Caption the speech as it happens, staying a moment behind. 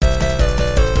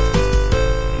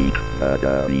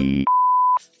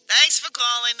Thanks for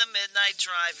calling the Midnight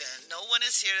Drive-In. No one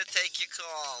is here to take your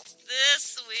call.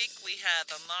 This week we have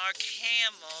a Mark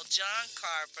Hamill, John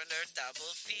Carpenter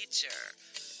double feature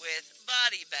with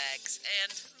Body Bags and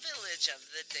Village of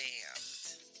the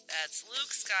Damned. That's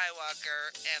Luke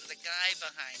Skywalker and the guy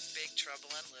behind Big Trouble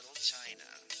in Little China.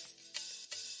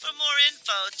 For more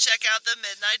info, check out the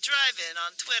Midnight Drive-In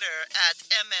on Twitter at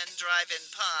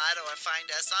MNDriveInPod or find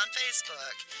us on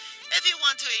Facebook. If you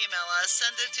want to email us,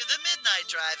 send it to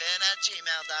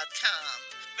themidnightdrivein@gmail.com.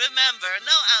 Remember,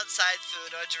 no outside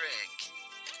food or drink.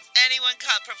 Anyone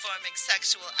caught performing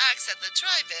sexual acts at the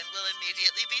drive-in will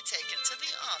immediately be taken to the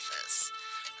office.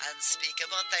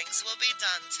 Unspeakable things will be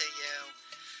done to you.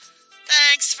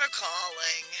 Thanks for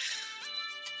calling.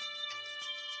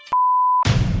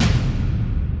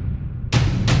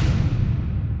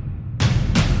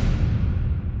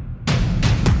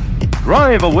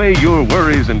 Drive away your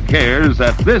worries and cares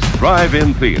at this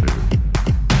drive-in theater.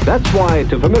 That's why,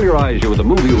 to familiarize you with the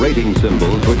movie rating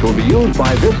symbols which will be used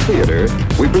by this theater,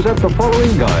 we present the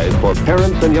following guide for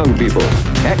parents and young people.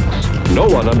 X, no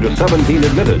one under 17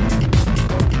 admitted.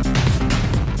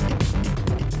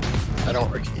 I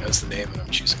don't recognize the name, and I'm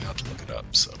choosing not to look it up,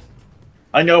 so.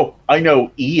 I know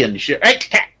Ian shit. Hey,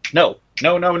 no.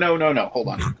 Hold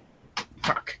on.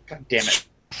 Fuck. God damn it.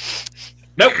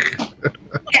 Nope.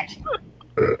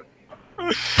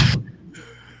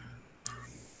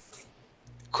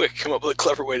 Quick, come up with a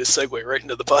clever way to segue right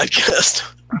into the podcast.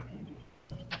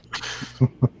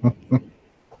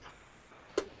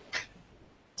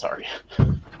 Sorry.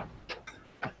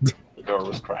 The door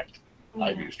was cracked.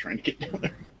 Ivy was trying to get down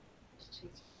there.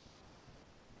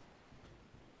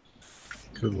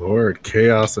 Good Lord,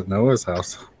 chaos at Noah's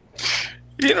house.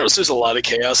 You notice there's a lot of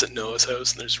chaos at Noah's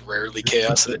house, and there's rarely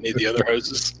chaos at any of the other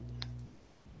houses.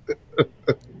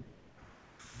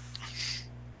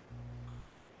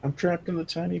 I'm trapped in the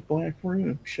tiny black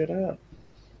room. Shut up.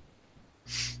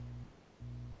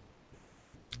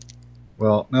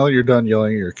 Well, now that you're done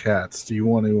yelling at your cats, do you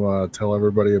want to tell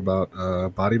everybody about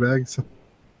body bags?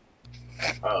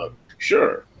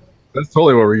 Sure. That's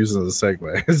totally what we're using as a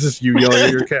segue. It's just you yelling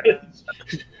at your cat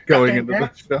going into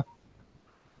the show.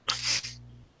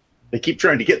 They keep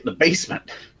trying to get in the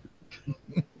basement.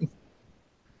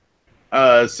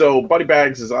 So Body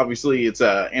Bags is obviously, it's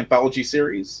an anthology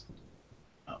series.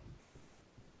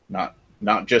 Not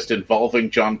just involving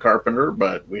John Carpenter,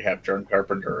 but we have John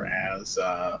Carpenter as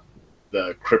the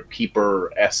Crypt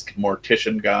Keeper-esque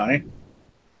mortician guy.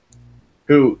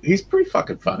 Who, he's pretty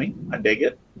fucking funny. I dig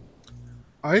it.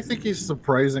 I think he's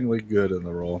surprisingly good in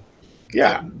the role.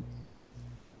 Yeah.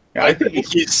 I think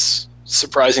he's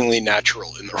surprisingly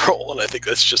natural in the role, and I think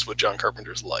that's just what John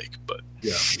Carpenter's like. But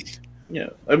yeah.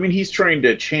 I mean, he's trying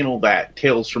to channel that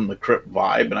Tales from the Crypt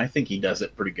vibe, and I think he does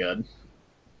it pretty good.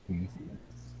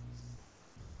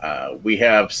 We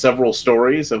have several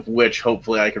stories, of which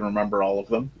hopefully I can remember all of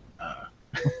them.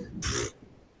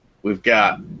 We've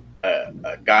got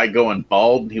a guy going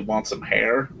bald, and he wants some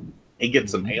hair. He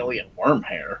gets some alien worm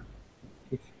hair.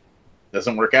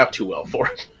 Doesn't work out too well for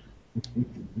it.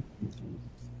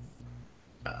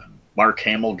 Mark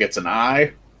Hamill gets an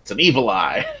eye. It's an evil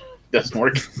eye. Doesn't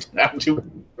work out too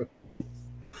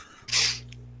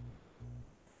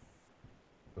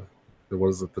What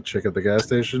is it, the chick at the gas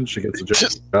station? She gets a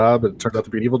job, and it turned out to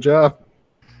be an evil job.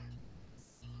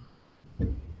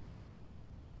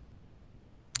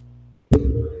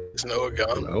 is Noah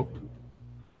gone? No.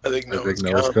 I think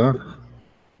Noah's gone.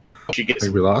 She I gets.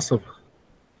 think we lost him.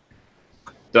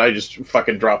 Did I just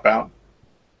fucking drop out?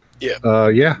 Yeah.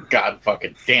 Yeah. God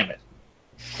fucking damn it.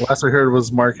 Last I heard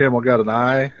was Mark Hamill got an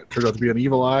eye. It turned out to be an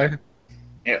evil eye.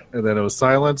 Yeah. And then it was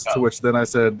silence, to which then I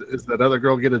said, is that other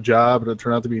girl get a job? And it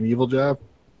turned out to be an evil job.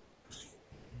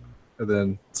 And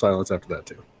then silence after that,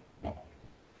 too. Oh,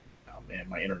 man,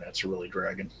 my internet's really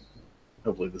dragging.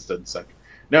 Hopefully this doesn't suck.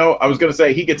 No, I was going to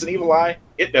say, he gets an evil eye.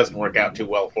 It doesn't work out too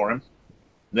well for him.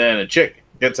 Then a chick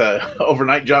gets a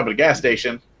overnight job at a gas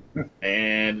station,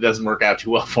 and it doesn't work out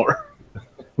too well for her.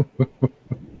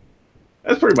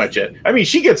 That's pretty much it. I mean,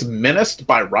 she gets menaced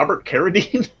by Robert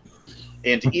Carradine.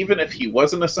 And even if he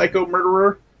wasn't a psycho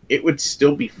murderer, it would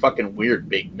still be fucking weird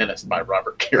being menaced by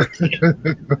Robert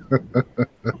Carradine.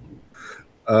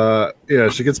 Yeah,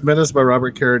 she gets menaced by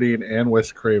Robert Carradine and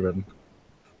Wes Craven.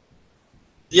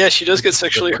 Yeah, she does get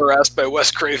sexually harassed by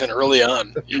Wes Craven early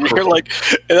on. You're like,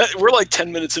 we're like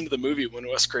 10 minutes into the movie when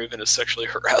Wes Craven is sexually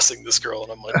harassing this girl,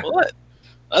 and I'm like, what?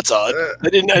 That's odd. I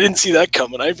didn't see that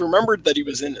coming. I remembered that he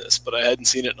was in this, but I hadn't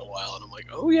seen it in a while, and I'm like,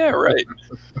 oh yeah, right.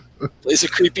 Plays a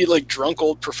creepy, like, drunk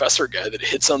old professor guy that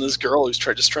hits on this girl who's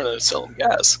just trying to sell him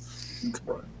gas.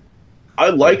 I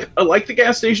like the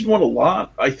gas station one a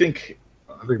lot. I think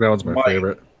that one's my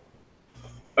favorite.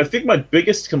 I think my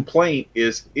biggest complaint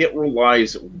is it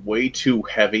relies way too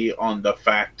heavy on the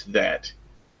fact that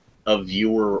a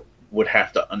viewer would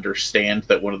have to understand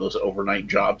that one of those overnight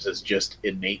jobs is just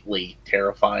innately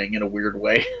terrifying in a weird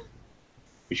way.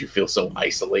 Because you feel so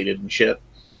isolated and shit.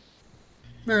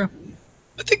 Yeah.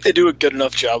 I think they do a good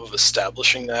enough job of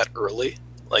establishing that early.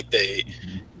 Like they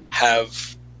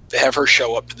have her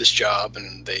show up to this job,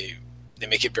 and they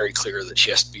make it very clear that she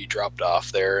has to be dropped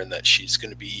off there, and that she's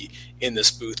going to be in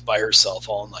this booth by herself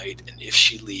all night. And if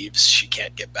she leaves, she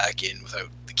can't get back in without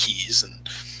the keys and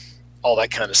all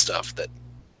that kind of stuff. That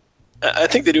I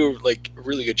think they do like a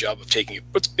really good job of taking it.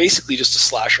 But it's basically just a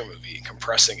slasher movie and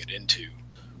compressing it into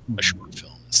a short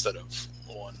film instead of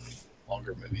one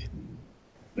longer movie.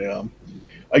 Yeah.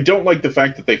 I don't like the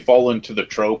fact that they fall into the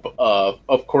trope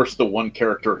of course, the one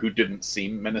character who didn't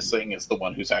seem menacing is the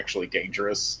one who's actually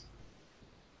dangerous.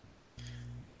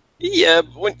 Yeah,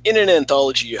 when in an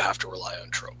anthology, you have to rely on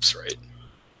tropes, right?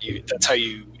 That's how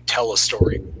you tell a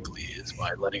story quickly, is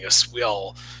by letting us, we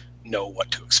all know what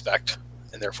to expect,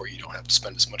 and therefore you don't have to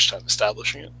spend as much time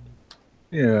establishing it.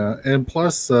 Yeah, and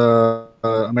plus,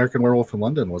 American Werewolf in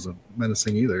London wasn't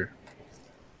menacing either.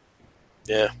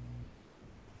 Yeah.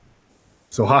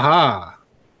 So, haha.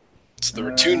 So there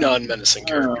were two non-menacing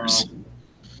characters.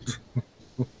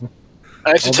 I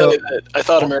have to tell you that I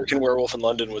thought American Werewolf in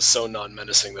London was so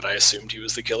non-menacing that I assumed he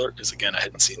was the killer, because again, I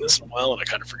hadn't seen this in a while and I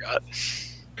kind of forgot.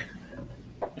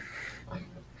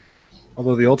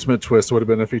 Although the ultimate twist would have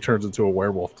been if he turns into a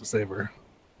werewolf to save her.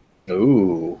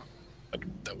 Ooh.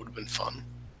 That would have been fun.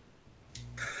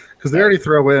 Because they already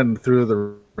throw in through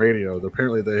the radio,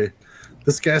 apparently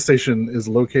this gas station is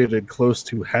located close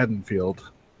to Haddonfield.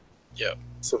 Yeah.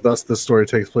 So thus this story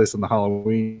takes place in the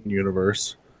Halloween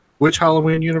universe. Which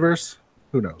Halloween universe?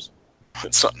 Who knows?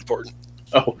 It's not important.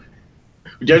 Oh.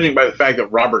 Judging by the fact that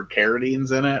Robert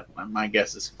Carradine's in it, my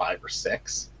guess is 5 or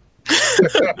 6.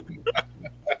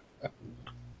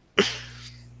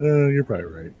 You're probably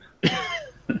right.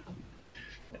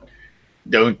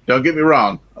 Don't get me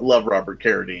wrong. I love Robert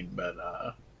Carradine, but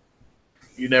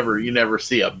you never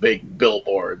see a big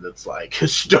billboard that's like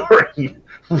starring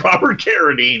Robert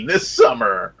Carradine this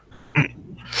summer.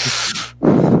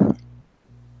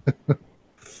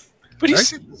 But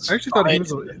I actually thought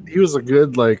he was a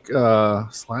good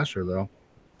slasher though.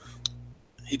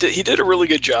 He did a really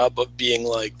good job of being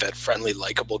like that friendly,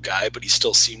 likable guy, but he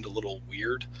still seemed a little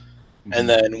weird. Mm-hmm. And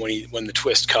then when the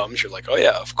twist comes, you're like, oh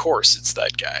yeah, of course it's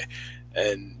that guy.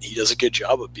 And he does a good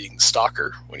job of being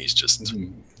stalker when he's just.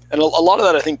 Mm-hmm. And a lot of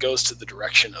that I think goes to the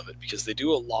direction of it, because they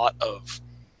do a lot of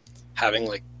having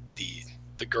like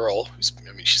the girl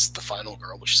she's the final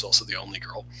girl, but she's also the only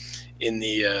girl in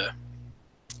the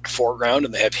foreground,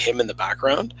 and they have him in the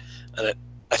background, and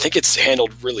I think it's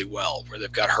handled really well, where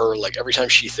they've got her like every time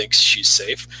she thinks she's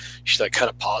safe, she like kind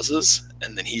of pauses,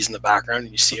 and then he's in the background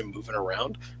and you see him moving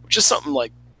around, which is something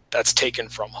like that's taken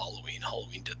from Halloween.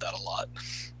 Halloween did that a lot,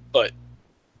 but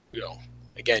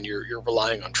again, you're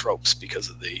relying on tropes because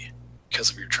of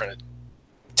you're trying to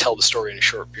tell the story in a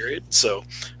short period. So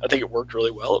I think it worked really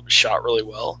well. It was shot really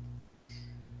well.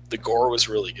 The gore was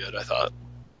really good, I thought,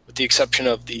 with the exception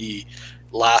of the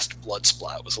last blood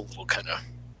splat was a little kind of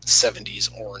 70s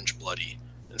orange bloody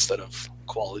instead of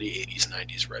quality 80s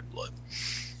 90s red blood.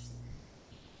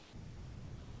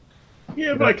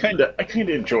 Yeah, but I kind of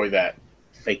enjoy that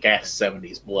fake ass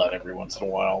 70s blood every once in a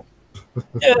while.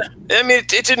 Yeah, I mean,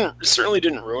 it certainly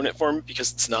didn't ruin it for me,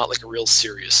 because it's not like a real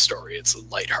serious story. It's a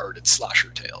lighthearted slasher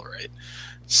tale, right?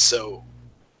 So,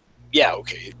 yeah,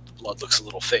 okay, blood looks a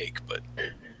little fake, but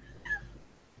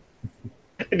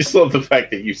I just love the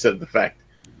fact that you said the fact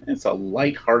it's a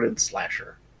lighthearted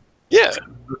slasher. Yeah,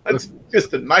 it's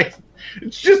just a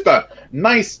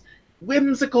nice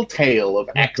whimsical tale of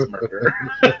axe murder.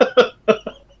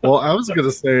 Well, I was going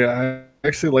to say I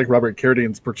actually like Robert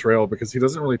Carradine's portrayal because he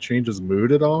doesn't really change his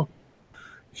mood at all.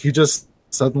 He just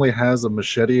suddenly has a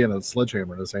machete and a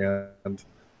sledgehammer in his hand.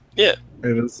 Yeah,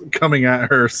 and is coming at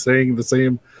her, saying the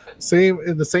same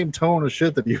in the same tone of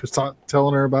shit that he was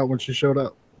telling her about when she showed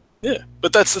up. Yeah,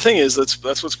 but that's the thing is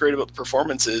that's what's great about the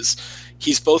performance is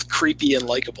he's both creepy and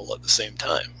likable at the same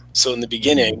time. So in the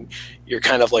beginning, you're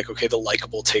kind of like, okay, the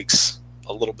likable takes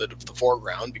a little bit of the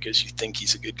foreground because you think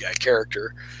he's a good guy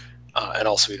character, and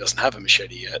also he doesn't have a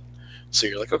machete yet. So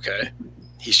you're like, okay,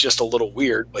 he's just a little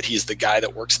weird, but he's the guy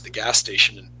that works at the gas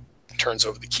station and turns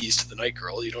over the keys to the night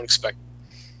girl. You don't expect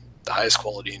the highest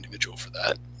quality individual for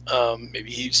that.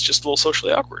 Maybe he's just a little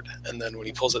socially awkward. And then when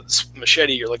he pulls out this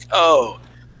machete, you're like, oh,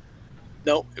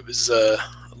 no, it was a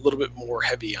little bit more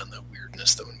heavy on the weird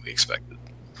weirdness than we expected.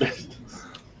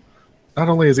 Not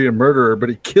only is he a murderer, but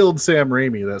he killed Sam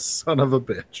Raimi, that son of a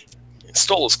bitch. He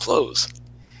stole his clothes.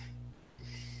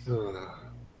 A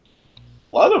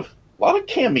lot of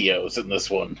cameos in this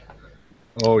one.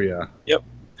 Oh yeah. Yep.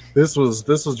 This was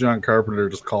John Carpenter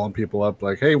just calling people up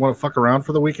like, "Hey, you want to fuck around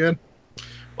for the weekend?"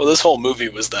 Well, this whole movie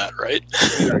was that, right?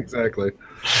 Yeah, exactly.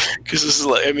 Because this is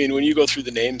like, I mean, when you go through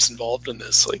the names involved in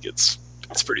this, like it's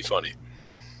pretty funny.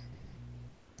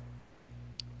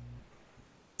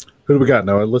 Who do we got,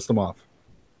 Noah? List them off.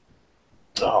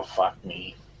 Oh, fuck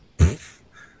me.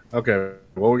 Okay.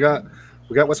 Well, we got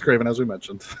Wes Craven, as we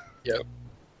mentioned. Yep.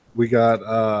 We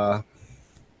got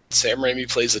Sam Raimi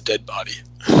plays a dead body.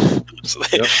 So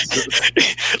Yep.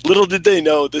 little did they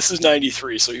know, this is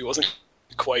 93, so he wasn't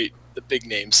quite the big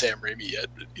name Sam Raimi yet.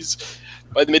 He's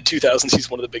by the mid-2000s, he's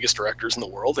one of the biggest directors in the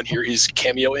world, and here he's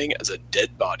cameoing as a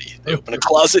dead body. They open a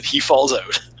closet, he falls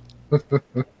out.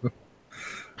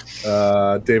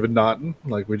 David Naughton,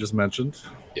 like we just mentioned.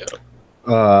 Yeah.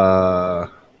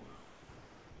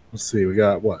 Let's see, we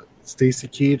got what? Stacy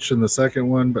Keach in the second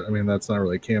one, but I mean that's not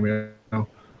really a cameo. Yeah.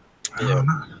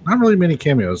 Not really many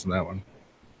cameos in that one.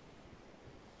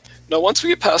 No, once we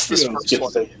get past this You know, first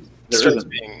one, there it starts isn't.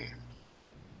 being...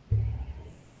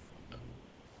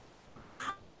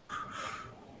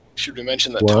 Should we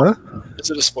mention that? What?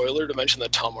 Is it a spoiler to mention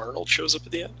that Tom Arnold shows up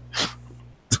at the end?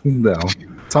 No.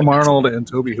 Tom Arnold and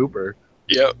Toby Hooper.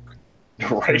 Yep.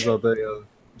 Right. So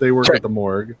they work at the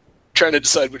morgue. Trying to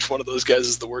decide which one of those guys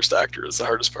is the worst actor is the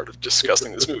hardest part of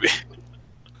discussing this movie.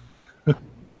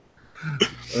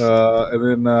 And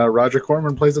then Roger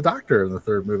Corman plays a doctor in the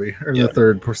third movie, or in the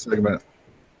third segment.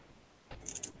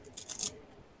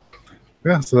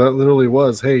 Yeah, so that literally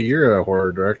was, hey, you're a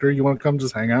horror director. You want to come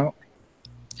just hang out?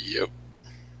 Yep.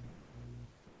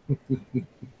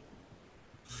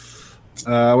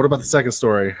 What about the second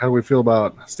story? How do we feel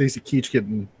about Stacy Keach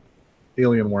getting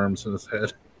alien worms in his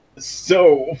head?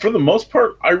 So, for the most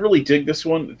part, I really dig this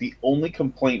one. The only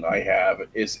complaint I have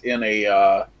is in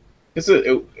a...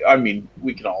 I mean,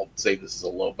 we can all say this is a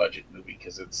low-budget movie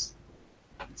because it's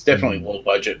definitely low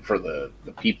budget for the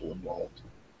people involved.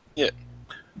 Yeah.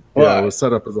 But, Yeah, it was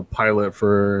set up as a pilot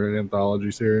for an anthology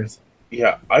series.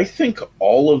 yeah, I think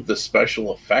all of the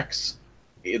special effects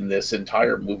in this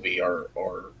entire movie are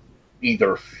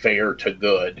either fair to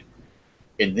good,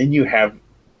 and then you have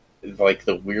like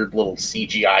the weird little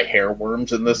CGI hair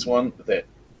worms in this one that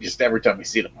just every time we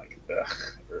see them, like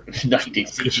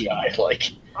 90s CGI,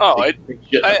 like. Oh, I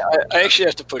actually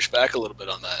have to push back a little bit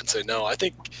on that and say no. I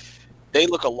think they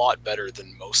look a lot better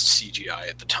than most CGI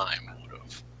at the time would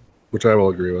have. Which I will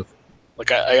agree with.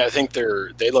 Like I think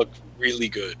they look really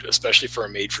good, especially for a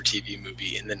made-for-TV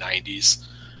movie in the 90s.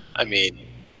 I mean,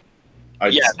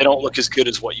 they don't look as good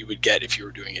as what you would get if you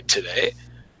were doing it today,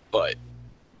 but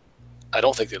I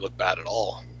don't think they look bad at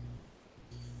all.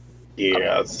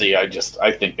 Yeah, see, I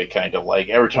think they kind of like,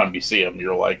 every time you see them,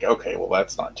 you're like, okay, well,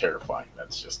 that's not terrifying.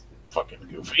 That's just fucking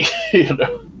goofy, you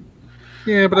know?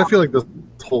 Yeah, but I feel like the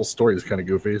whole story is kind of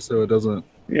goofy, so it doesn't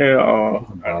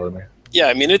bother me. Yeah,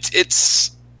 I mean,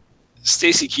 it's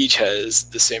Stacy Keach has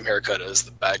the same haircut as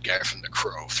the bad guy from The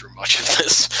Crow through much of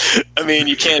this. I mean,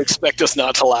 you can't expect us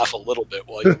not to laugh a little bit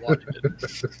while you're watching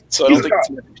it. So I don't think it's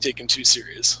meant to be taken too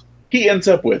serious. He ends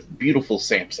up with beautiful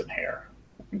Samson hair.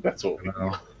 I think that's what we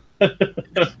know.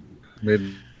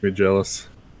 Made me jealous.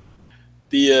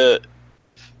 The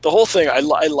whole thing, I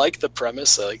like the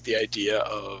premise. I like the idea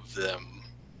of them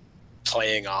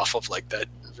playing off of like that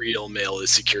real male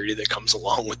insecurity that comes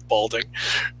along with balding,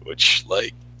 which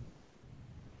like,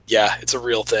 yeah, it's a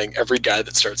real thing. Every guy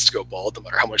that starts to go bald, no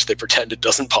matter how much they pretend it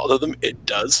doesn't bother them, it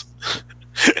does.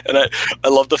 And I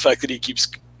love the fact that he keeps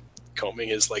combing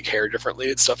his like hair differently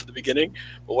and stuff at the beginning.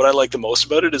 But what I like the most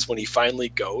about it is when he finally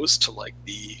goes to like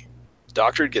the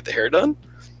doctor to get the hair done,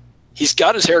 he's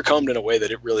got his hair combed in a way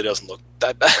that it really doesn't look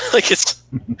that bad. Like it's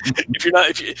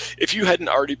if you hadn't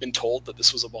already been told that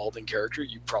this was a balding character,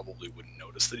 you probably wouldn't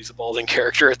notice that he's a balding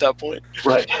character at that point.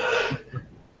 Right.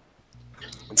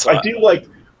 And so I do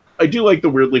like the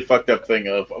weirdly fucked up thing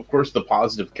of course, the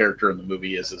positive character in the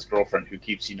movie is his girlfriend who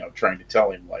keeps, trying to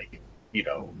tell him, like,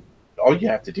 all you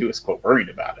have to do is quit worrying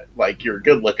about it. Like, you're a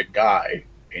good looking guy,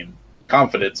 and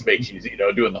confidence makes you,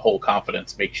 doing the whole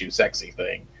confidence makes you sexy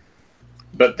thing.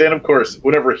 But then, of course,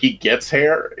 whenever he gets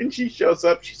hair and she shows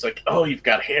up, she's like, oh, you've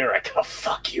got hair. I gotta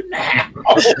fuck you now.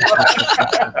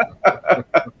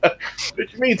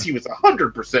 Which means he was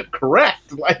 100%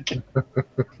 correct. Like,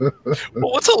 well,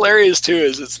 what's hilarious, too,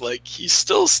 is it's like he's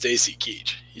still Stacy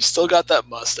Keach. He's still got that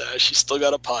mustache. He's still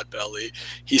got a pot belly.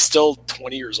 He's still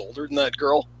 20 years older than that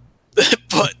girl.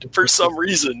 But for some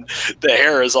reason, the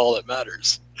hair is all that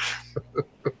matters.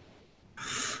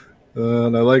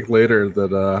 And I like later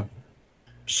that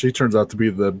she turns out to be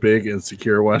the big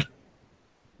insecure one.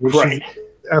 Right.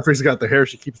 After he's got the hair,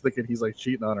 she keeps thinking he's like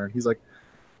cheating on her, and he's like,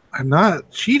 "I'm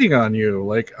not cheating on you.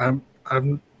 Like I'm.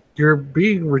 You're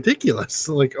being ridiculous."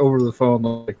 Like over the phone,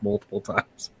 like multiple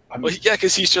times. Well, yeah,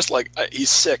 because he's just like he's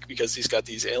sick because he's got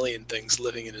these alien things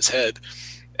living in his head,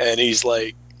 and he's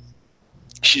like,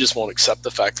 she just won't accept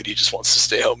the fact that he just wants to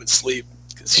stay home and sleep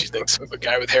because she thinks a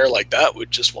guy with hair like that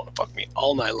would just want to fuck me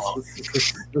all night long,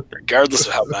 regardless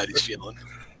of how bad he's feeling.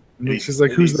 And she's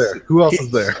like, "Who's there? Who else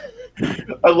is there?"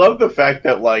 I love the fact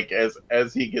that, like,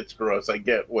 as he gets gross, I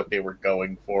get what they were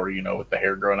going for, you know, with the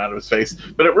hair growing out of his face,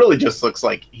 but it really just looks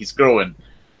like he's growing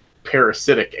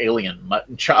parasitic alien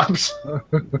mutton chops.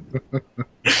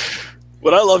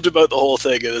 What I loved about the whole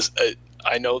thing is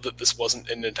I know that this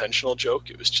wasn't an intentional joke.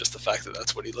 It was just the fact that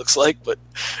that's what he looks like, but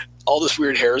all this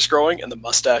weird hair is growing and the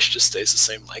mustache just stays the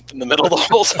same length in the middle the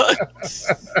whole time.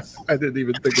 I didn't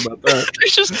even think about that.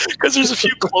 It's just because there's a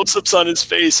few close-ups on his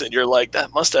face and you're like,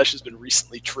 that mustache has been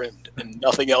recently trimmed and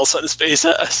nothing else on his face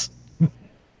has.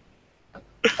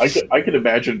 I could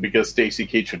imagine because Stacy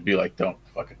Keach would be like, "Don't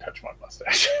fucking touch my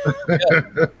mustache." Yeah.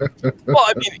 Well,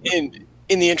 I mean,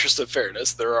 in the interest of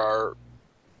fairness, there are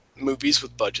movies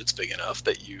with budgets big enough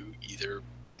that you either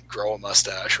grow a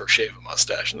mustache or shave a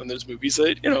mustache, and then there's movies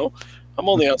that, you know, I'm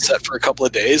only on set for a couple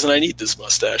of days and I need this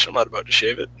mustache. I'm not about to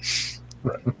shave it.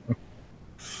 Right.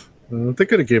 They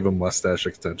could have gave him mustache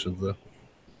extensions though.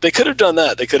 They could have done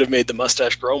that. They could have made the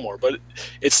mustache grow more, but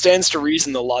it stands to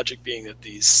reason, the logic being that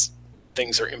these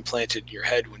things are implanted in your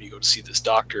head when you go to see this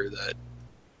doctor, that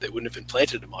they wouldn't have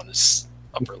implanted them on his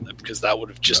upper lip because that would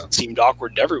have just seemed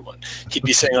awkward to everyone. He'd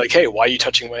be saying like, "Hey, why are you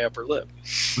touching my upper lip?"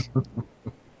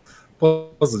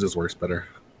 Plus, it just works better.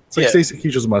 It's like Yeah. Stacy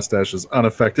Keach's mustache is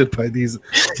unaffected by these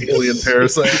alien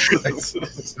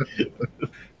parasites.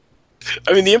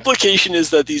 I mean, the implication is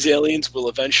that these aliens will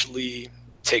eventually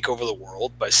take over the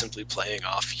world by simply playing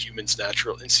off humans'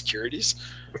 natural insecurities.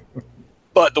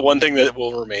 But the one thing that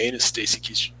will remain is Stacy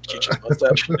Keach's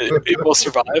mustache. It will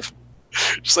survive.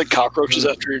 Just like cockroaches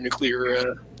after a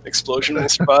nuclear explosion will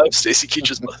survive, Stacy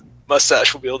Keach's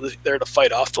mustache will be there to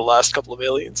fight off the last couple of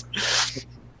aliens.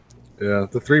 Yeah,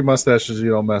 the three mustaches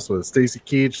you don't mess with: Stacy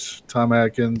Keach, Tom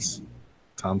Atkins,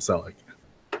 Tom Selleck.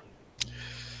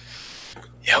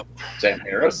 Yep. Sam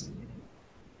Harris.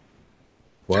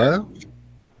 What?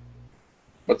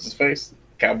 What's his face?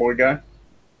 Cowboy guy?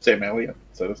 Sam Elliott.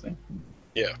 Is that his name?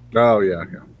 Yeah. Oh yeah.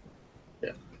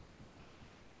 Yeah.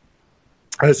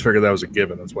 I just figured that was a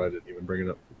given. That's why I didn't even bring it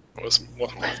up.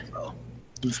 Well,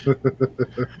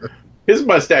 His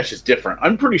mustache is different.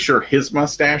 I'm pretty sure his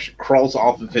mustache crawls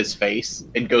off of his face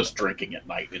and goes drinking at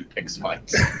night and picks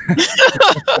fights.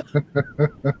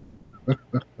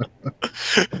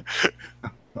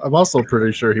 I'm also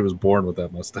pretty sure he was born with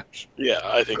that mustache. yeah,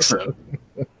 I think so.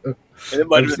 And it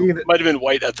might have been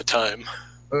white at the time.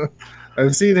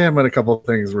 I've seen him in a couple of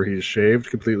things where he's shaved,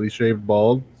 completely shaved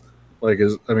bald.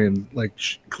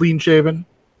 Clean shaven.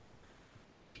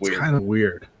 It's Weird. kind of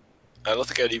weird. I don't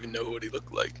think I'd even know what he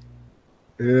looked like.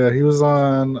 Yeah, he was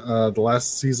on the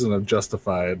last season of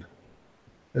Justified,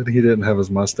 and he didn't have his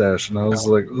mustache, and I was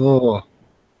like, oh,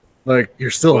 like,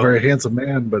 you're still a very handsome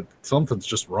man, but something's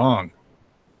just wrong.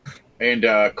 And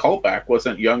callback,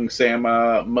 wasn't young Sam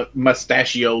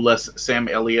mustachioless Sam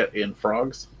Elliott in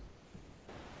Frogs?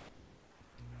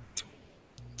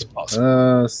 It's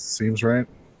possible. Seems right.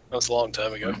 That was a long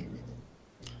time ago.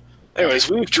 Anyways,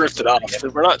 we've drifted off.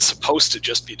 We're not supposed to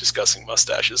just be discussing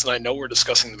mustaches, and I know we're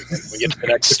discussing them when we get to the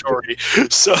next story.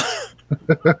 So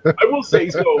I will say,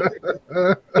 so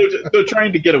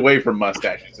trying to get away from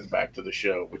mustaches and back to the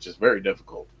show, which is very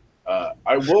difficult.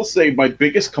 I will say my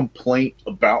biggest complaint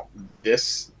about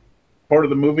this part of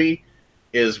the movie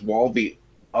is while the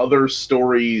other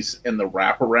stories in the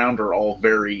wraparound are all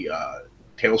very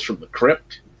Tales from the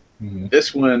Crypt,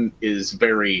 this one is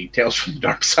very Tales from the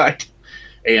Dark Side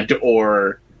and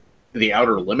or The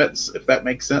Outer Limits, if that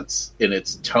makes sense, in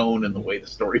its tone and the way the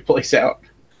story plays out.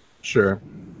 Sure.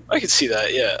 I can see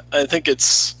that, yeah. I think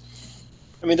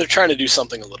they're trying to do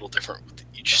something a little different with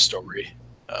each story.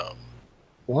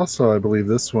 Also, I believe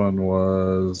this one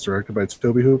was directed by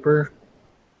Toby Hooper.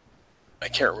 I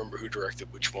can't remember who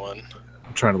directed which one.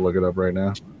 I'm trying to look it up right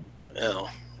now. No,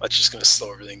 that's just going to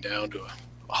slow everything down to a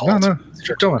halt. No,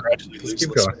 keep going. Gradually Just lose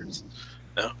keep going. listeners.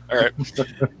 No, all right.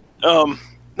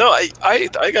 No,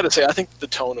 I got to say, I think the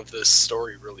tone of this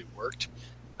story really worked.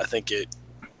 I think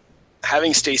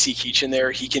having Stacy Keach in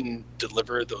there, he can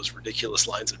deliver those ridiculous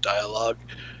lines of dialogue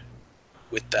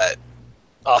with that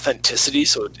authenticity.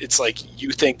 So it's like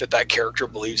you think that character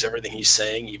believes everything he's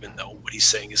saying, even though what he's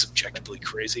saying is objectively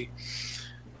crazy.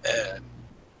 And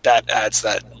that adds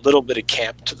that little bit of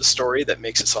camp to the story that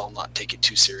makes us all not take it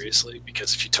too seriously.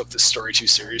 Because if you took this story too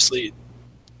seriously,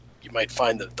 you might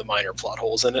find the minor plot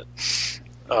holes in it.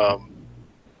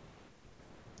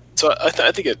 So I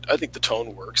think the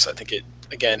tone works. I think it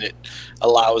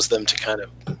allows them to kind of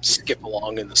skip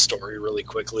along in the story really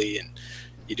quickly, and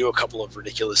you do a couple of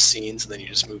ridiculous scenes, and then you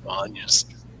just move on.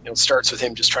 It starts with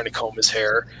him just trying to comb his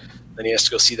hair, then he has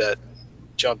to go see that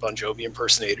John Bon Jovi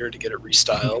impersonator to get it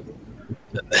restyled,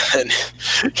 and then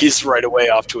he's right away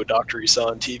off to a doctor he saw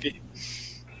on TV.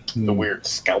 The weird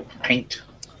scalp paint.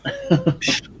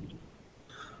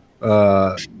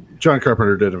 John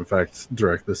Carpenter did, in fact,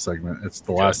 direct this segment. It's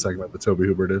the last segment that Tobe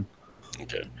Hooper did.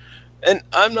 Okay. And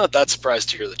I'm not that surprised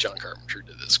to hear that John Carpenter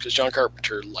did this, because John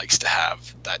Carpenter likes to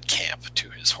have that camp to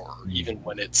his horror, even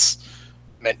when it's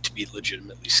meant to be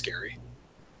legitimately scary.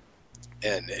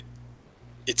 And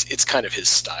it's kind of his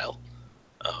style.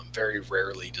 Very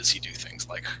rarely does he do things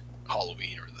like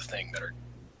Halloween or The Thing that are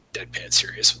deadpan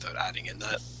serious without adding in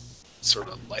that sort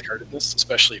of lightheartedness,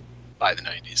 especially by the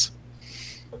 90s.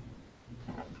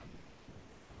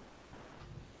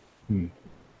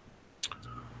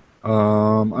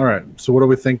 All right. So what do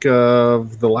we think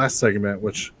of the last segment,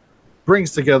 which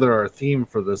brings together our theme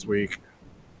for this week,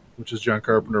 which is John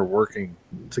Carpenter working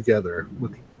together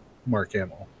with Mark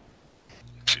Hamill?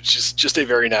 It's just a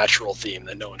very natural theme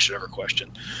that no one should ever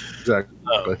question. Exactly.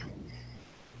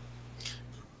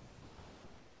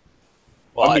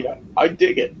 Well, I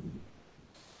dig it.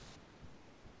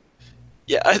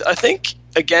 Yeah, I think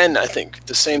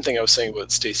the same thing I was saying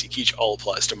about Stacy Keach all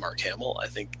applies to Mark Hamill. I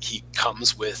think he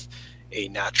comes with a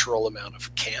natural amount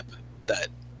of camp that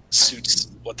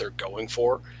suits what they're going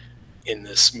for in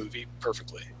this movie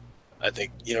perfectly. I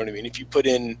think, you know what I mean? If you put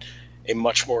in a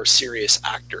much more serious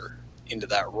actor into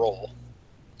that role,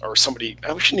 or somebody,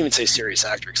 I shouldn't even say serious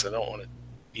actor because I don't want to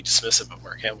be dismissive of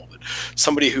Mark Hamill, but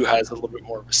somebody who has a little bit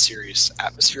more of a serious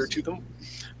atmosphere to them,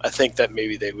 I think that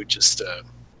maybe they would just...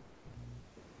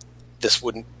 This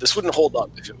wouldn't hold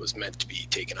up if it was meant to be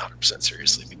taken 100%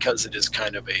 seriously, because it is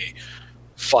kind of a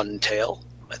fun tale.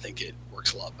 I think it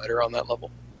works a lot better on that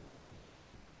level.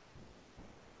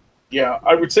 Yeah,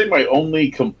 I would say my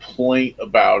only complaint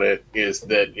about it is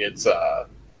that it's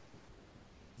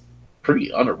pretty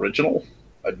unoriginal.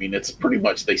 I mean, it's pretty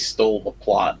much they stole the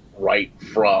plot right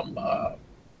from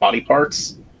Body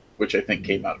Parts, which I think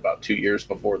came out about 2 years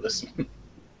before this.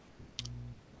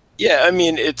 Yeah, I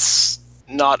mean, it's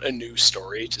not a new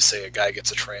story to say a guy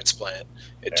gets a transplant.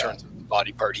 It turns out the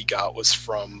body part he got was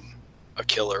from a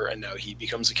killer, and now he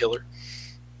becomes a killer.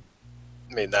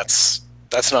 I mean, that's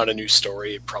not a new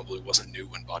story. It probably wasn't new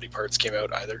when Body Parts came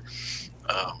out either.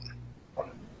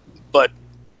 But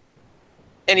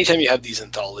anytime you have these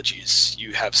anthologies,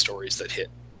 you have stories that hit.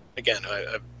 Again,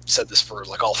 I've said this for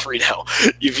like all three now.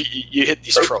 You hit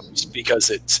these tropes because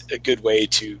it's a good way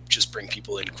to just bring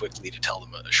people in quickly to tell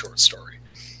them a short story.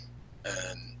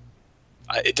 And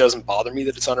it doesn't bother me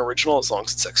that it's unoriginal as long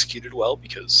as it's executed well,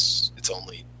 because it's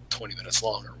only 20 minutes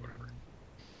long or whatever.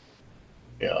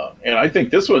 Yeah, and I think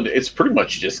this one, it's pretty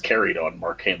much just carried on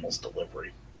Mark Hamill's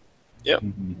delivery. Yep.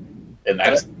 And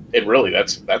that's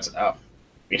enough.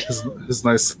 His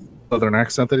nice southern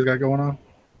accent that he's got going on.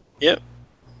 Yep.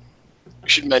 We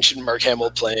should mention Mark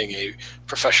Hamill playing a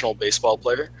professional baseball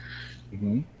player.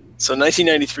 Mm-hmm. So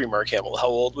 1993 Mark Hamill, how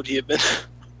old would he have been?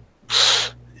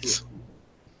 He's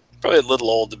probably a little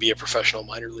old to be a professional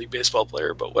minor league baseball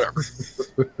player, but whatever.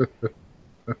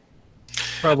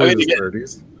 Probably in his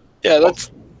 30s. Yeah,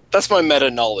 that's my meta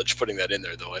knowledge putting that in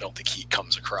there, though. I don't think he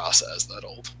comes across as that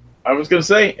old. I was going to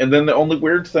say, and then the only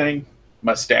weird thing,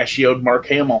 mustachioed Mark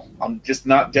Hamill. I'm just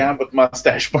not down with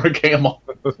mustache Mark Hamill.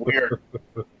 It's weird.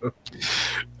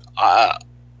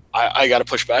 I got to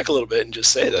push back a little bit and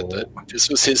just say that this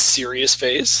was his serious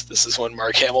phase. This is when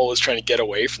Mark Hamill was trying to get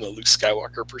away from the Luke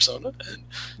Skywalker persona,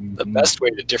 and the best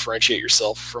way to differentiate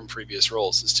yourself from previous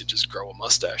roles is to just grow a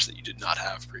mustache that you did not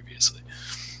have previously.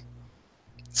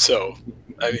 So,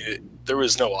 I mean, there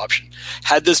was no option.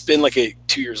 Had this been like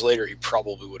 2 years later, he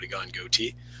probably would have gone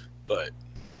goatee, but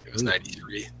it was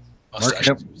 93. Mustache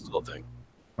was still a thing.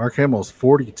 Mark Hamill's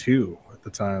 42 at the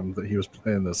time that he was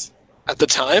playing this. At the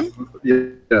time?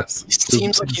 Yes. He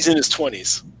seems like he's in his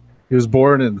 20s. He was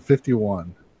born in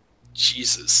 51.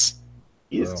 Jesus.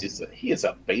 He is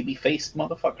a baby-faced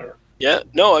motherfucker. Yeah,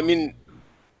 no, I mean,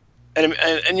 and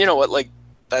you know what, like,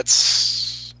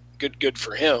 that's good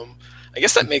for him. I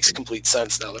guess that makes complete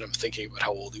sense now that I'm thinking about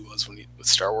how old he was with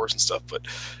Star Wars and stuff, but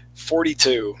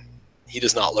 42, he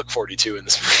does not look 42 in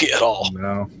this movie at all.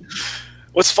 No.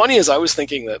 What's funny is I was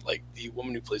thinking that like the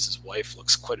woman who plays his wife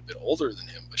looks quite a bit older than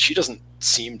him, but she doesn't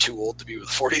seem too old to be with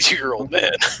a 42-year-old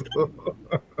man.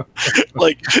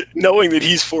 Like knowing that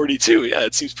he's 42, yeah,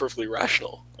 it seems perfectly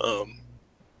rational.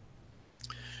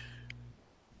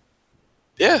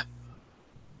 Yeah,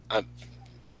 I'm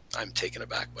taken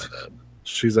aback by that.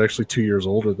 She's actually 2 years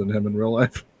older than him in real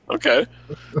life. Okay,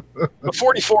 but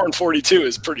 44 and 42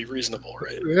 is pretty reasonable,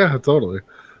 right? Yeah, totally.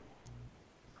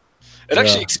 It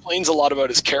actually explains a lot about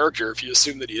his character if you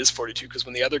assume that he is 42, because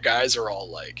when the other guys are all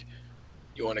like,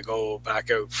 you want to go back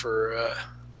out for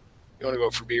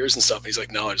beers and stuff, and he's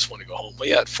like, no, I just want to go home. But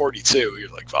yeah, at 42, you're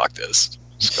like, fuck this.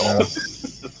 Just go home.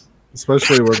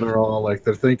 Especially when they're all like,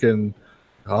 they're thinking,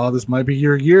 oh, this might be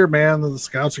your year, man. The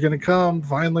scouts are going to come.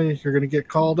 Finally, you're going to get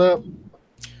called up.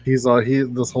 This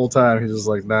whole time, he's just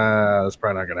like, nah, that's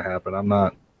probably not going to happen. I'm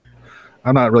not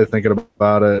really thinking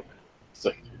about it. It's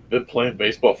like, been playing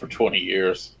baseball for 20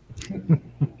 years.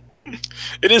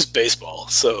 It is baseball,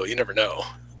 so you never know.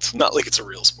 It's not like it's a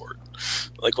real sport,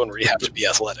 like one where you have to be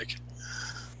athletic.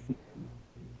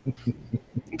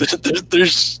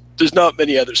 There's not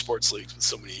many other sports leagues with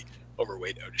so many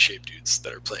overweight, out of shape dudes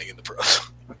that are playing in the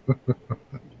pros.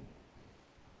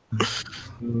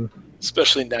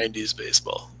 Especially 90s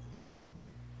baseball.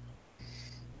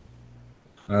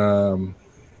 I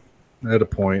had a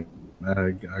point.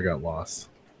 I got lost.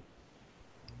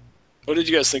 What did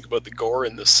you guys think about the gore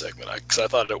in this segment? Because I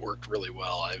thought it worked really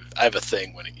well. I have a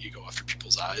thing when you go after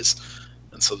people's eyes,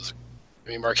 and so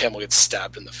Mark Hamill gets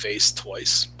stabbed in the face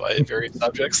twice by various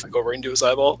objects that go right into his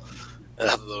eyeball, and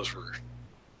I thought those were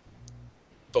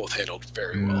both handled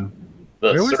very well.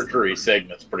 The surgery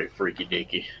segment's pretty freaky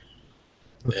deaky.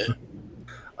 Yeah.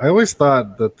 I always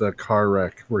thought that the car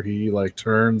wreck where he like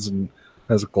turns and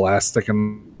has a glass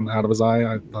sticking out of his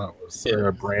eye, I thought was or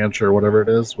a branch or whatever it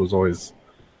is, was always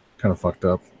kind of fucked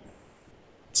up.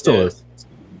 Still is.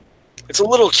 It's a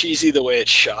little cheesy the way it's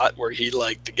shot, where he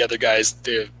like the other guys,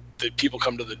 the people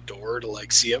come to the door to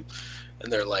like see him,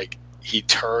 and they're like, he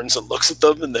turns and looks at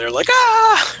them, and they're like,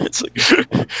 ah! It's like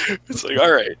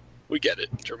all right, we get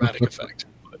it, dramatic effect.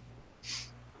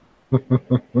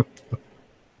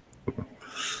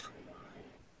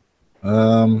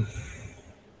 I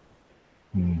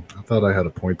thought I had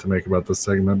a point to make about this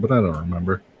segment, but I don't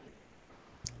remember.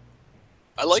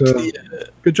 I liked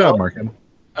good job, Markin.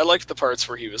 I liked the parts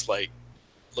where he was like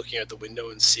looking out the window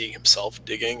and seeing himself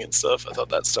digging and stuff. I thought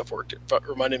that stuff worked. It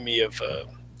reminded me of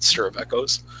Stir of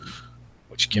Echoes,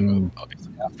 which came out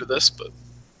obviously after this, but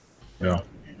yeah,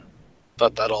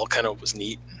 thought that all kind of was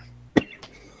neat.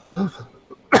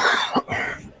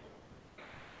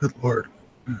 Good Lord.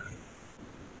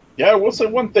 Yeah, I will say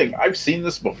one thing. I've seen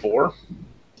this before,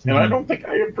 and I don't think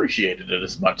I appreciated it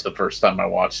as much the first time I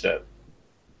watched it.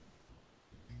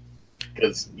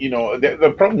 Because,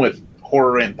 the problem with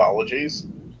horror anthologies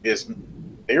is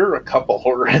there are a couple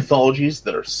horror anthologies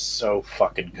that are so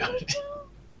fucking good.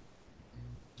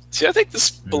 See, I think this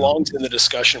belongs in the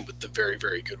discussion with the very,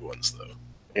 very good ones, though.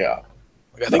 Yeah.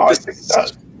 Like, I think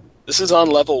this is on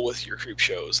level with your creep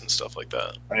shows and stuff like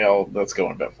that. Well, that's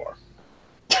going a bit far.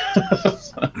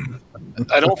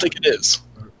 I don't think it is.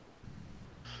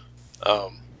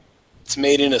 It's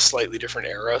made in a slightly different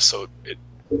era, so it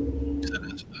is at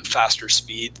a faster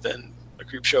speed than a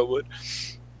creep show would.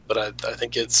 But I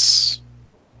think it's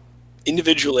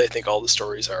individually. I think all the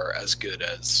stories are as good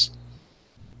as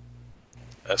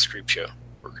Creep Show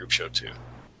or Creep Show 2.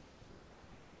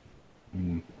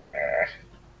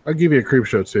 I'll give you a Creep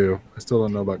Show 2. I still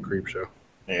don't know about Creep Show.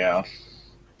 Yeah.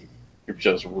 Creep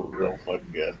Show's real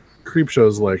fucking good. Creep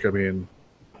Show's like,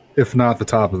 if not the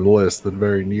top of the list, then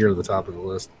very near the top of the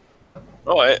list.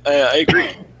 Oh, I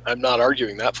agree. I'm not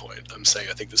arguing that point. I'm saying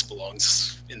I think this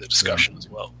belongs in the discussion as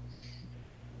well.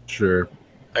 Sure.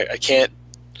 I can't.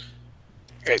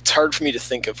 It's hard for me to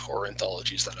think of horror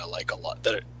anthologies that I like a lot.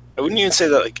 That I wouldn't even say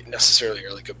that like necessarily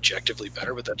are like objectively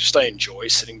better, but that just I enjoy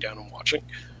sitting down and watching.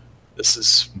 This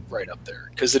is right up there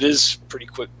because it is pretty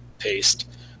quick paced.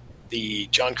 The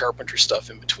John Carpenter stuff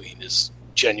in between is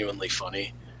genuinely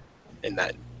funny in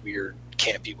that weird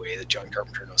campy way that John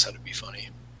Carpenter knows how to be funny.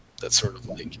 That's sort of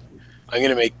like, I'm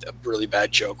going to make a really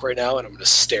bad joke right now and I'm going to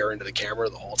stare into the camera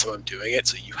the whole time I'm doing it,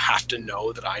 so you have to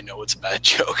know that I know it's a bad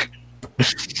joke.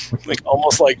 Like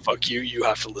almost like, fuck you, you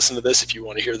have to listen to this if you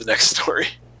want to hear the next story.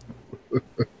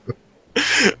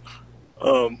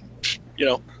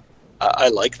 I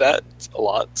like that a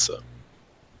lot, so.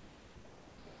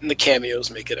 And the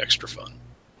cameos make it extra fun.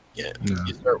 Yeah.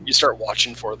 You start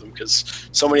watching for them because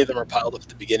so many of them are piled up at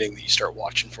the beginning that you start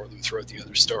watching for them throughout the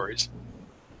other stories.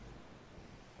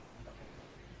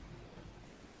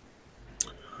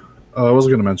 I was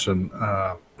going to mention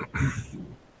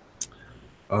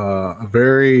a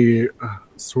very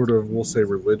sort of, we'll say,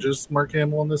 religious Mark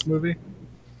Hamill in this movie,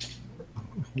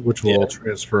 which will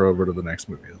transfer over to the next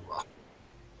movie as well.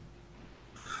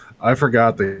 I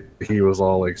forgot that he was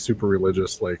all like super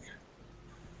religious, like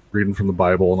reading from the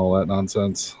Bible and all that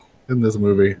nonsense in this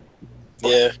movie.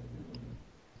 Yeah.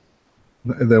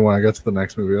 And then when I got to the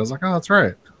next movie, I was like, oh, that's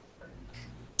right.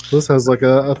 This has like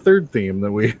a third theme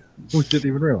that we didn't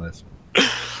even realize.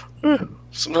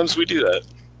 Sometimes we do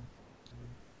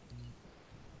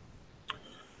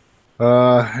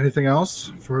that. Anything else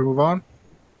before we move on?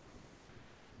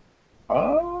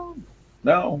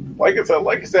 No. Like I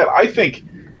said, I think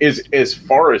as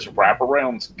far as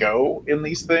wraparounds go in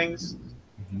these things,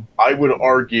 I would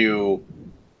argue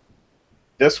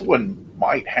this one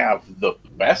might have the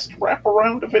best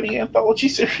wraparound of any anthology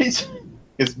series.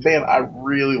 Because, man, I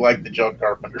really like the John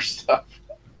Carpenter stuff.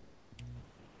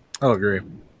 I'll agree.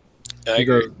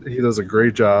 He does a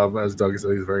great job, as Doug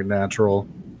said. He's very natural.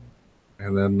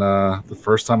 And then the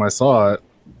first time I saw it,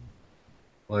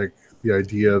 like the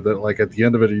idea that, like, at the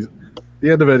end of it,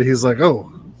 he's like,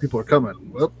 "Oh, people are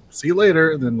coming. Well, see you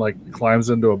later." And then like climbs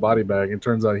into a body bag, and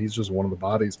turns out he's just one of the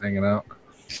bodies hanging out.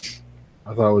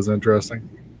 I thought it was interesting.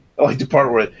 I like the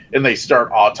part where and they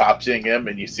start autopsying him,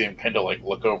 and you see him kind of like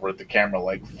look over at the camera,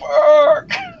 like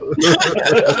 "fuck."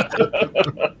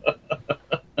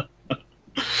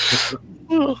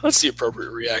 Well, that's the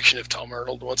appropriate reaction if Tom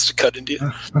Arnold wants to cut into you.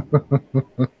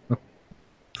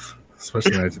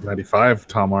 Especially 1995,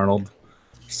 Tom Arnold.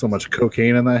 So much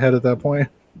cocaine in that head at that point.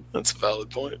 That's a valid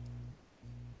point.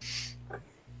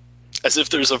 As if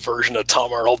there's a version of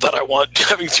Tom Arnold that I want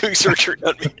doing surgery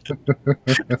on me.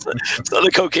 It's not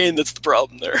the cocaine that's the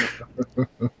problem there.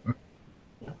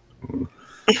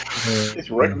 Just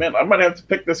recommend. I might have to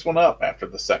pick this one up after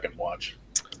the second watch.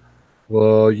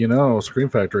 Well, you know, Scream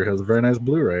Factory has a very nice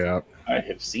Blu-ray out. I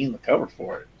have seen the cover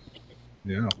for it.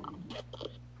 Yeah.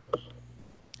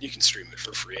 You can stream it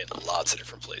for free in lots of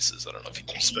different places. I don't know if you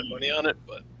can spend money on it,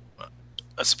 but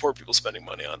I support people spending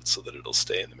money on it so that it'll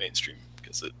stay in the mainstream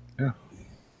because it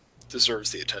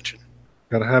deserves the attention.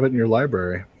 Gotta have it in your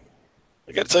library.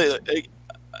 I gotta tell you,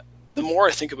 the more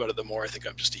I think about it, the more I think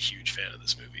I'm just a huge fan of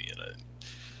this movie, and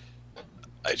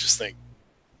I just think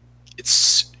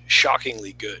it's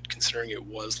shockingly good considering it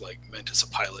was like meant as a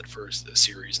pilot for a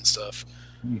series and stuff.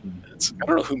 I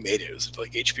don't know who made it. Was it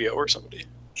like HBO or somebody?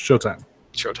 Showtime.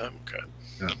 Okay.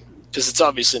 Yeah. Because it's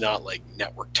obviously not like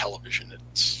network television.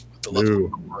 It's with the level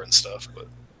of horror and stuff, but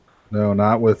no,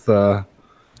 not with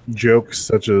jokes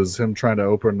such as him trying to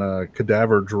open a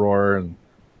cadaver drawer and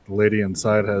the lady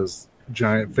inside has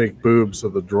giant fake boobs, so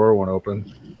the drawer won't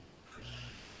open.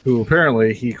 Who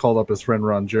apparently he called up his friend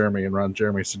Ron Jeremy, and Ron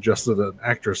Jeremy suggested an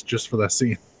actress just for that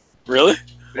scene. Really?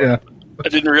 Yeah. I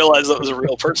didn't realize that was a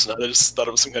real person. I just thought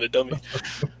it was some kind of dummy.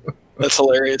 That's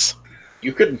hilarious.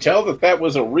 You couldn't tell that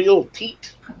was a real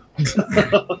teat.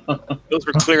 Those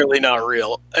were clearly not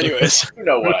real. Anyways. You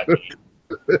know what I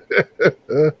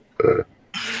mean.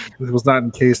 It was not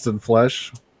encased in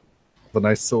flesh. The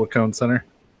nice silicone center.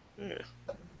 Yeah.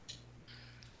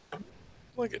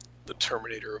 Like the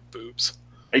Terminator of boobs.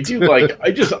 I do like.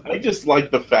 I just like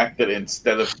the fact that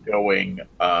instead of going,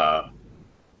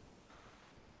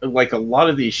 like a lot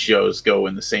of these shows go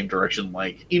in the same direction.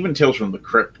 Like even Tales from the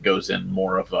Crypt goes in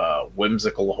more of a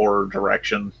whimsical horror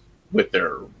direction with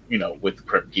their, with the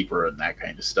Crypt Keeper and that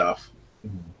kind of stuff.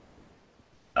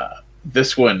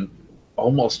 This one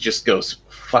almost just goes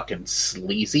fucking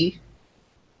sleazy,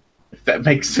 if that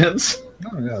makes sense.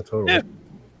 Oh yeah, totally.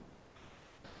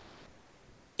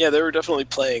 Yeah, they were definitely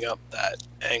playing up that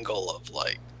angle of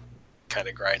like kind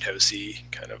of grindhousey,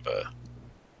 kind of a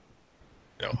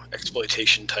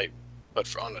exploitation type,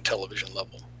 but on a television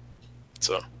level.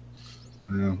 So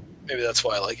maybe that's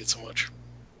why I like it so much.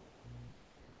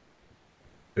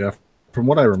 Yeah, from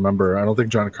what I remember, I don't think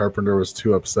John Carpenter was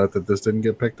too upset that this didn't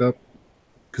get picked up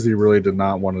because he really did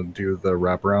not want to do the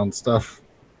wraparound stuff,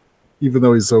 even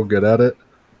though he's so good at it.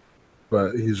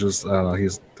 But he's just, I don't know, he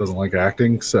doesn't like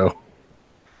acting, so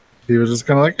he was just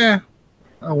kind of like,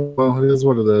 oh, well, it is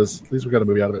what it is. At least we got a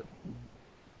movie out of it.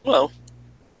 Well,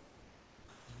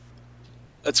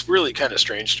 that's really kind of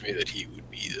strange to me that he would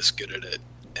be this good at it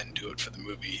and do it for the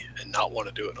movie and not want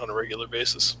to do it on a regular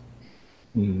basis.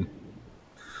 I'm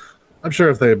sure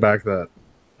if they had backed that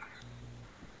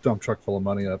dump truck full of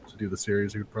money up to do the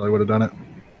series, he probably would have done it.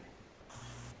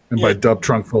 And by dump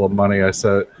trunk full of money, I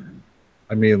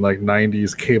mean like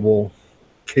 90s cable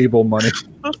money.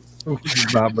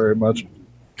 Not very much.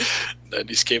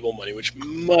 90s cable money, which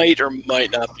might or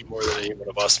might not be more than any one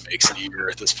of us makes in a year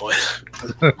at this point.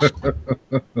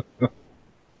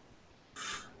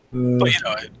 But,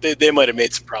 they might have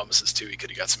made some promises, too. He could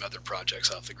have got some other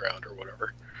projects off the ground or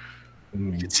whatever.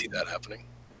 You could see that happening.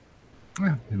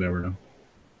 Yeah, you never know.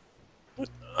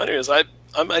 Anyways,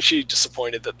 I'm actually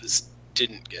disappointed that this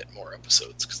didn't get more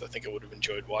episodes, because I think I would have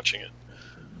enjoyed watching it.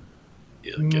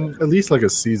 Yeah, at least like a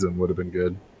season would have been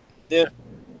good. Yeah.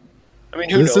 I mean,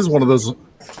 who knows? This is one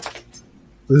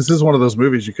of those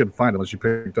movies you couldn't find unless you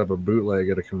picked up a bootleg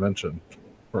at a convention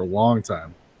for a long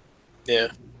time. Yeah.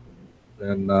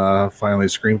 And finally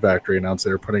Scream Factory announced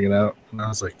they were putting it out, and I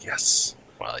was like, yes,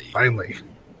 well, finally.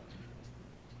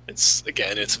 It's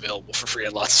available for free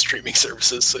on lots of streaming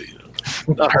services, so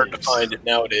not hard to find it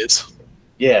nowadays.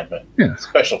 Yeah, but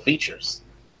special features.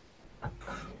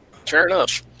 Fair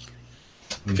enough.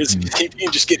 Because if you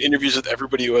can just get interviews with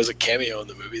everybody who has a cameo in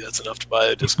the movie, that's enough to buy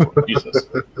a Discord. Jesus.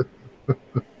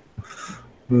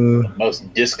 The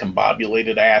most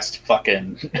discombobulated ass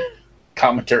fucking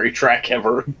commentary track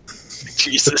ever.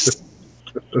 Jesus.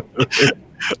 I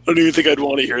don't even think I'd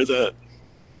want to hear that.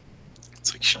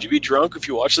 It's like, should you be drunk if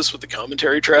you watch this with the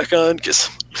commentary track on? Because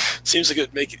it seems like it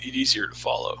would make it easier to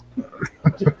follow.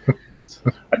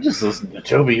 I just listened to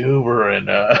Toby Hooper and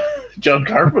John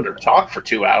Carpenter talk for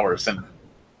 2 hours, and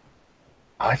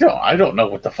I don't know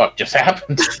what the fuck just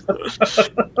happened.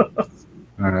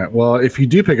 All right. Well, if you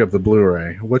do pick up the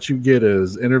Blu-ray, what you get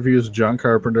is interviews with John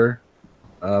Carpenter,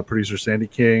 producer Sandy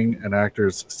King, and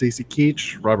actors Stacy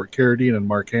Keach, Robert Carradine, and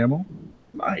Mark Hamill.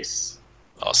 Nice.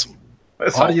 Awesome.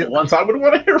 That's all the ones I would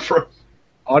want to hear from.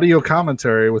 Audio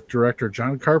commentary with director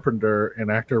John Carpenter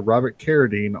and actor Robert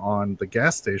Carradine on The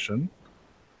Gas Station.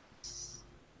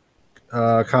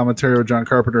 Commentary with John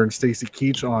Carpenter and Stacy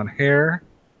Keach on Hair.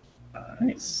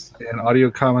 Nice. And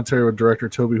audio commentary with director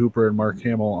Toby Hooper and Mark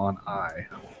Hamill on I.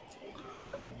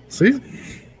 See?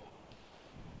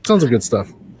 Sounds like good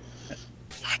stuff.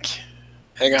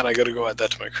 Hang on, I gotta go add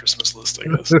that to my Christmas list, I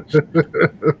guess.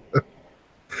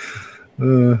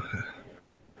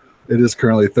 It is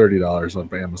currently $30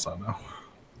 on Amazon now.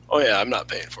 Oh yeah, I'm not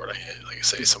paying for it. Like I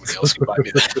say, somebody else can buy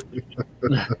me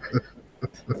that.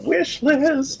 Wish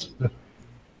list.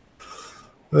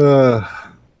 All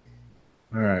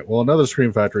right. Well, another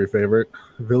Scream Factory favorite,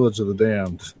 Village of the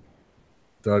Damned.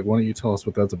 Doug, why don't you tell us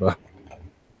what that's about?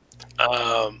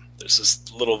 There's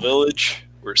this little village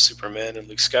where Superman and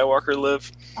Luke Skywalker live,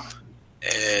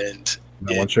 and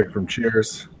That one chick from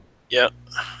Cheers. Yeah,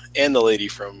 and the lady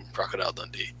from Crocodile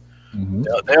Dundee. Mm-hmm.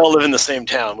 They all live in the same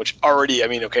town, which already, I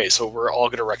mean, okay, so we're all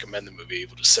going to recommend the movie.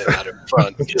 We'll just say that in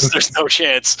front because there's no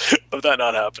chance of that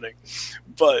not happening.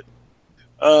 But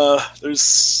there's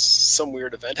some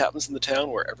weird event happens in the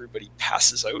town where everybody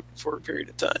passes out for a period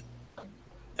of time.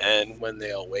 And when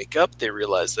they all wake up, they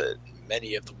realize that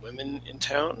many of the women in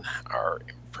town are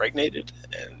impregnated,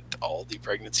 and all the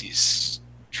pregnancies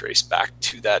trace back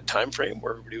to that time frame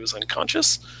where everybody was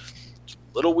unconscious. It's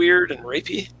a little weird and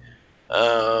rapey.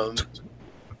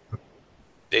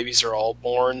 Babies are all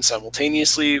born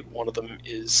simultaneously. One of them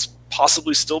is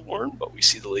possibly stillborn, but we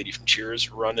see the lady from Cheers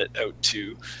run it out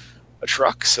to a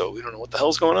truck, so we don't know what the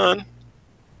hell's going on.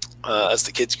 As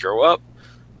the kids grow up,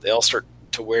 they all start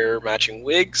to wear matching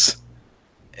wigs,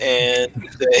 and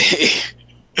they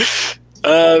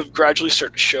gradually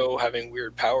start to show having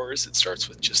weird powers. It starts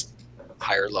with just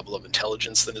higher level of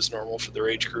intelligence than is normal for their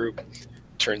age group.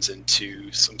 Turns into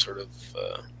some sort of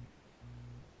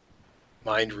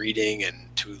mind reading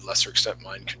and, to a lesser extent,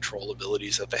 mind control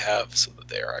abilities that they have, so that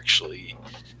they are actually,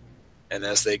 and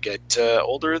as they get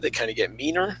older, they kind of get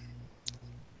meaner,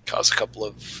 cause a couple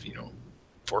of,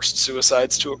 forced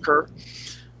suicides to occur,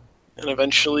 and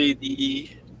eventually the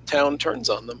town turns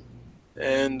on them,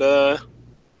 and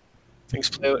things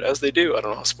play out as they do. I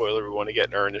don't know how spoiler we want to get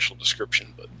in our initial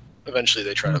description, but eventually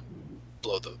they try to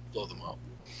blow them up.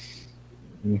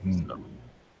 Mm-hmm.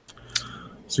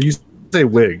 So you say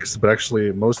wigs, but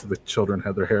actually most of the children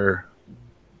had their hair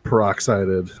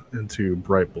peroxided into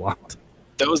bright blonde.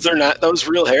 That was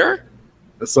real hair?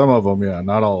 Some of them, yeah,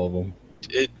 not all of them.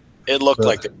 It looked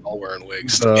like they were all wearing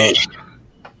wigs to the, me.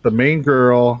 The main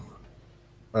girl,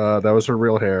 that was her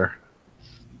real hair.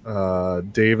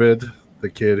 David, the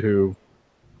kid who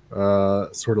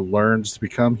sort of learns to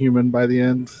become human by the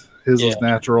end, his was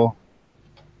natural.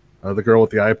 The girl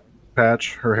with the eye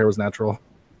patch, her hair was natural.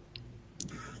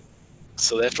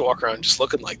 So they have to walk around just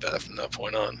looking like that from that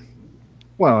point on.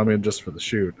 Well, I mean, just for the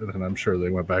shoot, and then I'm sure they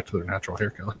went back to their natural hair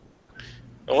color.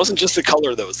 It wasn't just the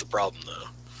color that was the problem, though.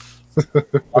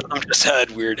 One of them just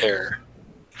had weird hair.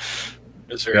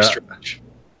 It was very strange.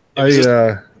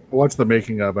 I watched the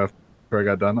making of after I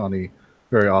got done on the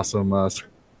very awesome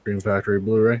Scream Factory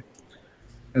Blu-ray,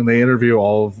 and they interview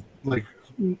all of like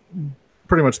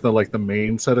pretty much the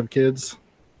main set of kids.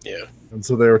 Yeah. And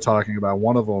so they were talking about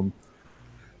one of them.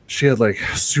 She had like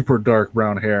super dark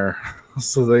brown hair,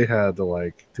 so they had to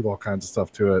like do all kinds of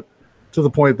stuff to it, to the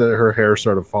point that her hair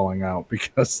started falling out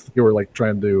because they were like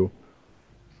trying to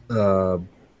do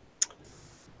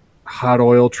hot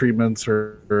oil treatments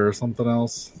or something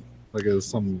else. Like it was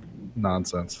some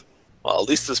nonsense. Well, at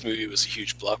least this movie was a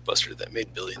huge blockbuster that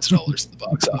made billions of dollars at the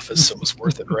box office, so it was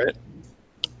worth it, right?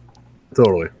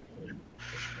 Totally.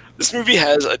 This movie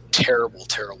has a terrible,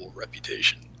 terrible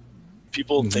reputation.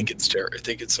 People think it's terrible. I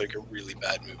think it's like a really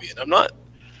bad movie, and I'm not.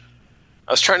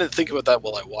 I was trying to think about that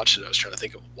while I watched it. I was trying to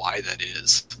think of why that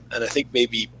is, and I think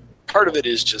maybe part of it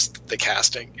is just the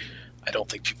casting. I don't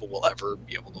think people will ever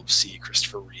be able to see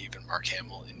Christopher Reeve and Mark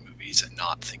Hamill in movies and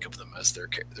not think of them as their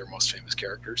most famous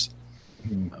characters.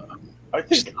 I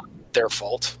think it's not their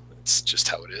fault. It's just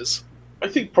how it is. I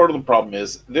think part of the problem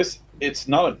is this. It's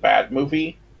not a bad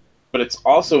movie, but it's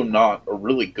also not a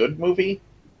really good movie.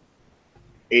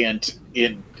 And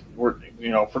if we're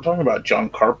talking about John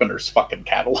Carpenter's fucking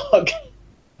catalog,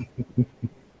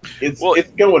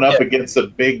 it's going up against the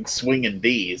big swinging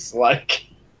D's. Like,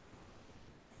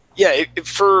 yeah,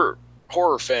 for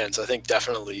horror fans, I think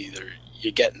definitely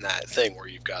you get in that thing where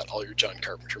you've got all your John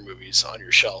Carpenter movies on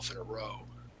your shelf in a row,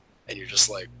 and you're just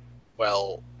like,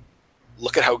 well,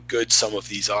 look at how good some of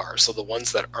these are. So the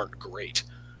ones that aren't great,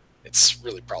 it's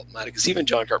really problematic, because even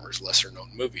John Carpenter's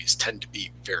lesser-known movies tend to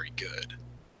be very good.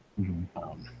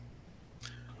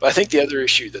 But I think the other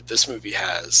issue that this movie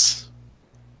has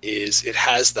is it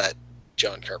has that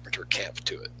John Carpenter camp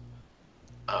to it.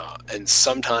 And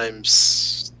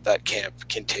sometimes that camp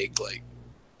can take, like,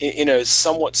 in a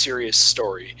somewhat serious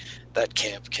story, that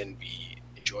camp can be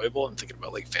enjoyable. I'm thinking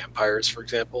about, like, Vampires, for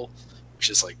example,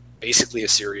 which is, like, basically a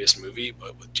serious movie,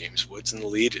 but with James Woods in the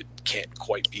lead, it can't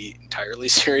quite be entirely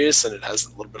serious, and it has a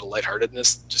little bit of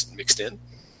lightheartedness just mixed in.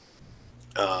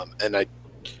 And I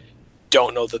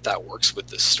don't know that works with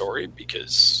this story,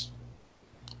 because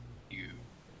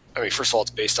first of all,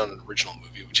 it's based on an original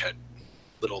movie which had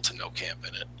little to no camp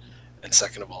in it, and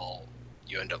second of all,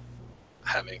 you end up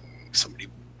having somebody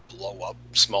blow up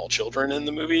small children in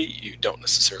the movie. You don't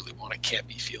necessarily want a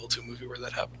campy feel to a movie where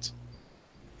that happens.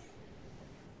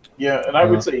 Yeah, and I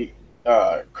would say,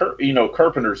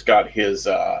 Carpenter's got his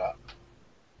eye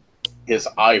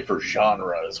for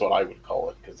genre, is what I would call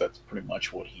it, because that's pretty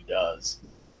much what he does.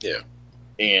 Yeah.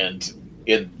 And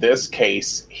in this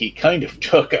case, he kind of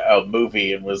took a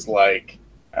movie and was like,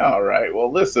 all right,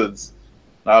 well, this is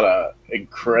not a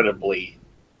incredibly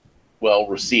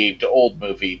well-received old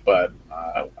movie, but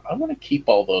I want to keep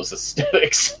all those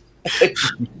aesthetics.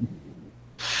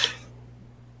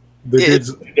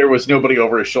 There was nobody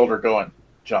over his shoulder going,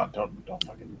 John, don't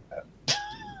fucking do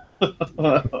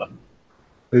that.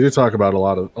 They do talk about a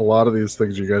lot of these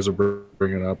things you guys are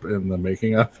bringing up in the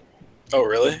making of. Oh,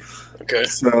 really? Okay.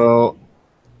 So,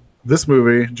 this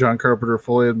movie, John Carpenter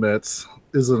fully admits,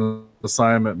 is an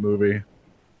assignment movie.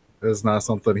 It's not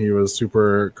something he was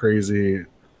super crazy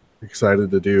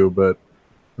excited to do, but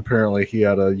apparently he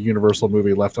had a Universal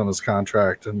movie left on his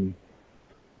contract, and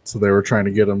so they were trying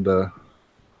to get him to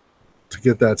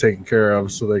get that taken care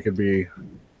of, so they could be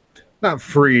not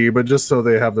free, but just so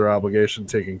they have their obligation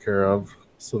taken care of,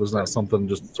 so there's not something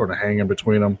just sort of hanging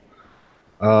between them.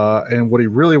 And what he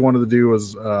really wanted to do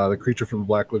was the Creature from the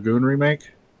Black Lagoon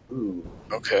remake. Ooh.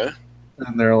 Okay.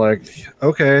 And they're like,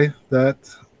 okay,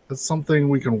 that's something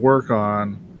we can work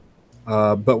on,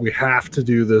 but we have to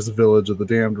do this Village of the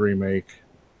Damned remake,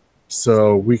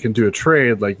 so we can do a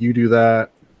trade. Like, you do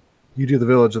that, you do the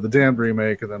Village of the Damned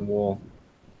remake, and then we'll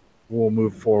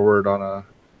move forward on a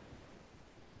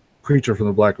Creature from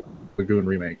the Black Lagoon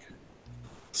remake.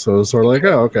 So it's sort of like,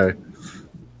 oh, okay.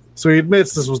 So he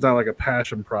admits this was not like a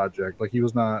passion project. Like, he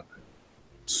was not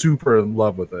super in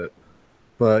love with it.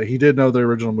 But he did know the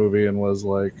original movie and was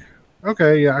like,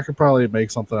 okay, yeah, I could probably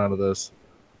make something out of this.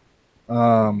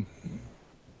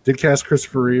 Did cast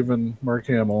Christopher Reeve and Mark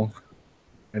Hamill.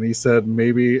 And he said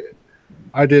maybe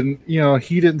he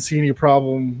didn't see any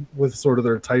problem with sort of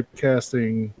their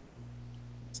typecasting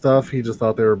stuff. He just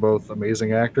thought they were both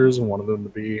amazing actors and wanted them to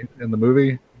be in the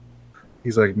movie.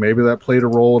 He's like, maybe that played a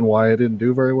role in why it didn't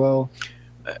do very well.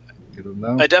 You don't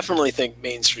know. I definitely think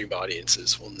mainstream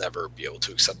audiences will never be able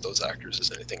to accept those actors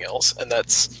as anything else, and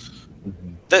that's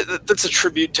a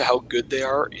tribute to how good they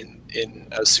are in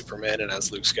as Superman and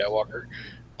as Luke Skywalker.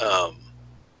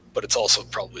 But it's also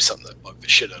probably something that bugged the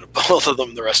shit out of both of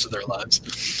them the rest of their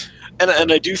lives.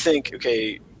 And I do think,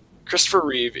 okay, Christopher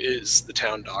Reeve is the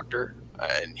town doctor,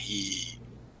 and he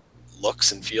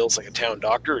looks and feels like a town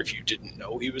doctor. If you didn't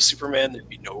know he was Superman, there'd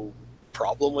be no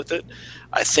problem with it.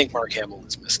 I think Mark Hamill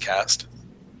is miscast.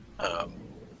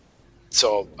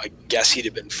 So I guess he'd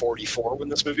have been 44 when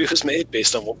this movie was made,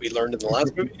 based on what we learned in the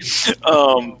last movie.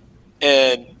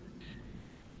 And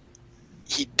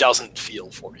he doesn't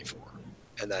feel 44.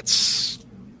 And that's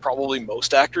probably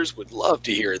most actors would love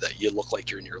to hear that you look like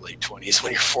you're in your late 20s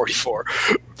when you're 44.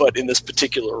 But in this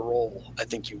particular role, I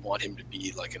think you want him to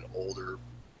be like an older,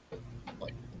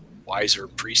 like wiser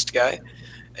priest guy,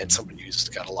 and somebody who's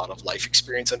got a lot of life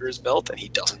experience under his belt, and he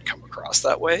doesn't come across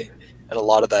that way. And a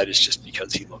lot of that is just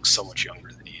because he looks so much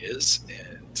younger than he is,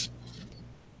 and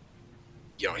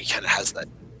he kind of has that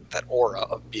aura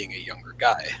of being a younger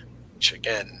guy, which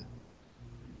again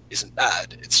isn't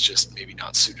bad. It's just maybe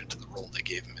not suited to the role they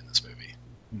gave him in this movie.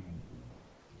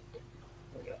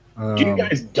 Do you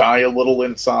guys die a little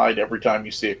inside every time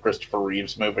you see a Christopher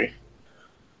Reeves movie?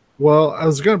 Well, I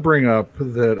was going to bring up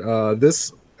that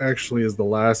this actually is the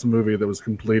last movie that was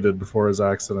completed before his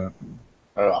accident.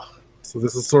 Ugh. So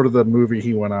this is sort of the movie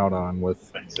he went out on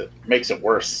with. Makes it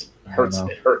worse. It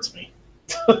hurts me.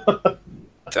 But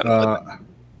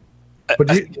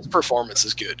I think his performance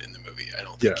is good in the movie. I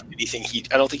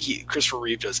don't think Christopher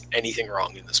Reeve does anything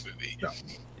wrong in this movie. No,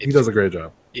 he does a great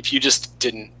job. If you just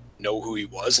didn't know who he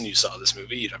was and you saw this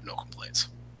movie, you'd have no complaints.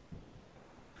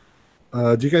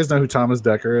 Do you guys know who Thomas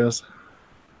Dekker is?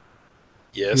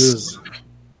 Yes.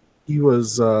 He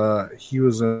was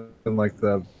in like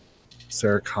the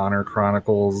Sarah Connor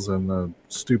Chronicles and the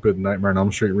stupid Nightmare on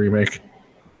Elm Street remake.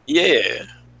 Yeah.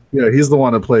 Yeah, he's the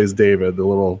one that plays David, the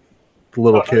little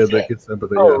kid that gets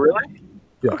sympathy. Oh, really?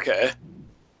 Yeah. Okay.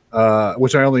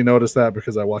 Which I only noticed that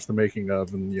because I watched the making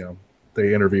of, and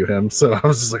they interview him. So I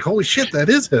was just like, holy shit, that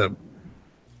is him.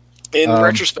 In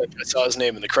retrospect, I saw his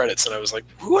name in the credits, and I was like,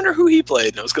 I wonder who he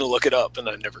played. And I was going to look it up, and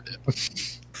I never did.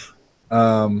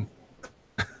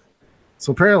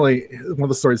 So apparently, one of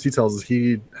the stories he tells is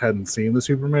he hadn't seen the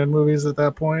Superman movies at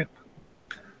that point.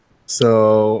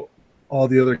 So all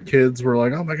the other kids were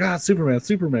like, "Oh my God,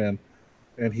 Superman!"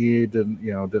 And he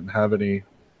didn't have any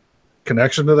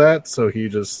connection to that, so he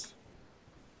just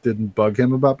didn't bug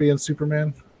him about being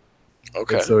Superman.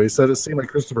 Okay. And so he said it seemed like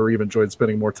Christopher Reeve enjoyed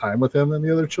spending more time with him than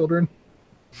the other children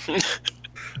because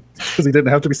he didn't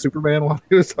have to be Superman while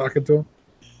he was talking to him.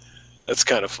 That's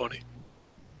kind of funny.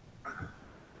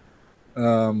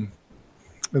 And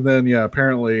then,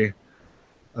 apparently,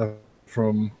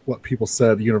 from what people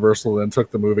said, Universal then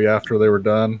took the movie after they were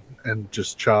done and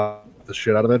just chopped the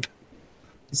shit out of it.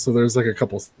 So there's like a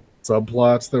couple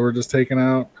subplots that were just taken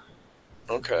out.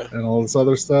 Okay. And all this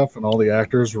other stuff, and all the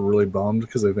actors were really bummed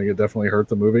because they think it definitely hurt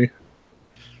the movie.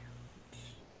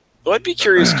 Well, I'd be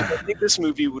curious, because I think this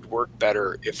movie would work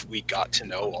better if we got to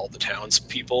know all the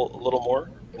townspeople a little more.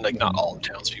 Like, not all the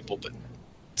townspeople, but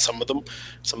some of them,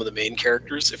 some of the main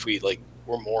characters, if we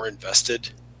were more invested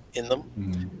in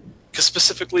them. Because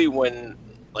specifically when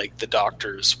the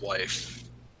doctor's wife,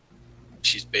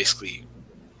 she's basically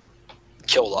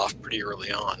killed off pretty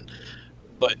early on,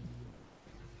 but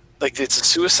it's a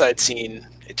suicide scene.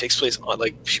 It takes place on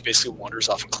she basically wanders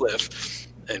off a cliff,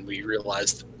 and we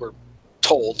realize that we're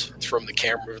told from the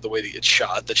camera, the way that it's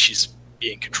shot, that she's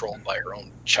being controlled by her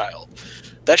own child.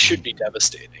 That should be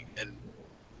devastating, and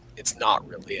it's not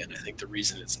really. And I think the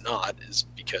reason it's not is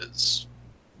because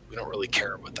we don't really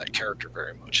care about that character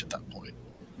very much at that point.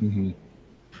 Mm-hmm.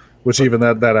 Which even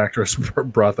that actress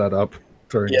brought that up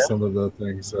during some of the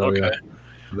things. So okay. I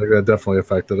think that definitely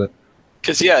affected it.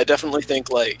 Because I definitely think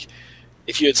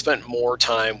if you had spent more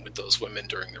time with those women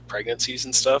during their pregnancies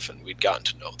and stuff, and we'd gotten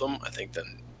to know them, I think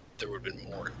then there would have been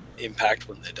more impact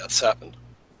when the deaths happened.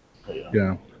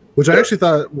 Yeah. Which I actually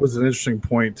thought was an interesting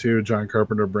point too. John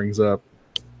Carpenter brings up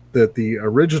that the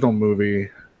original movie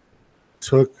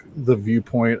took the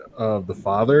viewpoint of the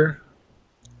father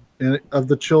of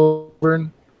the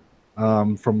children,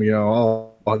 from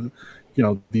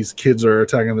these kids are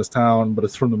attacking this town, but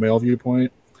it's from the male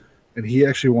viewpoint, and he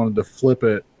actually wanted to flip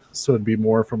it so it'd be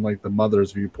more from the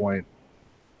mother's viewpoint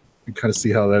and kind of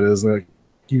see how that is.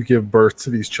 You give birth to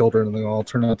these children and they all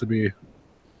turn out to be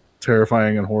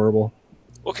terrifying and horrible.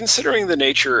 Well, considering the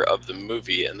nature of the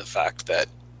movie and the fact that,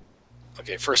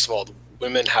 first of all, the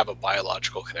women have a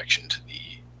biological connection to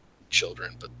the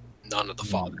children, but none of the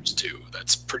fathers do.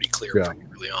 That's pretty clear pretty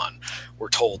early on. We're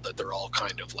told that they're all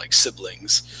kind of like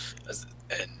siblings,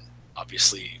 and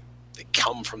obviously they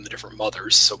come from the different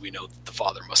mothers, so we know that the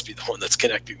father must be the one that's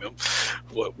connecting them.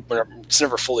 It's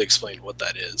never fully explained what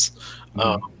that is.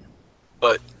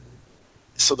 But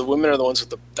so the women are the ones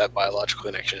with that biological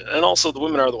connection, and also the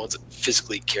women are the ones that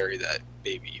physically carry that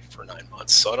baby for 9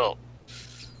 months. So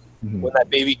when that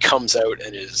baby comes out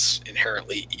and is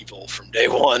inherently evil from day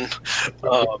one,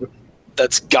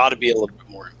 that's got to be a little bit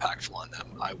more impactful on them,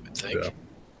 I would think.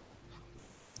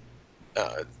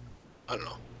 I don't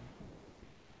know.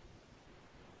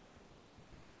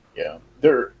 Yeah,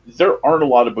 there aren't a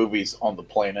lot of movies on the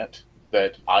planet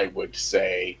that I would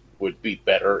say would be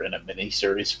better in a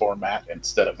miniseries format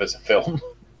instead of as a film.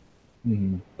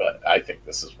 Mm-hmm. But I think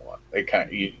this is one. They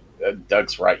kind of,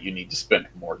 Doug's right. You need to spend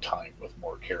more time with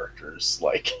more characters.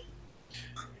 Like,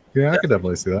 yeah, I could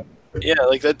definitely see that. Yeah,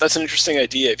 like that's an interesting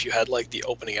idea. If you had like the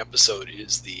opening episode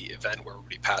is the event where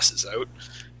everybody passes out,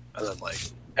 and then like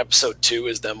episode 2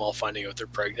 is them all finding out they're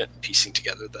pregnant and piecing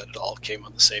together that it all came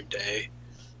on the same day.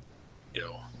 You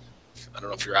know, I don't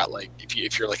know if you're at like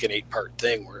if you're like an 8-part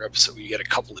thing where you get a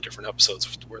couple of different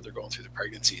episodes where they're going through the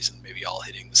pregnancies and maybe all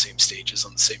hitting the same stages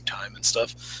on the same time and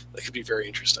stuff. That could be very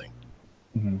interesting.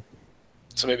 Mm-hmm.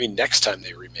 So maybe next time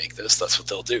they remake this, that's what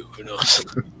they'll do. Who knows?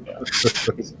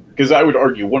 Because I would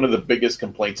argue one of the biggest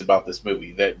complaints about this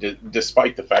movie that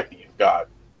despite the fact that you've got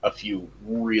a few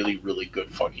really, really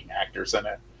good fucking actors in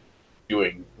it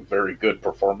doing very good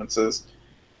performances,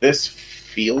 this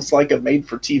feels like a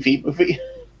made-for-TV movie.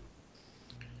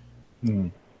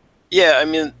 Yeah, I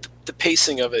mean, the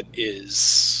pacing of it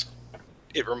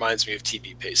reminds me of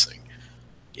TV pacing.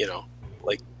 You know,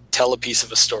 like tell a piece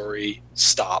of a story,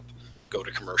 stop, go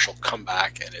to commercial, come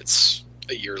back, and it's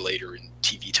a year later in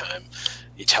TV time.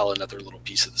 You tell another little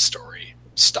piece of the story,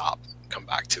 stop, come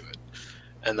back to it.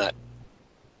 And that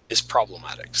is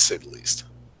problematic, to say the least.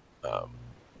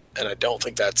 And I don't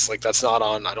think that's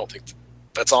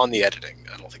on the editing.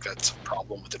 I don't think that's a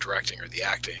problem with the directing or the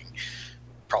acting.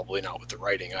 Probably not with the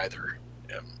writing either.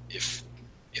 If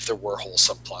there were whole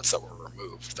subplots that were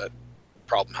removed, that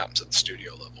problem happens at the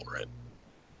studio level, right?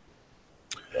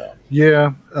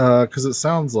 Yeah, because it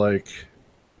sounds like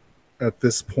at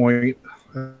this point,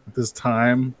 at this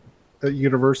time at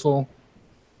Universal,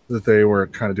 that they were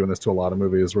kind of doing this to a lot of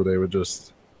movies where it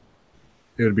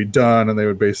would be done and they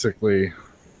would basically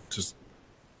just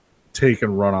take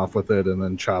and run off with it and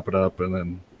then chop it up, and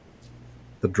then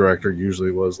the director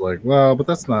usually was like, well, but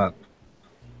that's not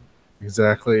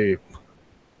exactly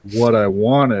what I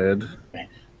wanted.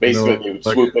 Basically, they would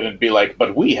swoop in and be like,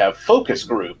 but we have focus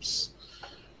groups.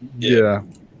 Yeah.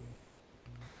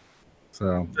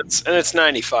 So it's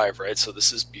 95, right? So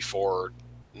this is before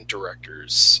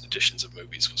directors' editions of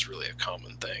movies was really a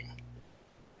common thing.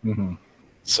 Mm-hmm.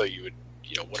 So you would,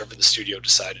 whatever the studio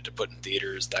decided to put in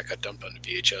theaters, that got dumped onto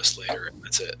VHS later, and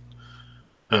that's it.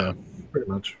 Yeah, pretty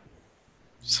much.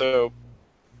 So,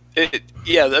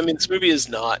 this movie is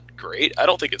not great. I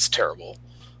don't think it's terrible,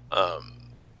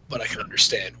 but I can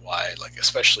understand why, like,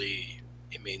 especially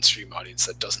a mainstream audience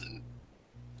that doesn't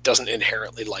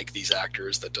inherently like these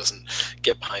actors, that doesn't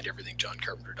get behind everything John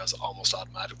Carpenter does almost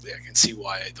automatically. I can see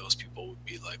why those people would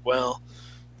be like, well,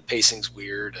 the pacing's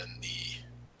weird, and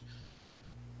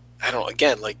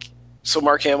so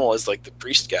Mark Hamill is like the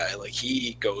priest guy. Like,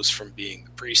 he goes from being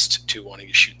the priest to wanting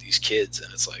to shoot these kids,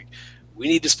 and it's like, we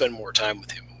need to spend more time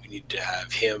with him. We need to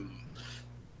have him,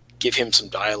 give him some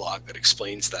dialogue that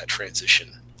explains that transition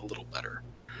a little better,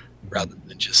 rather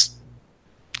than just,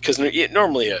 because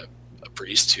normally a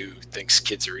priest who thinks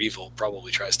kids are evil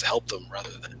probably tries to help them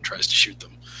rather than tries to shoot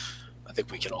them. I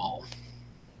think we can all,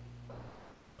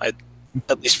 at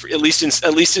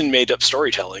least in made up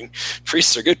storytelling,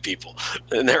 priests are good people,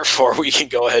 and therefore we can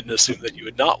go ahead and assume that you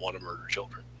would not want to murder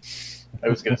children. I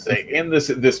was going to say, and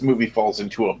this movie falls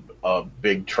into a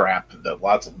big trap that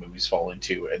lots of movies fall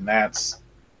into, and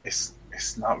it's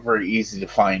not very easy to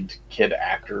find kid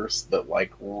actors that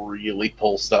like really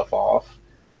pull stuff off.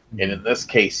 And in this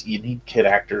case, you need kid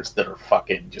actors that are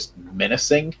fucking just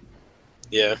menacing.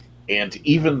 Yeah. And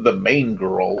even the main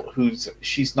girl,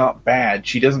 she's not bad.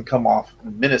 She doesn't come off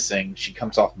menacing. She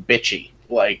comes off bitchy.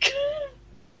 Like,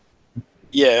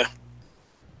 yeah.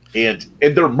 And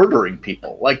they're murdering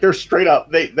people. Like, they're straight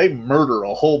up, they murder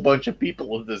a whole bunch of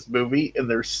people in this movie, and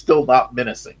they're still not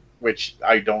menacing. Which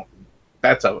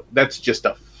that's just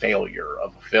a failure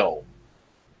of a film.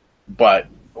 But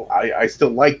I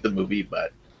still like the movie,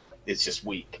 but it's just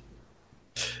weak.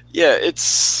 Yeah,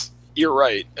 you're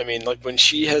right. I mean, like, when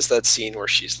she has that scene where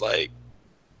she's like,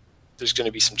 there's going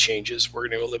to be some changes. We're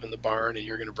going to go live in the barn, and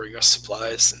you're going to bring us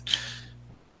supplies. And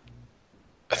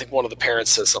I think one of the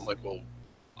parents says something like, well,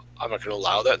 I'm not going to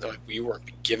allow that. And they're like, well, you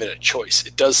weren't given a choice.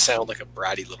 It does sound like a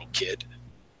bratty little kid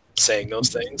saying those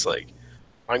things. Like,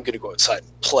 I'm going to go outside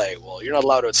and play. Well, you're not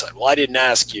allowed outside. Well, I didn't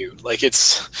ask you. Like,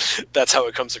 that's how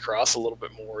it comes across a little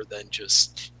bit more than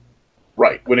just...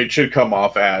 Right, when it should come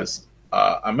off as,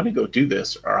 I'm going to go do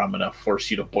this, or I'm going to force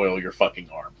you to boil your fucking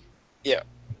arm. Yeah.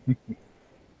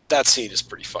 That scene is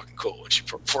pretty fucking cool when she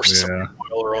forces someone to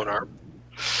boil her own arm.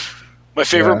 My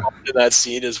favorite moment in that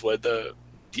scene is when the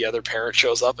other parent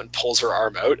shows up and pulls her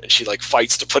arm out, and she like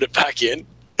fights to put it back in.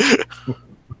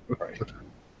 Right.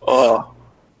 Oh,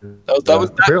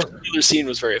 that particular scene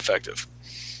was very effective.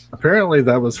 Apparently,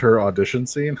 that was her audition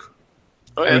scene.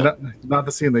 Oh yeah, I mean, not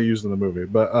the scene they used in the movie,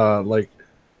 but like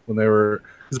when they were,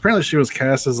 because apparently she was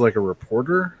cast as like a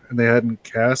reporter, and they hadn't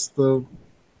cast the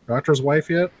doctor's wife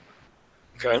yet.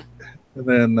 Okay. And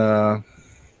then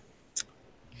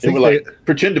They were like,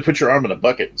 pretend to put your arm in a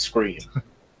bucket and scream.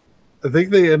 I think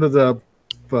they ended up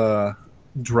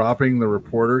dropping the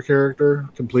reporter character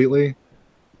completely,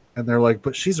 and they're like,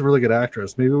 "But she's a really good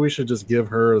actress. Maybe we should just give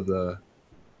her the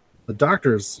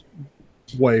doctor's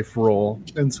wife role."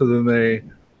 And so then they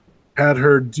had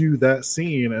her do that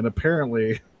scene, and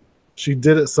apparently she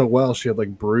did it so well she had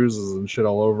like bruises and shit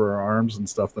all over her arms and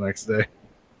stuff the next day.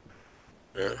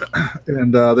 Yeah.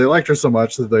 And they liked her so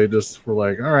much that they just were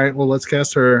like, all right, well, let's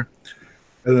cast her.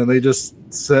 And then they just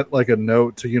sent like a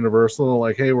note to Universal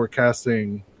like, hey, we're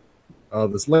casting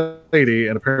this lady.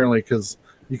 And apparently, because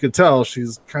you could tell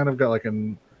she's kind of got like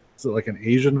an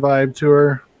Asian vibe to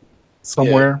her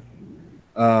somewhere.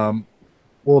 Yeah.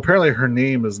 Well, apparently her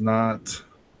name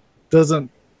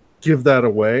doesn't give that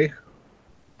away.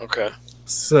 Okay.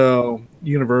 So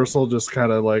Universal just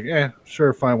kind of like,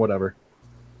 sure, fine, whatever.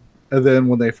 And then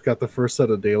when they got the first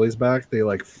set of dailies back, they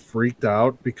like freaked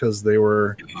out because they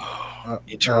were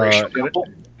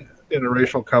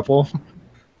interracial couple.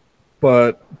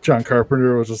 But John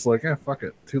Carpenter was just like, fuck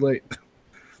it, too late.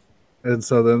 And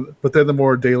so then the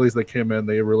more dailies that came in,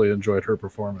 they really enjoyed her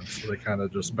performance. So they kind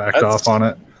of just backed off on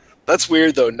it. That's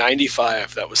weird though.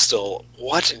 95, that was still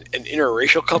an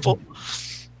interracial couple.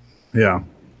 Yeah.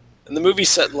 And the movie's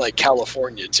set in like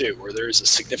California too, where there is a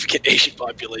significant Asian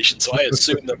population. So I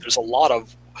assume that there's a lot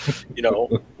of,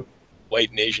 white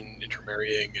and Asian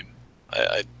intermarrying, and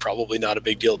I probably not a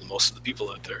big deal to most of the people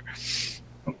out there.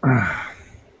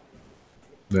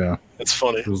 Yeah, it's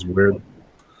funny. It was weird.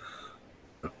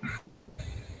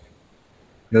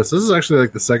 Yes, this is actually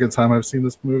like the second time I've seen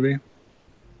this movie.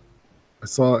 I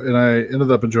saw it, and I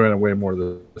ended up enjoying it way more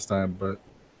this time. But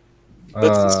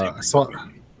I saw it.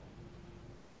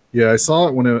 Yeah, I saw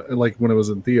it when it was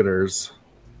in theaters,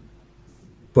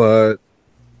 but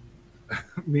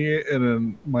me and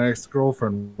then my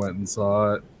ex-girlfriend went and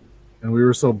saw it, and we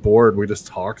were so bored we just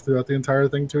talked throughout the entire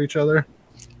thing to each other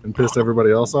and pissed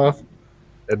everybody else off.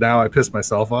 And now I pissed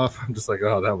myself off. I'm just like,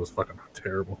 oh, that was fucking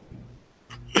terrible.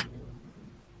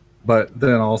 But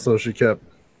then also she kept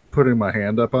putting my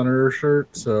hand up on her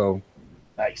shirt, so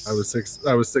nice. I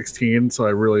was 16, so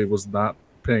I really was not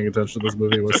paying attention to this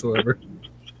movie whatsoever.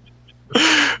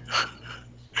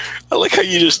 I like how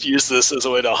you just use this as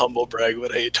a way to humble brag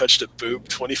about how you touched a boob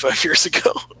 25 years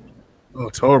ago. Oh,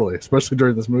 totally. Especially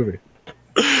during this movie.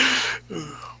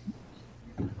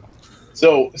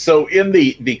 So in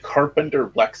the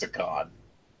Carpenter lexicon,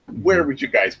 where would you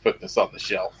guys put this on the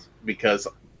shelf? Because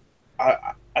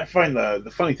I find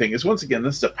the funny thing is, once again,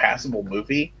 this is a passable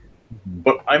movie,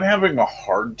 but I'm having a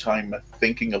hard time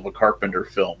thinking of a Carpenter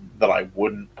film that I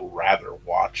wouldn't rather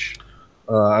watch.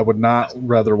 I would not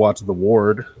rather watch The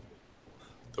Ward.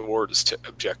 The Ward is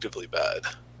objectively bad.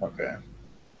 Okay.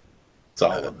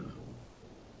 Solid.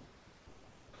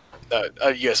 You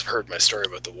guys have heard my story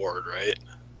about The Ward, right?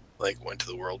 Like, went to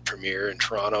the world premiere in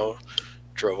Toronto,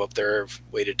 drove up there,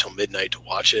 waited till midnight to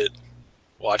watch it,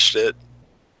 watched it,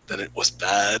 then it was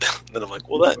bad. Then I'm like,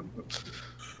 well,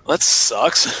 that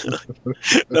sucks.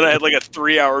 Then I had like a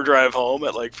 3-hour drive home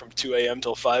at like from 2 a.m.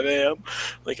 till 5 a.m.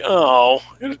 Like, oh,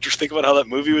 just think about how that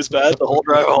movie was bad. The whole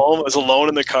drive home, I was alone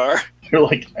in the car. You're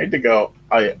like, I had to go.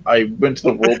 I went to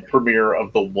the world premiere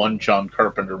of the one John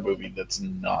Carpenter movie that's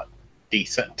not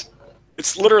decent.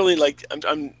 It's literally like,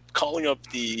 I'm calling up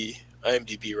the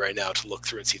IMDb right now to look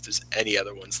through and see if there's any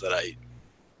other ones that I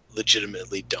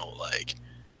legitimately don't like.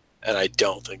 And I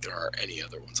don't think there are any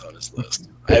other ones on his list.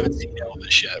 I haven't seen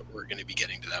Elvis yet. We're going to be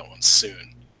getting to that one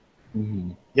soon.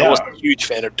 Mm-hmm. Yeah. I wasn't a huge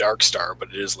fan of Dark Star, but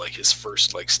it is like his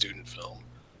first like student film,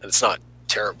 and it's not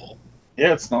terrible.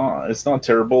 Yeah, it's not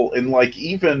terrible. And like,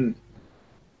 even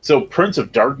so, Prince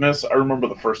of Darkness, I remember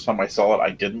the first time I saw it, I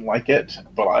didn't like it,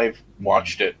 but I've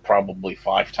watched it probably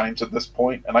 5 times at this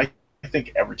point, and I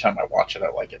think every time I watch it, I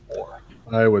like it more.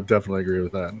 I would definitely agree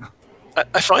with that.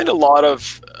 I find a lot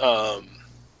of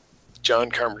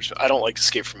John Carpenter's. I don't like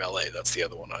Escape from LA. That's the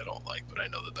other one I don't like, but I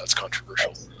know that's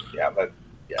controversial. You're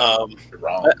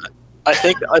wrong. I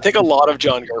think a lot of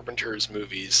John Carpenter's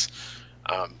movies,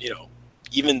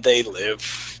 Even They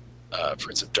Live,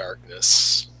 Prince of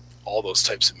Darkness, all those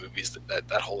types of movies,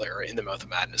 that whole era, In the Mouth of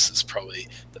Madness is probably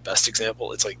the best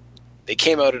example. It's like they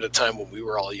came out at a time when we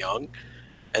were all young,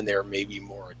 and they're maybe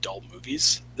more adult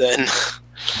movies than.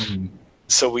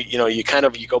 So we,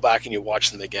 you go back and you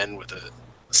watch them again with a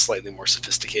slightly more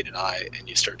sophisticated eye, and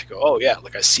you start to go, oh yeah,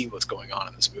 like I see what's going on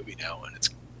in this movie now, and it's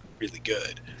really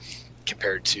good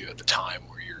compared to at the time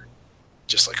where you're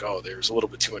just like, oh, there's a little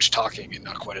bit too much talking and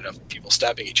not quite enough people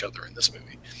stabbing each other in this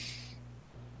movie.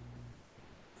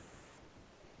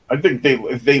 I think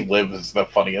they live as the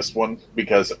funniest one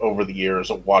because over the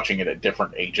years of watching it at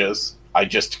different ages, I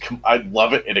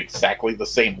love it at exactly the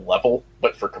same level,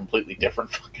 but for completely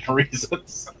different fucking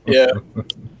reasons. Yeah.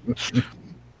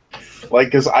 Like,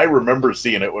 because I remember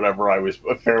seeing it whenever I was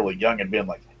fairly young and being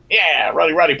like, yeah,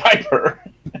 Roddy Piper.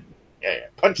 Yeah,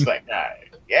 punch that guy.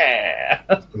 Yeah.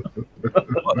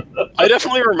 I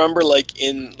definitely remember, like,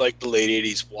 in like the late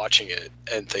 80s watching it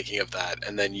and thinking of that,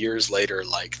 and then years later,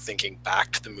 like, thinking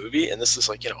back to the movie, and this is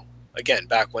like, again,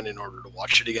 back when in order to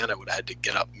watch it again, I would have had to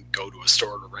get up and go to a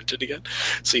store to rent it again.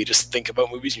 So you just think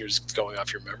about movies and you're just going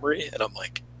off your memory, and I'm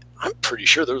like, I'm pretty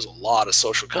sure there was a lot of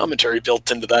social commentary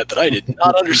built into that I did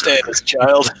not understand as a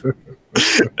child.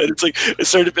 And it's like, it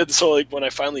started to be, so like when I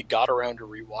finally got around to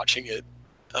rewatching it,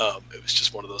 it was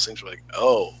just one of those things where like,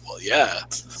 oh, well, yeah.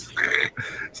 It's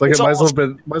like it might as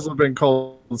well have been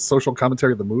called social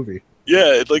commentary of the movie.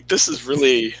 Yeah, like this is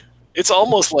really, it's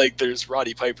almost like there's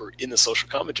Roddy Piper in the social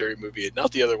commentary movie and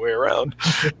not the other way around.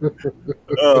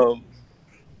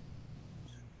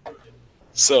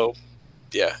 So,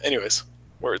 yeah, anyways,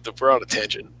 we're on a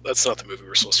tangent. That's not the movie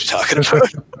we're supposed to be talking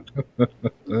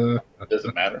about.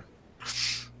 Doesn't matter.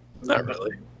 Not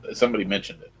really. Somebody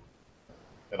mentioned it.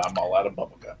 And I'm all out of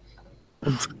bubblegum.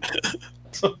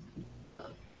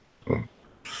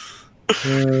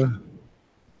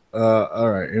 All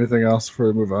right. Anything else before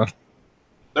we move on?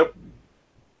 Nope.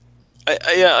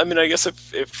 I guess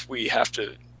if we have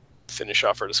to finish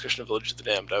off our discussion of Village of the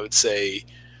Damned, I would say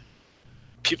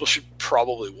people should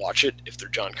probably watch it if they're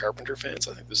John Carpenter fans.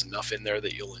 I think there's enough in there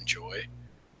that you'll enjoy.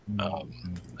 I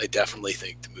definitely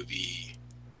think the movie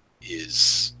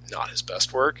is not his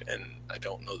best work, and I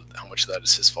don't know how much of that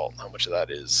is his fault and how much of that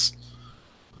is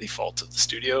the fault of the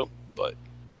studio, but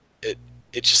it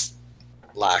just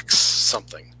lacks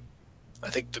something. I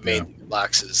think the main thing it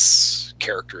lacks is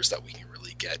characters that we can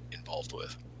really get involved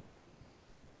with.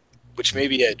 Which may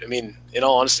be it. I mean, in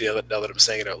all honesty, now that I'm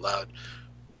saying it out loud,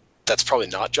 that's probably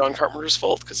not John Carpenter's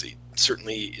fault, because he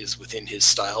certainly is within his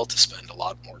style to spend a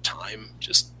lot more time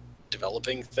just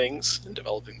developing things and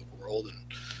developing the world and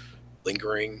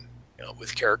lingering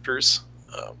with characters,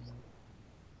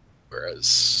 whereas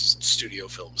studio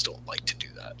films don't like to do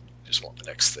that. They just want the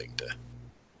next thing to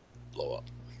blow up.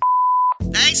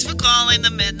 Thanks for calling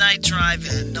the Midnight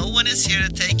Drive-In. No one is here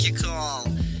to take your call.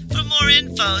 For more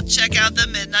info, check out the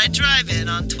Midnight Drive-In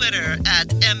on Twitter at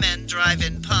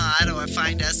MNDriveInPod or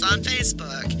find us on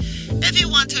Facebook. If you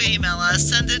want to email us,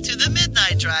 send it to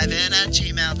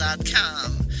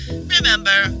themidnightdrivein@gmail.com.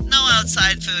 Remember, no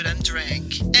outside food and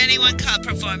drink. Anyone caught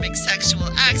performing sexual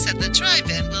acts at the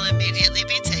drive-in will immediately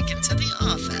be taken to the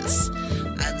office.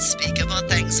 Unspeakable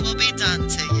things will be done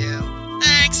to you.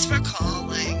 Thanks for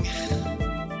calling.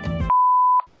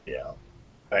 Yeah,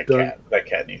 that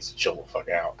cat needs to chill the fuck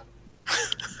out.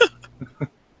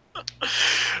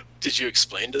 Did you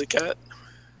explain to the cat?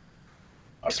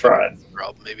 I've tried.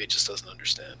 Problem. Maybe it just doesn't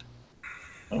understand.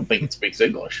 I don't think it speaks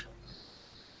English.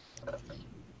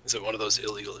 Is it one of those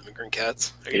illegal immigrant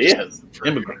cats? It is.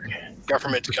 Immigrant cat.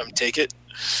 Government to come take it.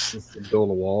 Just build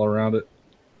a wall around it.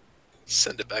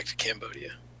 Send it back to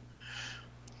Cambodia.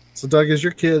 So, Doug, is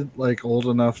your kid like old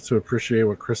enough to appreciate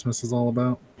what Christmas is all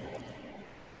about?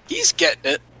 He's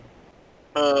getting it.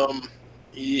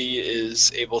 He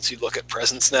is able to look at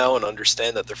presents now and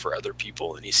understand that they're for other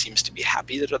people, and he seems to be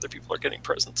happy that other people are getting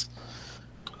presents.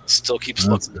 Still keeps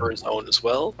looking for his own as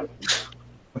well.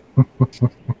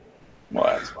 Well,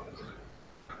 that's fine.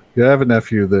 Yeah, I have a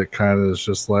nephew that kind of is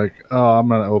just like, oh, I'm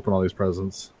going to open all these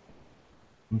presents.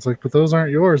 And it's like, but those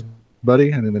aren't yours,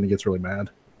 buddy. And then he gets really mad.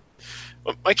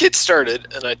 Well, my kid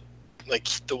started, and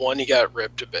the one he got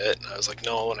ripped a bit, and I was like,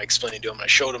 no, and I explained it to him, and I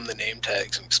showed him the name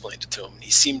tags and explained it to him, and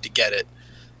he seemed to get it.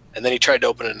 And then he tried to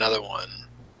open another one,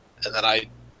 and then I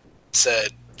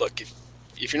said, look,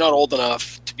 if you're not old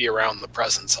enough to be around the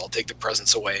presents, I'll take the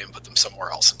presents away and put them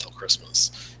somewhere else until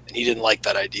Christmas. And he didn't like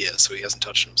that idea, so he hasn't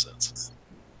touched them since.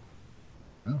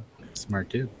 Oh, smart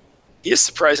kid. He has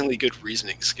surprisingly good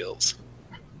reasoning skills,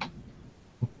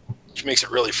 which makes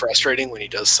it really frustrating when he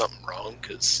does something wrong,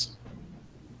 because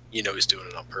you know he's doing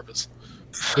it on purpose.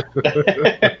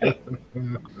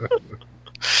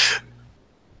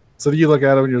 So you look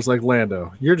at him and you're just like,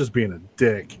 Lando, you're just being a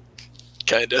dick.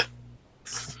 Kinda.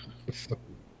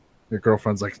 Your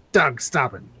girlfriend's like, Doug,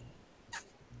 stop it.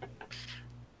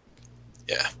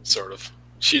 Yeah, sort of.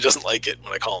 She doesn't like it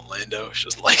when I call him Lando. She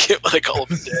doesn't like it when I call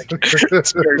him a dick.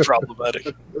 It's very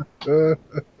problematic.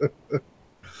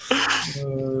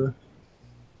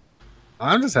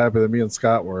 I'm just happy that me and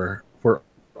Scott were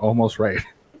almost right.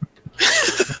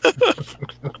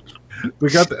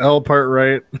 We got the L part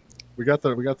right. We got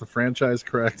the franchise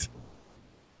correct.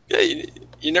 Yeah,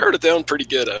 you narrowed it down pretty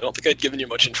good. I don't think I'd given you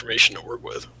much information to work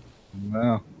with.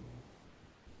 No.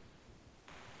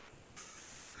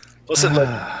 Plus, it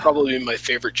might probably be my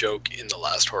favorite joke in the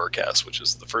last Horrorcast, which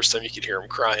is the first time you could hear him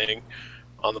crying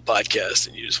on the podcast,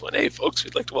 and you just went, "Hey, folks,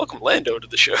 we'd like to welcome Lando to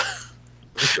the show."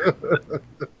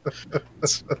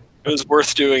 It was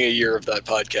worth doing a year of that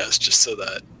podcast just so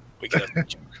that we can have a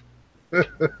joke.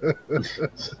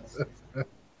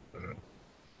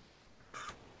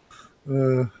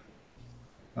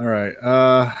 All right.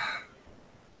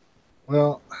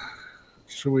 Well,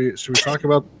 should we talk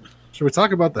about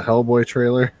the Hellboy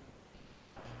trailer?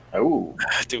 Oh,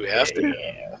 Do we have to?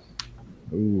 yeah.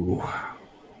 Ooh.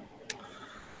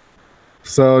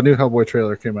 So, a new Hellboy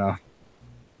trailer came out.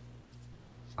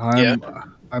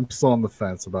 I'm still on the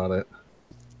fence about it.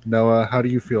 Noah, how do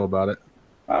you feel about it?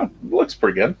 Looks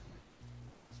pretty good.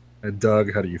 And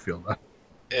Doug, how do you feel about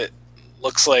it? It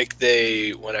looks like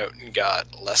they went out and got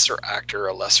a lesser actor,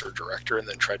 a lesser director, and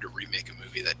then tried to remake a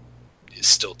movie that is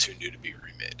still too new to be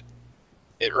remade.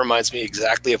 It reminds me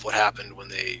exactly of what happened when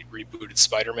they rebooted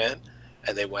Spider-Man,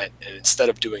 and they went, and instead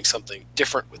of doing something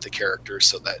different with the character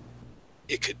so that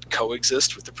it could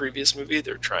coexist with the previous movie,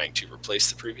 they're trying to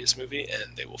replace the previous movie,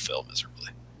 and they will fail miserably.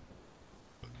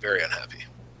 I'm very unhappy.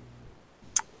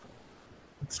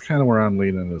 It's kind of where I'm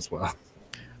leaning as well.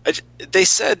 They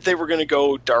said they were going to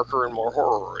go darker and more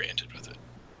horror-oriented with it.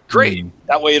 Great.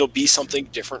 That way it'll be something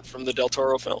different from the Del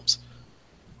Toro films.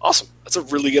 Awesome. That's a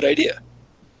really good idea.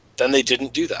 Then they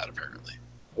didn't do that, apparently.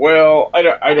 Well, I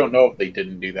don't know if they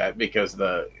didn't do that because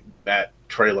that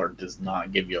trailer does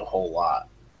not give you a whole lot.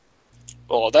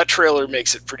 Well, that trailer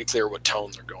makes it pretty clear what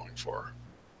tone they're going for.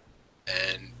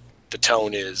 And the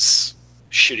tone is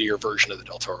shittier version of the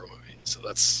Del Toro movie. So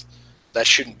that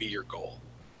shouldn't be your goal.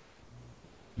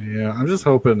 Yeah, I'm just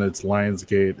hoping it's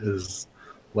Lionsgate is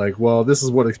like, well, this is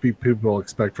what people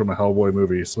expect from a Hellboy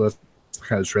movie, so that's the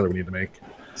kind of trailer we need to make.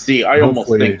 See, I almost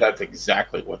think that's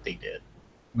exactly what they did.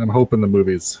 I'm hoping the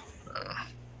movie's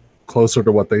closer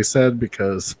to what they said,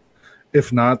 because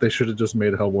if not, they should have just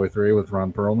made Hellboy 3 with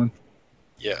Ron Perlman.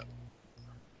 Yeah.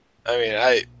 I mean,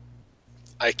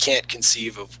 I can't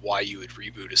conceive of why you would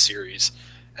reboot a series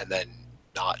and then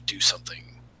not do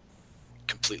something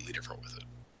completely different with it.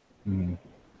 Mm-hmm.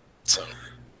 So,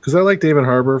 because I like David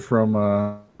Harbour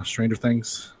from Stranger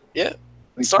Things. Yeah,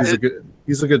 he's a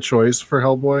good choice for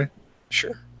Hellboy.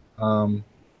 Sure.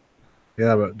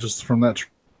 Yeah, but just from that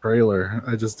trailer,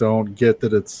 I just don't get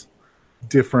that it's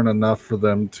different enough for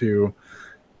them to.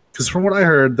 Because from what I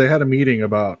heard, they had a meeting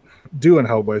about doing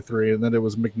Hellboy 3, and then it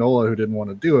was Mignola who didn't want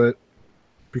to do it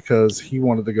because he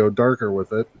wanted to go darker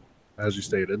with it, as you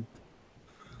stated,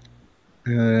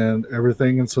 and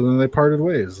everything. And so then they parted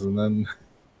ways, and then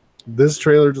this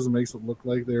trailer just makes it look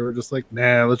like they were just like,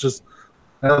 nah, let's just,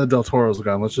 now the Del Toro's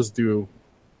gone, let's just do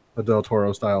a Del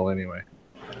Toro style anyway,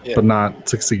 but not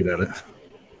succeed at it.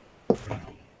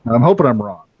 I'm hoping I'm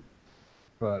wrong,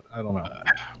 but I don't know.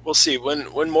 We'll see.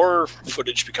 When more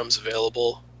footage becomes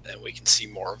available and we can see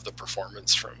more of the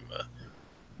performance from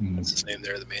what's his name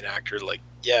there, the main actor, like,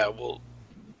 yeah, well,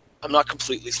 I'm not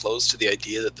completely closed to the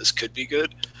idea that this could be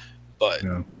good, but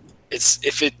it's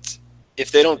if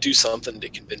they don't do something to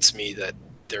convince me that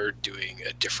they're doing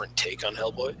a different take on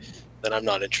Hellboy, then I'm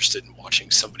not interested in watching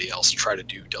somebody else try to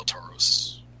do Del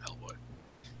Toro's Hellboy.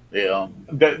 Yeah,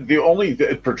 the only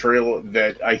portrayal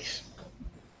that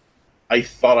I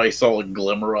thought I saw a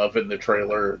glimmer of in the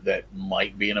trailer that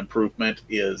might be an improvement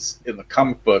is in the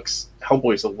comic books,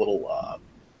 Hellboy's a little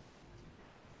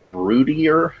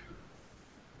broodier.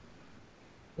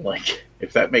 Like,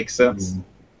 if that makes sense.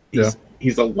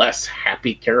 He's a less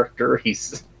happy character.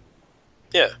 If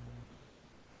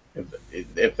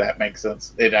that makes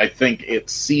sense. And I think it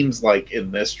seems like in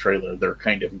this trailer they're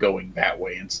kind of going that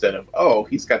way instead of, oh,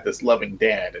 he's got this loving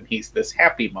dad and he's this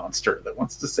happy monster that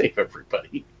wants to save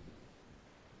everybody.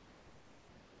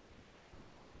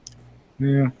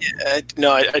 Yeah.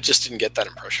 No, I just didn't get that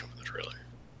impression from the trailer.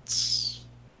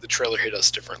 The trailer hit us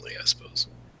differently, I suppose.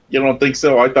 You don't think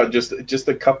so? I thought just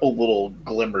a couple little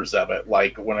glimmers of it,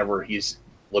 like whenever he's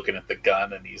looking at the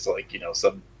gun and he's like,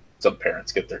 some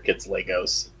parents get their kids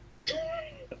Legos.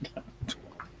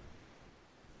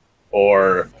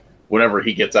 Or whenever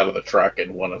he gets out of the truck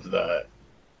and one of the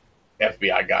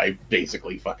FBI guy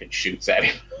basically fucking shoots at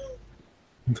him.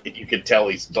 And you can tell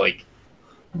he's like,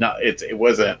 it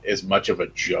wasn't as much of a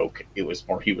joke. It was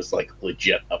more he was like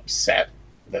legit upset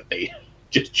that they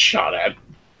just shot at him.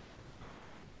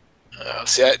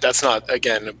 See, that's not,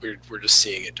 again, we're just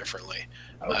seeing it differently.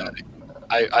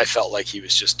 I felt like he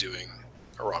was just doing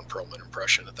a Ron Perlman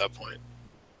impression at that point.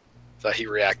 That he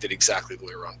reacted exactly the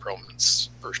way Ron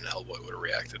Perlman's version of Hellboy would have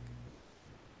reacted.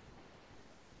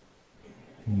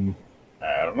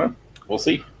 I don't know. We'll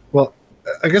see. Well,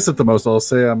 I guess at the most I'll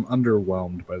say I'm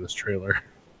underwhelmed by this trailer.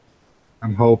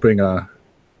 I'm hoping the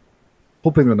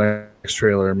next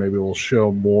trailer maybe will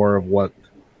show more of what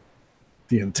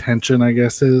the intention, I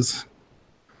guess, is.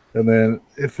 And then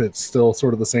if it's still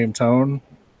sort of the same tone,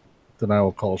 then I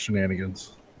will call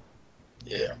shenanigans.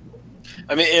 Yeah.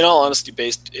 I mean, in all honesty,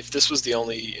 if this was the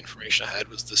only information I had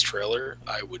was this trailer,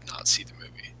 I would not see the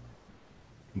movie.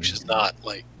 Which is not,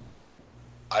 like,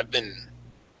 I've been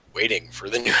waiting for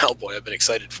the new Hellboy. I've been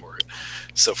excited for it.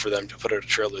 So for them to put out a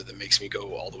trailer that makes me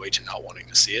go all the way to not wanting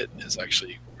to see it is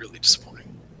actually really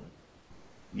disappointing.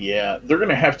 Yeah, they're going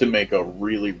to have to make a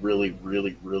really, really,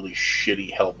 really, really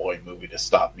shitty Hellboy movie to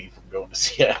stop me from going to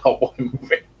see a Hellboy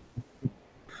movie.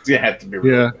 It's going to have to be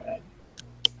really bad.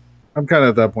 I'm kind of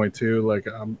at that point too. Like,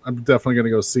 I'm definitely going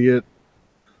to go see it.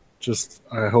 Just,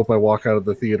 I hope I walk out of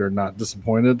the theater not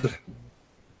disappointed,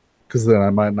 because then I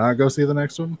might not go see the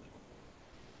next one.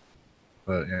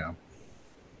 But yeah. I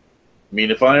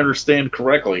mean, if I understand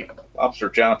correctly, Lobster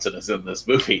Johnson is in this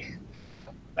movie.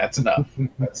 That's enough.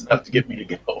 That's enough to get me to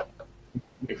go.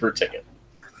 Pay for a ticket.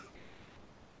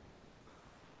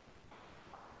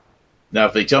 Now,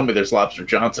 if they tell me there's Lobster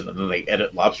Johnson and then they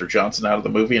edit Lobster Johnson out of the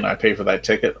movie and I pay for that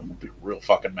ticket, I'm going to be real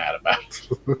fucking mad about it.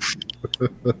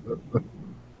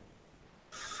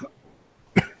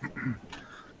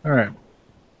 All right.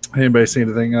 Anybody see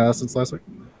anything since last week?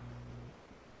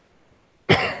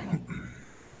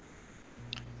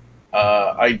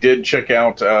 I did check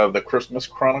out the Christmas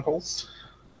Chronicles.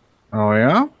 Oh,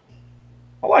 yeah?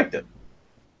 I liked it.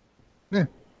 Yeah.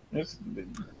 It's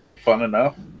fun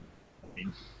enough.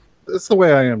 It's the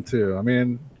way I am, too. I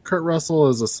mean, Kurt Russell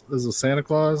is a Santa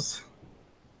Claus.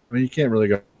 I mean, you can't really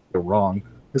go wrong.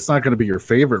 It's not going to be your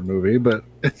favorite movie, but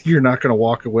you're not going to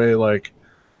walk away like,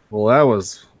 well, that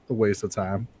was a waste of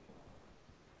time.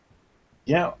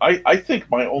 Yeah, I think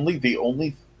the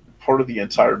only part of the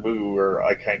entire movie where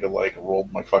I kind of like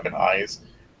rolled my fucking eyes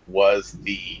was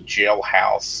the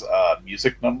jailhouse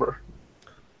music number.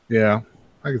 Yeah,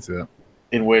 I can see that.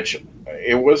 In which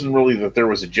it wasn't really that there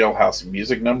was a jailhouse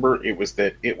music number, it was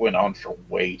that it went on for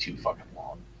way too fucking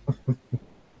long.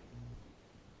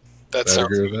 That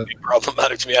sounds really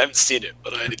problematic to me. I haven't seen it,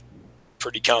 but I'm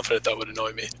pretty confident that would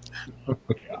annoy me.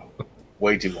 Yeah,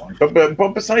 way too long.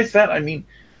 But besides that, I mean,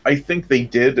 I think they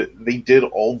did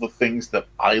all the things that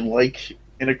I like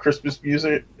in a Christmas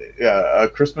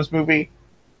movie,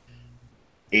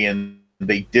 and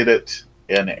they did it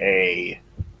in a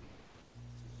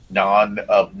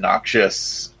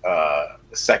non-obnoxious,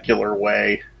 secular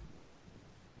way.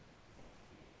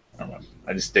 I don't know.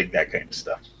 I just dig that kind of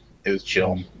stuff. It was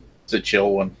chill. It's a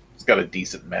chill one. It's got a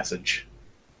decent message.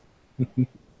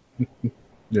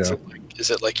 Yeah.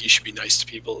 Is it like you should be nice to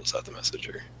people? Is that the message?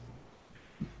 Or?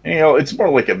 You know, it's more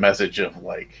like a message of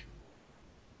like,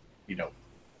 you know,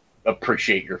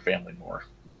 appreciate your family more.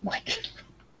 Like,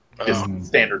 just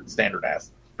standard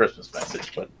ass Christmas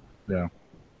message, but yeah.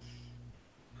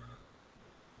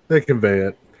 They convey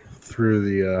it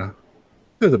through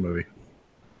the movie.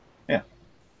 Yeah.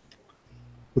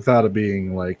 Without it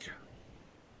being like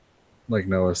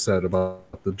Noah said about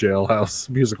the jailhouse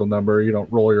musical number, you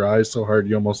don't roll your eyes so hard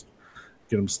you almost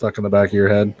get them stuck in the back of your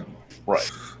head.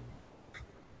 Right.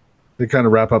 They kind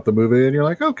of wrap up the movie and you're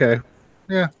like, okay,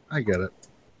 yeah, I get it.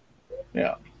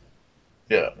 Yeah.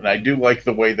 Yeah. And I do like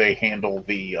the way they handle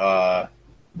the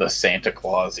Santa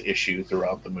Claus issue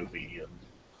throughout the movie. And,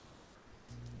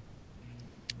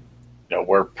 you know,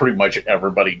 where pretty much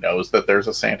everybody knows that there's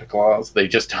a Santa Claus. They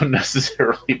just don't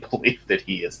necessarily believe that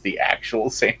he is the actual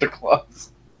Santa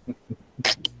Claus.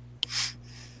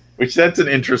 Which, that's an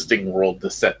interesting world to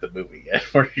set the movie in,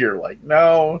 where you're like,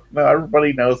 no,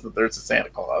 everybody knows that there's a Santa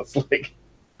Claus. Like,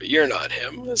 but you're not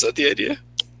him. Is that the idea?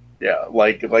 Yeah,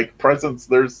 like presents.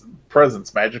 There's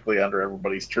presents magically under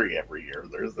everybody's tree every year.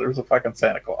 There's a fucking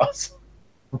Santa Claus.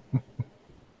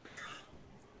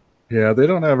 Yeah, they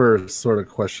don't ever sort of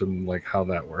question like how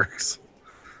that works.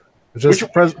 It's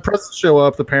just presents show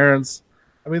up, the parents.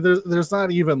 I mean, there's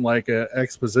not even like a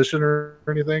exposition or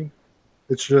anything.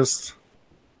 It's just,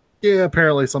 yeah,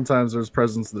 apparently sometimes there's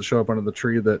presents that show up under the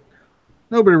tree that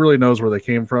nobody really knows where they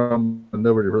came from, and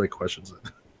nobody really questions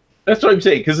it. That's what I'm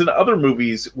saying. Because in other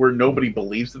movies where nobody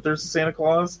believes that there's a Santa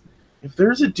Claus, if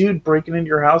there's a dude breaking into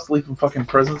your house, leaving fucking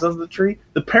presents under the tree,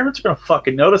 the parents are gonna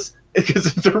fucking notice. Because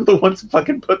if they're the ones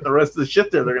fucking putting the rest of the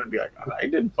shit there, they're gonna be like, I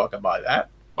didn't fucking buy that.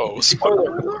 Oh,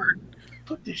 spoiler alert!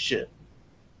 Fuck this shit.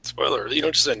 Spoiler! You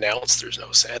don't just announce there's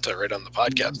no Santa right on the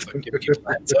podcast. Like, give people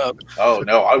a heads up. Oh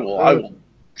no, I will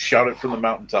shout it from the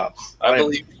mountaintops.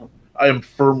 I am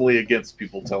firmly against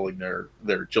people telling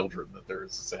their children that there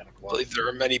is a Santa I Claus. believe there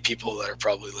are many people that are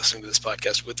probably listening to this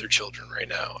podcast with their children right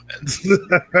now.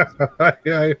 And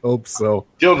I hope so.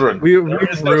 Children, We there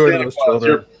is no ruined Santa those Claus.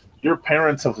 children. Your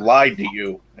parents have lied to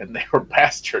you, and they were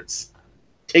bastards.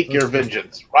 Take your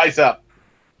vengeance. Rise up.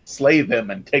 Slay them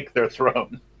and take their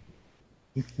throne.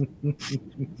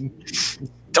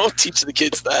 don't teach the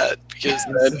kids that, because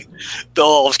then they'll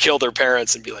all kill their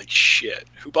parents and be like, shit,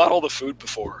 who bought all the food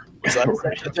before? Was that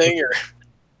a thing? Or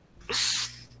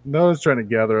Noah's trying to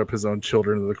gather up his own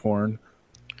children to the corn.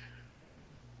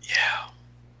 yeah.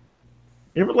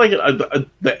 You ever like it?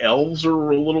 The elves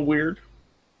are a little weird,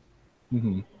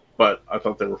 but I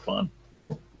thought they were fun.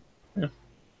 Yeah,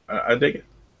 I dig it.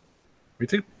 Me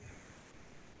too.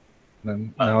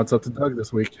 And now it's up to Doug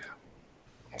this week.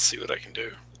 I'll see what I can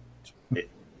do.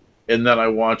 And then I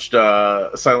watched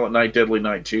Silent Night, Deadly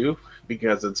Night 2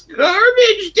 because it's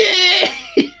garbage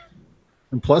day.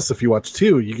 And plus, if you watch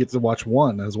 2, you get to watch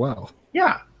 1 as well.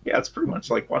 Yeah, it's pretty much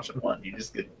like watching one. You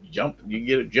just get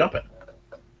it jumping.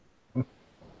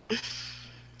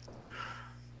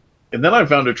 And then I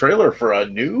found a trailer for a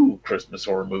new Christmas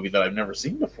horror movie that I've never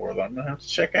seen before that I'm gonna have to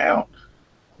check out.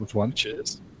 Which one? Which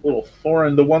is A little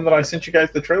foreign, the one that I sent you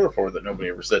guys the trailer for that nobody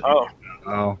ever said. Oh,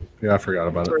 yeah, I forgot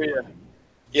about it.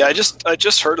 Yeah, I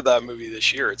just heard of that movie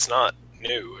this year. It's not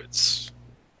new. It's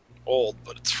old,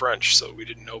 but it's French, so we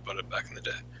didn't know about it back in the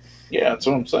day. Yeah, that's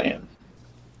what I'm saying.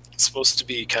 It's supposed to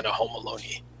be kind of Home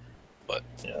Alone-y, but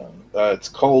Yeah, it's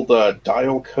called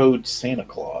Dial Code Santa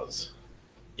Claus.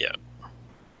 yeah.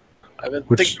 I've been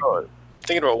Which-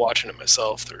 thinking about watching it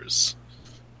myself.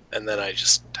 And then I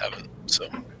just haven't. So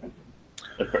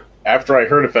After I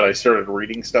heard of it, I started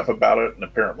reading stuff about it, and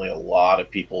apparently a lot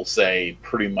of people say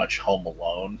pretty much Home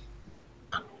Alone.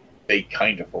 They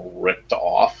kind of ripped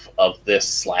off of this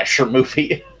slasher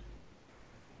movie,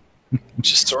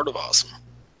 just sort of awesome.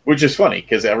 which is funny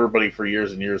because everybody for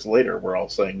years and years later were all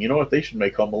saying, you know what, they should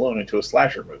make Home Alone into a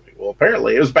slasher movie. Well,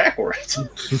 apparently it was backwards.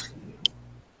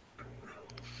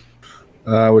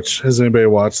 Which, has anybody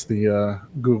watched the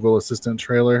Google Assistant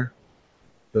trailer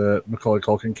that Macaulay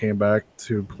Culkin came back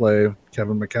to play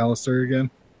Kevin McAllister again?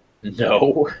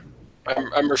 No.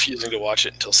 I'm refusing to watch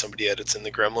it until somebody edits in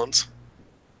the Gremlins.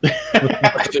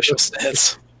 My official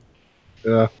stance.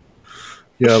 Yeah,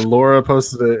 Laura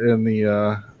posted it in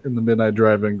the Midnight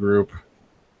Drive-In group.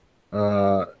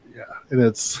 And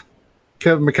it's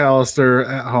Kevin McAllister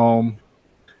at home,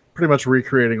 pretty much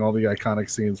recreating all the iconic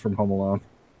scenes from Home Alone.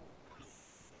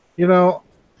 You know,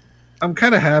 I'm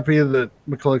kind of happy that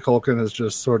Macaulay Culkin has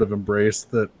just sort of embraced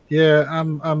that. Yeah,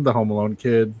 I'm the Home Alone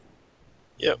kid.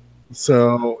 Yep.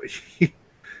 So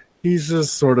he's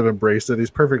just sort of embraced it. He's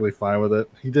perfectly fine with it.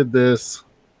 He did this.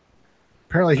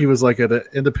 Apparently, he was like at an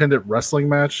independent wrestling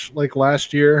match like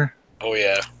last year, Oh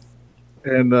yeah.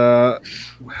 and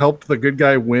helped the good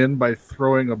guy win by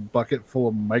throwing a bucket full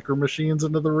of micro machines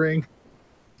into the ring.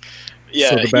 Yeah.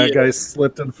 So the bad guy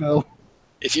slipped and fell.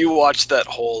 If you watch that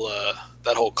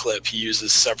whole clip, he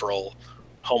uses several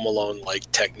Home Alone like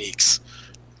techniques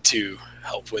to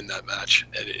help win that match,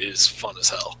 and it is fun as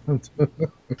hell.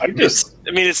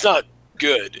 It's not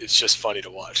good. It's just funny to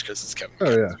watch because it's Kevin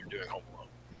McAllister doing Home Alone.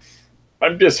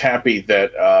 I'm just happy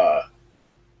that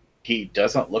he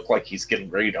doesn't look like he's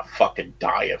getting ready to fucking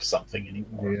die of something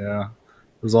anymore. Yeah,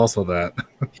 there's also that.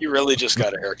 He really just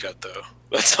got a haircut, though.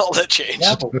 That's all that changed.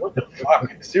 Yeah, but what the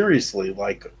fuck? Seriously,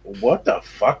 like, what the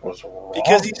fuck was wrong?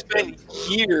 Because he spent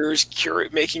years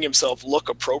making himself look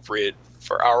appropriate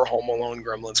for our Home Alone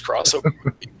Gremlins crossover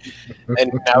movie.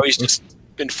 And now he's just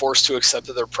been forced to accept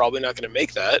that they're probably not going to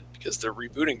make that because they're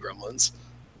rebooting Gremlins.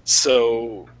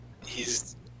 So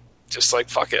he's just like,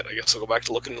 fuck it. I guess I'll go back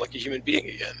to looking like a human being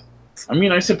again. I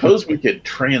mean, I suppose we could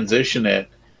transition it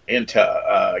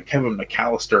into Kevin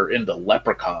McAllister into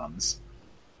Leprechauns.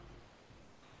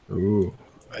 Ooh,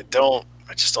 I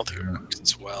just don't think it works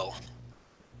as well.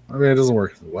 I mean, it doesn't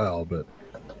work as well, but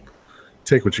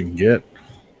take what you can get.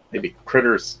 Maybe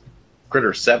Critters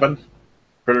 7?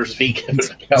 Critters v. Kevin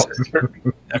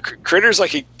McAllister. Now, Critters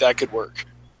that could work.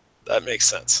 That makes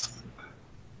sense.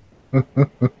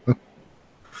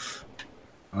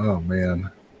 Oh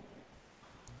man,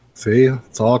 see,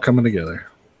 it's all coming together.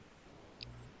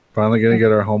 Finally going to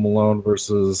get our Home Alone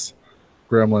versus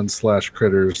Gremlins /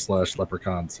 Critters /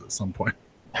 Leprechauns at some point.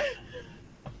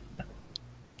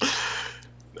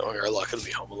 Knowing our luck, it'll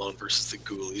be Home Alone versus the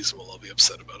Ghoulies, and we'll all be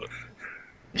upset about it.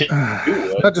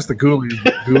 Not just the Ghoulies,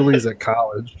 but Ghoulies at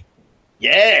college.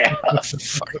 Yeah.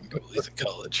 Fucking Ghoulies at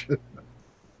college.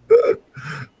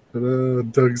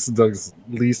 Doug's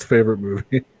least favorite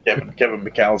movie. Kevin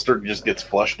McAllister just gets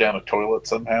flushed down a toilet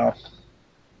somehow.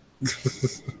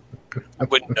 I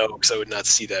wouldn't know because I would not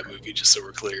see that movie, just so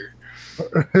we're clear.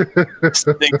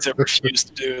 Things I refuse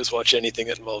to do is watch anything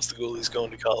that involves the Ghoulies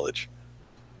going to college.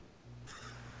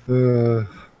 Did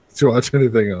you watch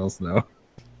anything else now?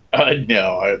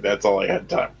 No, that's all I had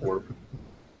time for.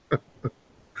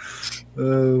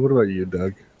 What about you,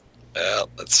 Doug?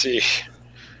 Let's see.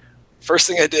 First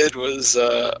thing I did was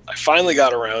I finally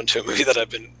got around to a movie that I've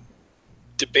been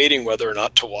debating whether or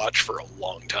not to watch for a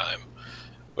long time,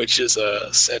 which is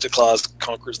Santa Claus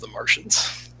Conquers the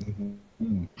Martians.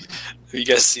 Mm-hmm. Have you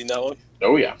guys seen that one?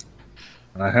 Oh, yeah.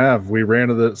 I have. We ran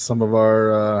into some of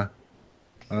our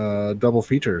double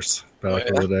features back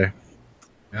in the day.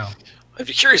 Yeah. I'd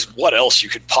be curious what else you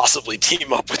could possibly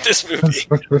team up with this movie.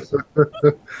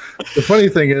 The funny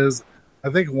thing is, I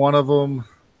think one of them.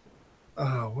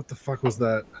 What the fuck was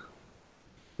that?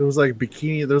 It was like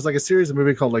Bikini. There was like a series of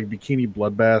movie called like Bikini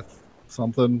Bloodbath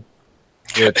something.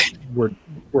 Which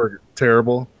were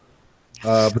terrible.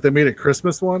 But they made a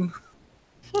Christmas one,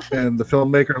 and the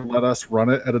filmmaker let us run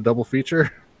it at a double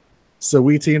feature. So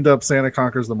we teamed up Santa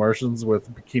Conquers the Martians with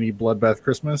Bikini Bloodbath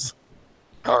Christmas.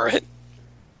 All right.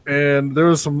 And there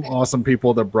was some awesome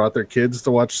people that brought their kids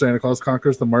to watch Santa Claus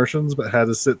Conquers the Martians, but had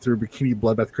to sit through Bikini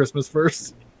Bloodbath Christmas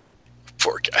first.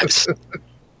 Poor guys.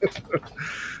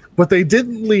 But they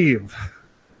didn't leave.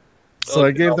 So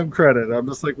I gave them credit. I'm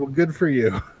just like, well, good for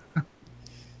you.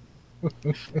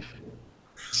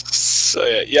 So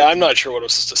yeah, I'm not sure what I'm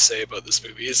supposed to say about this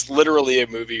movie. It's literally a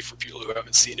movie for people who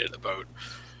haven't seen it about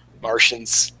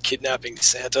Martians kidnapping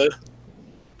Santa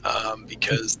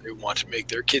because they want to make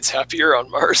their kids happier on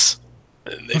Mars,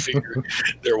 and they figure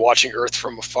they're watching Earth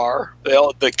from afar.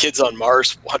 The kids on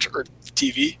Mars watch Earth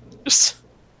TV,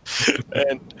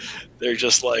 and they're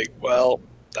just like, well,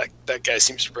 that guy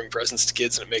seems to bring presents to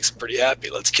kids and it makes them pretty happy.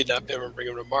 Let's kidnap him and bring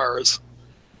him to Mars.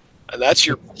 And that's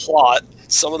your plot.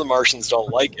 Some of the Martians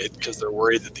don't like it because they're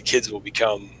worried that the kids will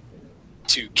become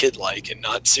too kid-like and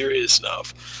not serious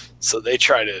enough. So they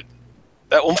try to...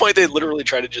 At one point, they literally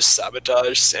try to just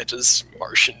sabotage Santa's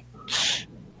Martian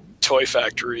toy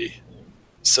factory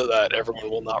so that everyone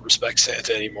will not respect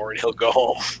Santa anymore and he'll go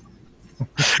home.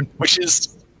 Which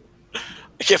is...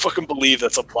 I can't fucking believe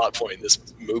that's a plot point in this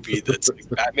movie that's like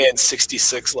Batman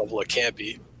 66 level of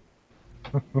campy.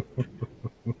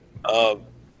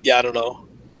 Yeah, I don't know.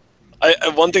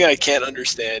 One thing I can't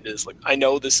understand is, like, I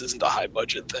know this isn't a high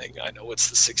budget thing. I know it's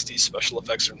the 60s. Special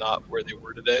effects are not where they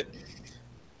were today.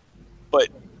 But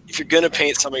if you're going to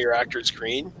paint some of your actors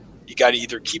green, you got to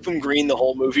either keep them green the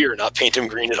whole movie or not paint them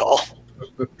green at all.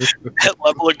 That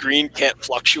level of green can't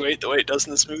fluctuate the way it does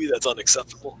in this movie. That's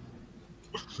unacceptable.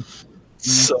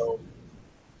 So,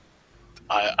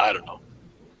 I don't know.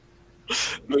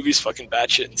 The movie's fucking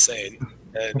batshit insane.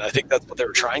 And I think that's what they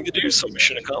were trying to do, so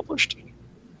mission accomplished.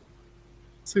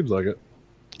 Seems like it.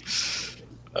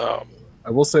 I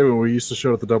will say, when we used to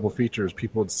show at the double features,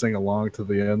 people would sing along to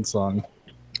the end song.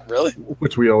 Really?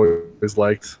 Which we always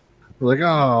liked. We're like, oh,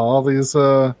 all these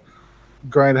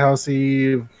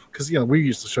grindhousey... Because, you know, we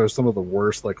used to show some of the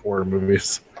worst, like, horror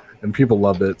movies, and people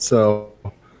loved it. So,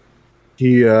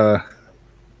 they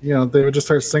would just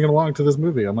start singing along to this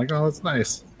movie. I'm like, oh, that's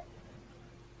nice.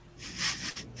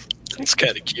 It's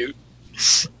kind of cute.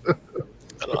 I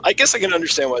don't know. I guess I can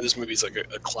understand why this movie's like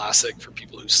a classic for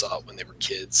people who saw it when they were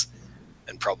kids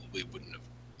and probably wouldn't have,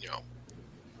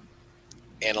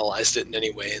 analyzed it in any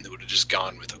way, and they would have just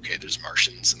gone with, okay, there's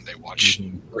Martians, and they watch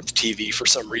Earth TV for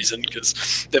some reason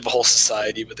because they have a whole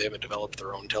society, but they haven't developed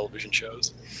their own television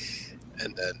shows.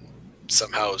 And then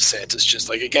somehow Santa's just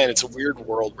like, again, it's a weird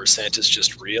world where Santa's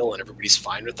just real and everybody's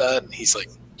fine with that. And he's like,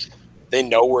 they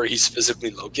know where he's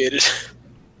physically located.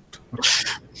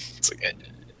 It's like,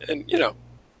 and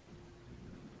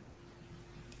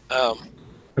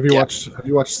have you watched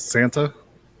Santa,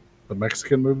 the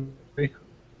Mexican movie?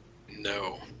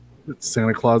 No. It's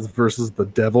Santa Claus versus the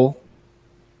Devil.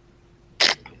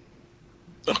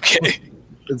 Okay.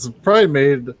 It's probably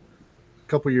made a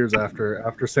couple years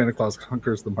after Santa Claus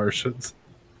Conquers the Martians.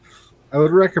 I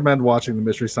would recommend watching the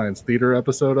Mystery Science Theater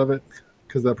episode of it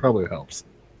because that probably helps.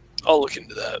 I'll look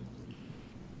into that.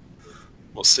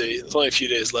 We'll see. There's only a few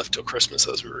days left till Christmas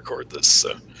as we record this,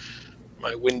 so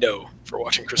my window for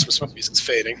watching Christmas movies is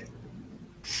fading.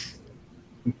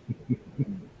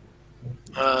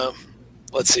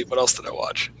 Let's see, what else did I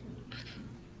watch?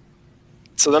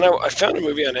 So then I found a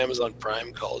movie on Amazon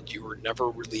Prime called You Were Never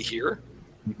Really Here,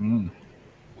 Mm-hmm.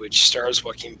 which stars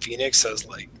Joaquin Phoenix as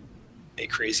like a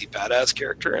crazy badass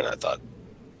character, and I thought,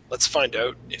 let's find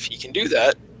out if he can do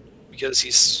that, because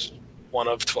he's one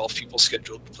of 12 people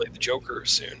scheduled to play the Joker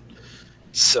soon.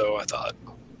 So I thought,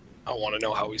 I want to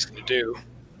know how he's going to do.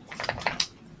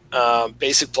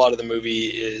 Basic plot of the movie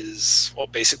is, well,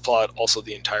 basic plot, also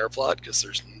the entire plot, because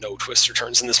there's no twists or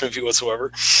turns in this movie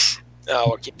whatsoever.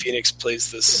 Joaquin Phoenix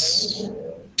plays this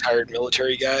retired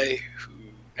military guy who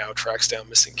now tracks down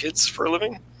missing kids for a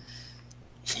living.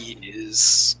 He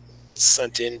is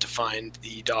sent in to find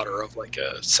the daughter of like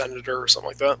a senator or something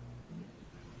like that,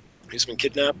 who's been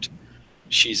kidnapped.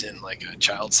 She's in like a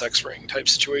child sex ring type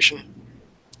situation.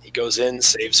 He goes in,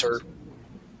 saves her.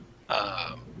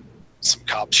 Some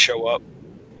cops show up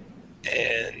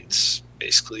and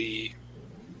basically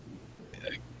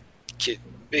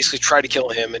try to kill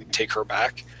him and take her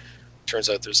back. Turns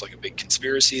out there's like a big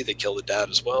conspiracy. They kill the dad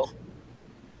as well.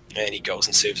 And he goes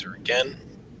and saves her again.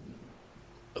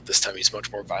 But this time he's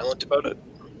much more violent about it.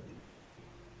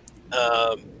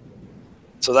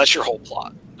 So that's your whole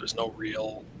plot. There's no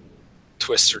real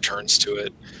twists or turns to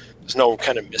it. There's no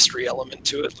kind of mystery element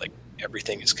to it. Like,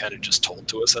 everything is kind of just told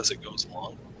to us as it goes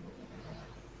along.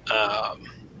 I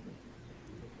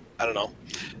don't know.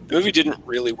 The movie didn't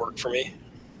really work for me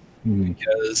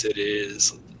because it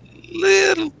is a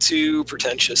little too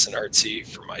pretentious and artsy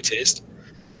for my taste.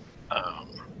 I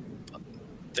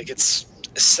think it's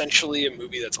essentially a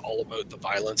movie that's all about the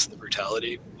violence and the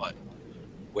brutality, but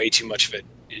way too much of it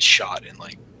is shot in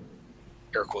like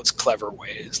air quotes clever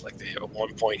ways. Like, at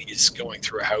one point he's going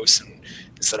through a house, and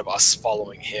instead of us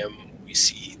following him, we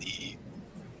see the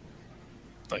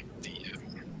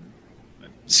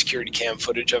security cam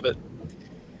footage of it,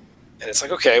 and it's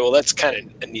like, okay, well, that's kind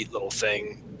of a neat little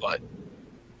thing, but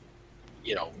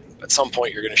you know, at some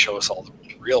point you're going to show us all the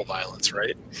real violence,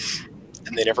 right?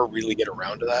 And they never really get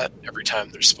around to that. Every time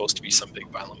there's supposed to be some big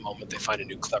violent moment, they find a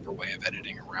new clever way of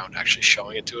editing around actually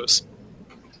showing it to us.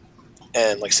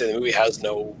 And like I say, the movie has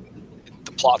the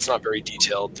plot's not very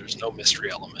detailed. There's no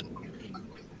mystery element.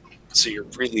 So you're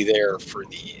really there for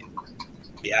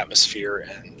the atmosphere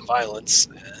and the violence,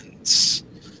 and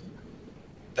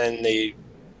then they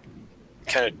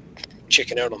kind of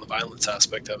chicken out on the violence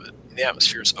aspect of it. The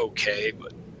atmosphere is okay,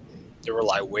 but they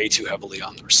rely way too heavily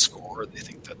on their score. They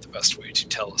think that the best way to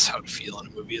tell us how to feel in a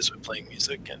movie is by playing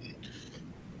music, and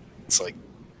it's like, in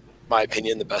my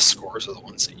opinion, the best scores are the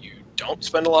ones that you don't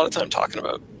spend a lot of time talking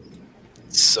about.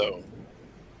 So,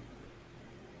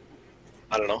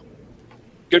 I don't know.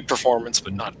 Good performance,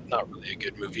 but not really a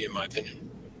good movie in my opinion.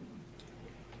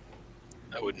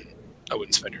 I wouldn't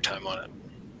spend your time on it.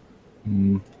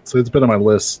 So it's been on my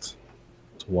list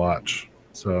to watch,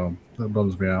 so that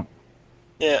bums me out.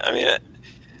 Yeah, I mean, and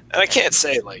I can't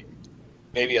say like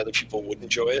maybe other people would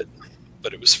enjoy it,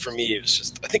 but it was, for me, it was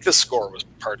just, I think the score was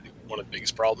one of the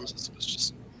biggest problems. It was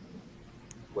just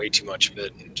way too much of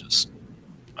it, and just,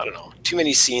 I don't know, too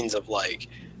many scenes of like,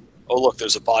 oh look,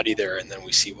 there's a body there, and then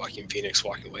we see Joaquin Phoenix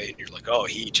walking away, and you're like, oh,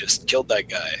 he just killed that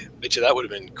guy. Bet you that would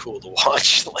have been cool to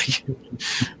watch. Like,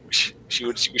 she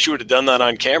would have done that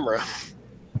on camera.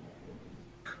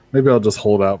 Maybe I'll just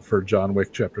hold out for John Wick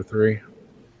Chapter 3.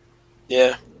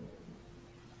 Yeah.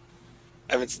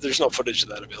 There's no footage of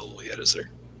that available yet, is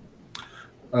there?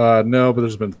 No, but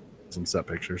there's been some set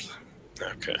pictures.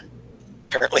 Okay.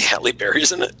 Apparently Halle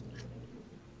Berry's in it.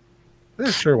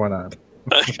 Yeah, sure, why not?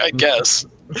 I guess.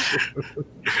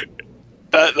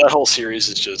 That whole series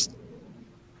is just,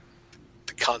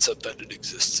 the concept that it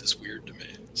exists is weird to me.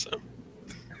 So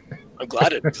I'm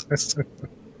glad it exists.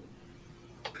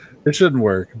 It shouldn't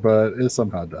work, but it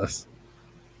somehow does.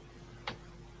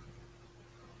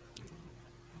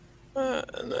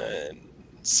 And then,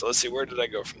 so let's see, where did I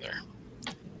go from there?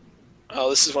 Oh,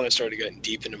 this is when I started getting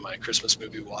deep into my Christmas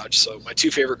movie watch. So my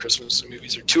two favorite Christmas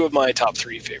movies, or two of my top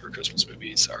three favorite Christmas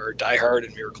movies, are Die Hard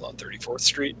and Miracle on 34th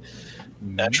Street,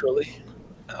 naturally.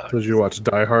 Did you watch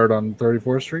Die Hard on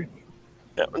 34th Street?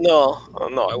 No,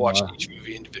 I watched each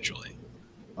movie individually.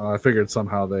 I figured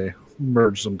somehow they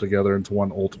merged them together into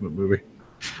one ultimate movie.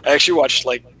 I actually watched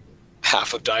like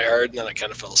half of Die Hard, and then I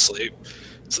kind of fell asleep.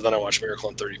 So then I watched Miracle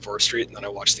on 34th Street, and then I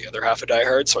watched the other half of Die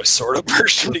Hard, so I sort of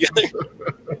merged them together.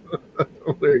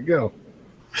 Oh, there you go.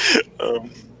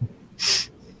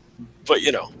 But,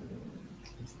 you know,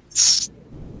 it's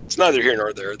neither here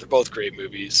nor there. They're both great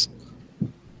movies. A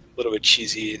little bit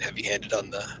cheesy and heavy-handed on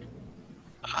the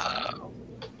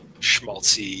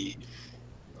schmaltzy,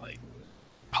 like,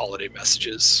 holiday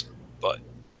messages, but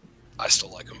I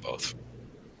still like them both.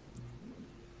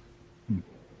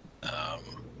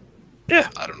 Yeah,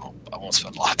 I don't know. I won't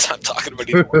spend a lot of time talking about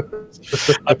either one.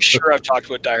 I'm sure I've talked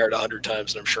about Die Hard 100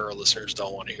 times, and I'm sure our listeners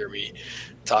don't want to hear me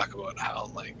talk about how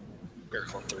like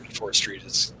Miracle on 34th Street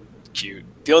is cute.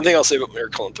 The only thing I'll say about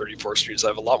Miracle on 34th Street is I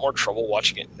have a lot more trouble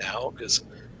watching it now because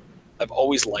I've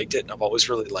always liked it, and I've always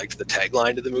really liked the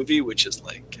tagline to the movie, which is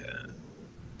like,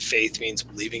 faith means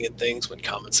believing in things when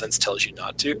common sense tells you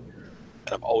not to.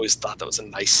 And I've always thought that was a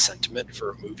nice sentiment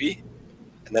for a movie.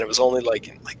 And then it was only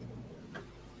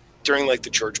during like the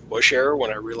George Bush era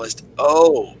when I realized,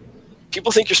 oh,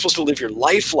 people think you're supposed to live your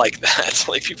life like that.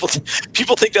 Like people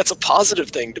think that's a positive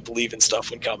thing to believe in stuff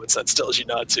when common sense tells you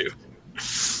not to.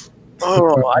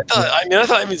 Oh, I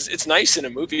thought it's nice in a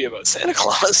movie about Santa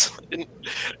Claus. It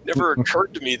never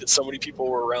occurred to me that so many people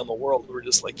were around the world who were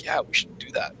just like, yeah, we should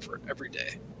do that for every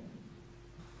day.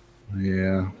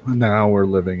 Yeah, now we're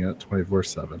living it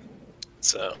 24/7.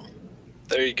 So,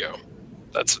 there you go.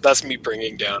 That's me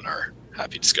bringing down our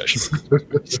happy discussion.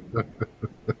 Is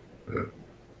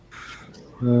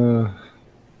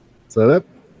that it?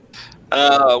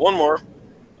 One more.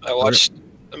 I watched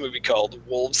a movie called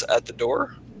Wolves at the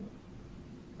Door.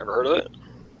 Ever heard of it?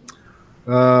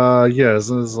 Yeah,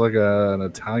 isn't this like an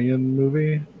Italian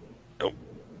movie?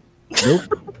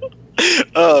 Nope.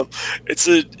 It's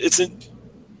a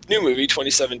new movie,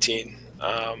 2017,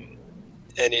 and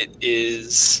it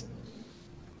is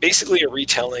basically a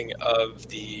retelling of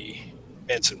the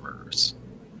Manson murders.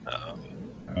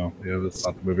 Oh, yeah, that's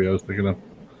not the movie I was thinking of.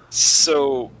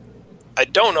 So, I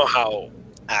don't know how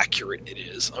accurate it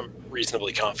is. I'm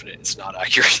reasonably confident it's not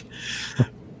accurate.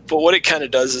 But what it kind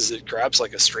of does is it grabs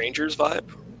like a stranger's vibe.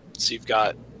 So you've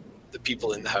got the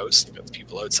people in the house, you've got the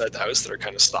people outside the house that are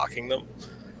kind of stalking them.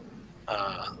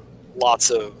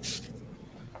 Lots of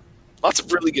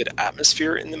really good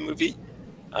atmosphere in the movie.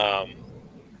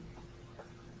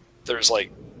 There's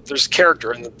a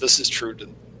character, and this is true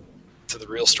to the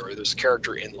real story. There's a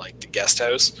character in like the guest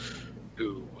house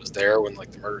who was there when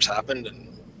like the murders happened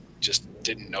and just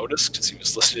didn't notice because he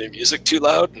was listening to music too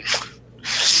loud.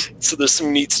 So there's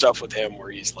some neat stuff with him where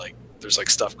he's like, there's like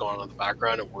stuff going on in the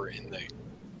background, and we're in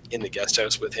the guest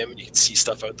house with him, and you can see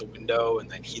stuff out the window, and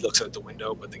then he looks out the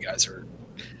window, but the guys are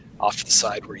off to the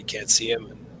side where you can't see him.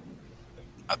 And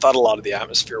I thought a lot of the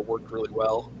atmosphere worked really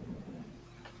well.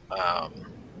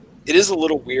 It is a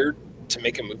little weird to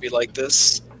make a movie like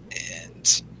this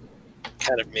and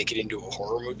kind of make it into a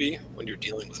horror movie when you're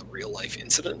dealing with a real life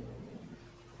incident.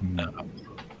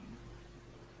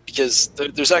 Because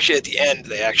there's actually, at the end,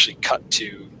 they actually cut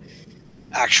to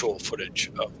actual footage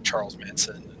of Charles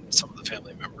Manson and some of the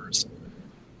family members.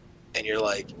 And you're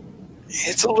like,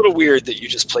 it's a little weird that you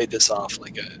just played this off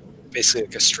basically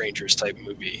like a Strangers type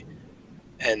movie.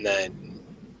 And then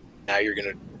now you're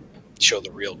going to show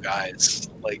the real guys.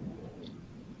 Like,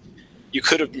 you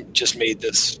could have just made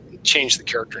this, changed the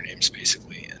character names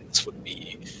basically, and this would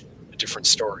be a different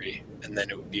story. And then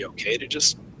it would be okay to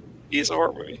just be as a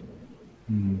horror movie.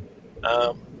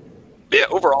 But yeah,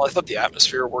 overall, I thought the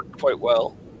atmosphere worked quite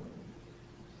well.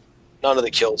 None of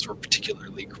the kills were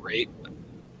particularly great, but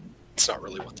it's not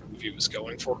really what the movie was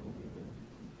going for.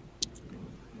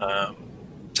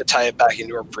 To tie it back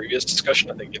into our previous discussion,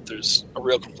 I think if there's a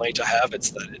real complaint I have,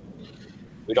 it's that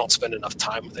we don't spend enough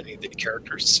time with any of the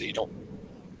characters, so you don't.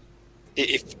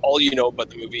 If all you know about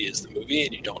the movie is the movie,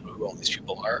 and you don't know who all these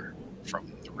people are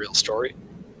from the real story,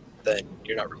 then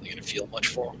you're not really going to feel much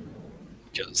for them.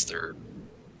 Because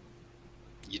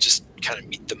you just kind of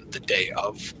meet them the day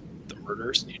of the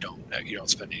murders, and you don't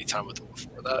spend any time with them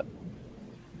before that.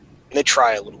 And they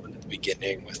try a little bit at the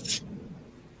beginning with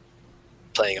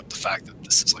playing up the fact that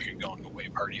this is like a going away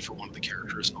party for one of the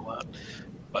characters and all that.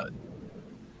 But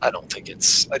I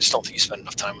just don't think you spend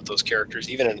enough time with those characters.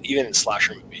 Even in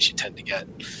slasher movies, you tend to get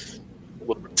a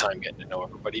little bit of time getting to know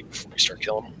everybody before you start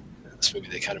killing them. In this movie,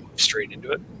 they kind of move straight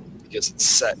into it because it's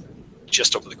set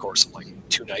just over the course of like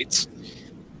 2 nights.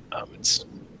 It's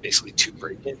basically 2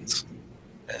 break-ins,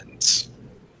 and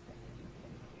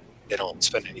they don't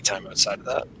spend any time outside of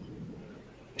that.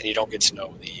 And you don't get to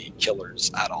know the killers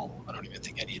at all. I don't even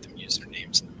think any of them use their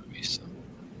names in the movie. So.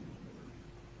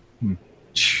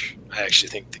 I actually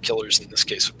think the killers in this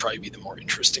case would probably be the more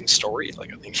interesting story.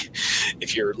 Like, I think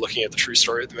if you're looking at the true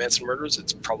story of the Manson murders,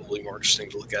 it's probably more interesting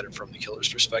to look at it from the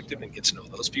killer's perspective and get to know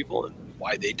those people and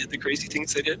why they did the crazy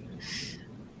things they did.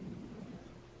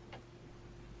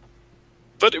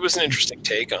 But it was an interesting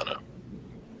take on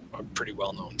a pretty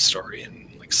well-known story,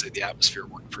 and like I say, the atmosphere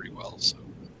worked pretty well. So.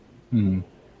 And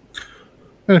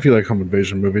if you like home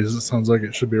invasion movies, it sounds like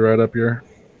it should be right up your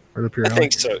I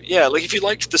think so. Yeah, like if you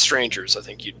liked The Strangers, I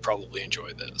think you'd probably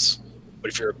enjoy this. But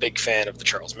if you're a big fan of the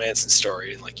Charles Manson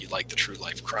story and like you like the true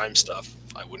life crime stuff,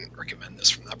 I wouldn't recommend this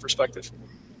from that perspective.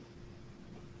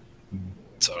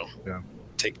 So Yeah.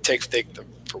 take them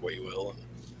for what you will.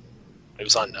 It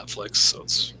was on Netflix, so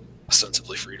it's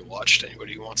ostensibly free to watch to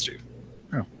anybody who wants to.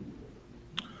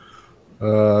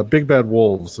 Big Bad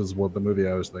Wolves is what the movie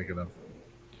I was thinking of.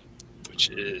 Which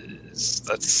is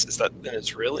that an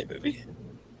Israeli movie?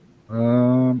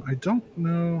 I don't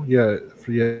know. Yeah,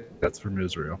 that's from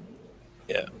Israel.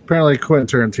 Yeah. Apparently, Quentin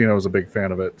Tarantino was a big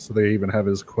fan of it, so they even have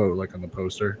his quote like on the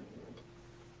poster.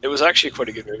 It was actually quite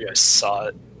a good movie. I saw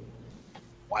it a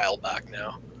while back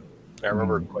now. I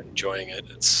remember quite enjoying it.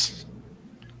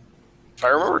 If I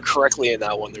remember correctly in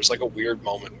that one, there's like a weird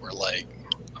moment where like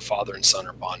a father and son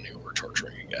are bonding over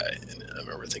torturing a guy, and I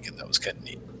remember thinking that was kind of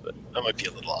neat, but I might be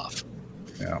a little off.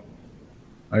 Yeah.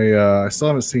 I still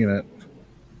haven't seen it,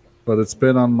 but it's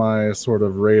been on my sort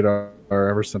of radar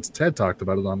ever since Ted talked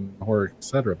about it on Horror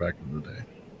Etc. back in the day.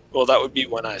 Well, that would be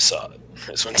when I saw it.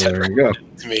 It's when Ted There you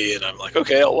recommended it to me, and I'm like,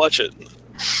 okay, I'll watch it.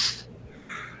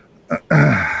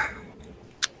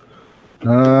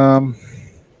 All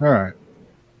right.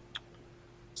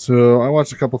 So I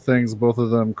watched a couple things, both of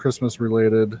them Christmas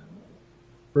related.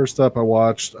 First up, I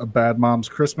watched A Bad Mom's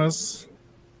Christmas.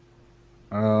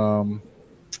 I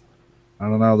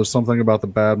don't know. There's something about the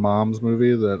Bad Moms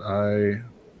movie that I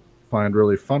find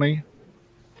really funny.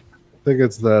 I think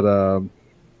it's that.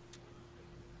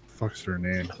 Fuck's her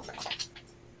name?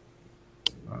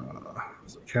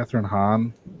 Is it Catherine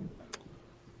Hahn?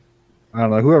 I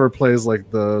don't know. Whoever plays like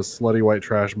the slutty white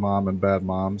trash mom in Bad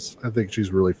Moms, I think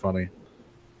she's really funny.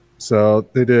 So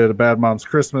they did A Bad Mom's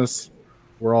Christmas,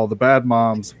 where all the bad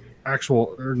moms,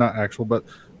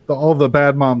 all the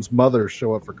bad moms' mothers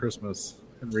show up for Christmas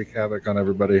and wreak havoc on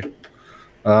everybody.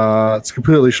 It's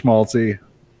completely schmaltzy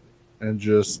and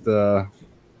just, I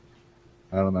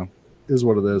don't know, is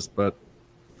what it is, but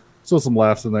still some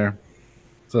laughs in there.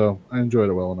 So I enjoyed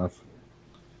it well enough.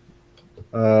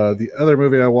 The other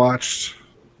movie I watched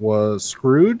was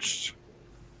Scrooged,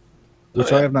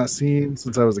 which I have not seen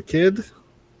since I was a kid.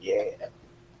 Yeah.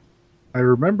 I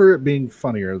remember it being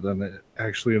funnier than it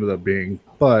actually ended up being,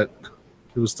 but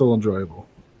it was still enjoyable.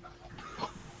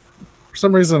 For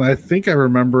some reason, I think I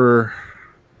remember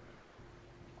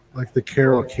like the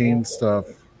Carol Kane stuff,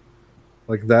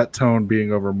 like that tone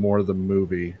being over more of the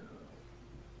movie,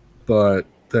 but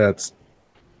that's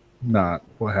not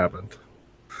what happened.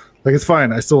 Like, it's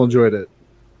fine. I still enjoyed it.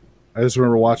 I just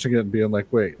remember watching it and being like,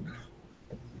 wait,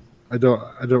 I don't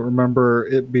remember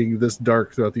it being this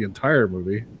dark throughout the entire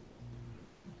movie.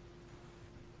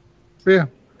 But yeah,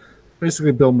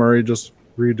 basically Bill Murray just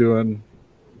redoing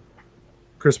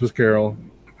Christmas Carol,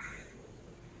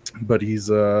 but he's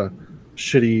a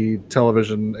shitty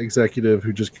television executive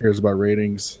who just cares about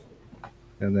ratings,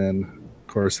 and then of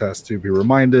course has to be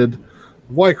reminded of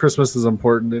why Christmas is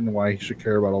important and why he should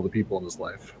care about all the people in his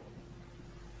life.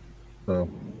 So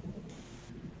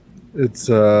it's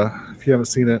if you haven't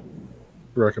seen it,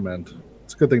 recommend.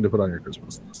 It's a good thing to put on your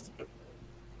Christmas list.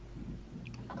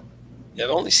 Yeah,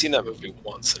 I've only seen that movie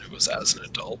once, and it was as an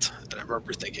adult. And I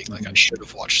remember thinking, like, I should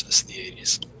have watched this in the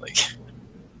 80s. Like,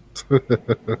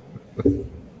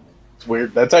 It's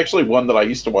weird. That's actually one that I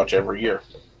used to watch every year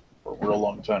for a real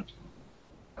long time.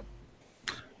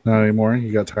 Not anymore?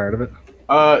 You got tired of it?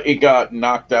 It got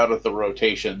knocked out of the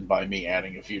rotation by me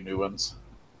adding a few new ones.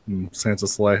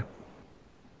 Santa's Sleigh.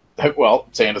 Well,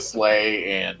 Santa's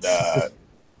Sleigh, and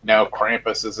now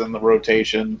Krampus is in the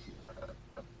rotation.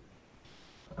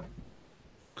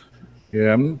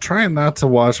 Yeah, I'm trying not to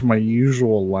watch my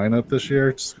usual lineup this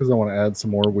year just because I want to add some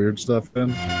more weird stuff in.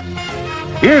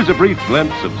 Here's a brief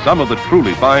glimpse of some of the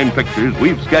truly fine pictures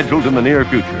we've scheduled in the near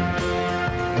future.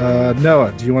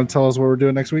 Noah, do you want to tell us what we're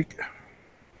doing next week?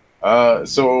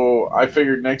 So I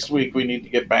figured next week we need to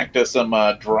get back to some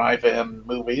drive-in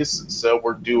movies. So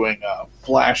we're doing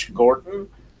Flash Gordon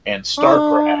and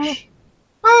Star Crash.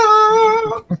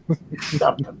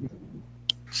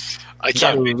 I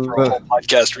can't wait for a whole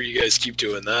podcast where you guys keep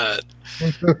doing that.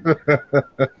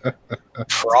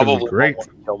 Probably great.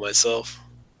 won't kill myself.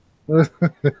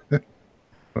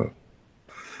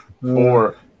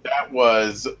 Or that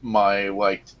was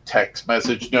my text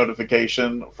message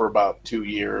notification for about 2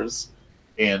 years,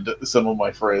 and some of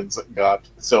my friends got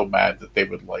so mad that they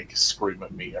would scream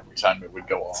at me every time it would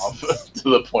go off to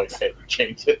the point I had to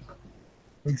change it.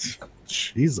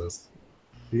 Jesus,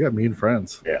 you got mean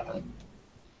friends. Yeah.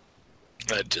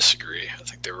 I disagree. I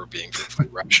think they were being perfectly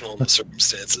rational in the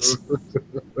circumstances.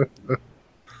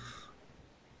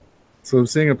 So I'm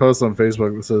seeing a post on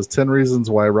Facebook that says 10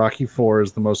 reasons why Rocky IV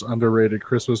is the most underrated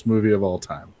Christmas movie of all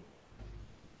time.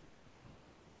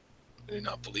 I do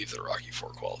not believe that Rocky IV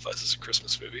qualifies as a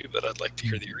Christmas movie, but I'd like to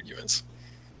hear the arguments.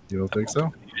 You don't think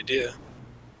so? Any idea?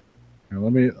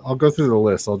 Here, I'll go through the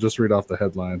list. I'll just read off the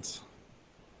headlines.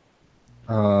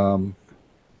 Number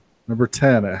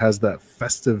 10, it has that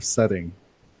festive setting.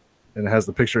 And it has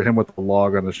the picture of him with the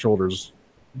log on his shoulders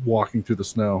walking through the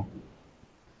snow.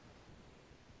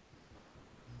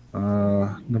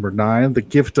 Number 9, The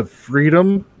Gift of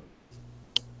Freedom.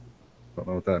 Don't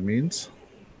know what that means.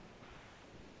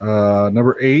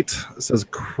 Number 8, it says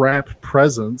Crap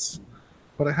Presents,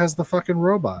 but it has the fucking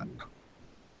robot.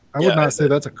 I would not say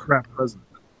that's a crap present.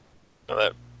 No,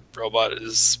 that robot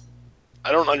is...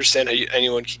 I don't understand how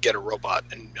anyone could get a robot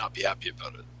and not be happy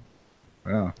about it.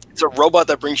 Yeah. It's a robot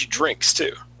that brings you drinks,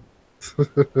 too.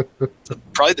 It's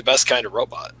probably the best kind of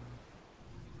robot.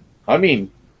 I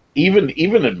mean, even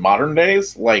in modern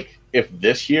days, like, if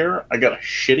this year I got a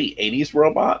shitty 80s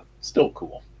robot, still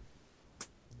cool.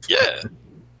 Yeah.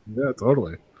 Yeah,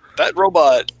 totally. That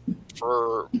robot,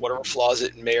 for whatever flaws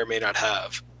it may or may not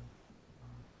have,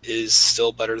 is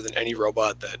still better than any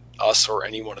robot that us or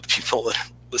any one of the people that are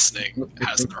listening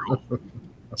has in their home.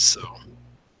 So.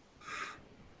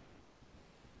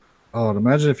 Oh, and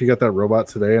imagine if you got that robot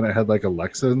today and it had like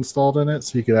Alexa installed in it,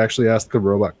 so you could actually ask the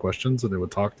robot questions and it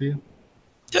would talk to you.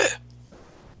 Yeah.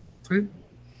 Sweet.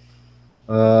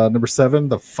 Number 7,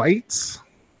 The Fights.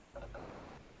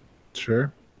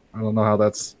 Sure. I don't know how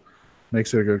that's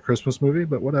makes it a good Christmas movie,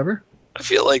 but whatever. I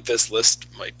feel like this list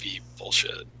might be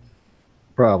bullshit.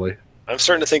 Probably. I'm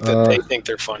starting to think that they think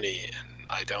they're funny, and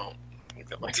I don't. I think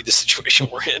that might be the situation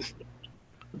we're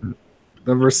in.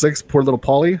 Number 6, Poor Little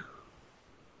Polly.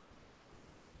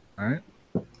 All right.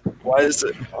 Why is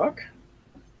it? Fuck.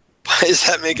 Why does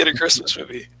that make it a Christmas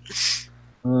movie?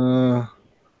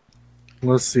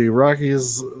 Let's see.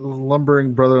 Rocky's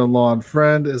lumbering brother-in-law and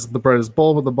friend isn't the brightest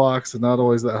bulb in the box and not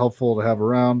always that helpful to have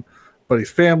around, but he's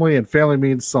family, and family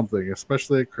means something,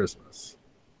 especially at Christmas.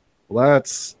 Well,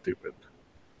 that's stupid.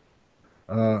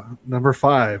 Number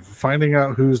 5, Finding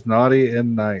Out Who's Naughty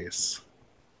and Nice.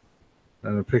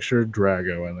 And a picture of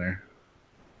Drago in there.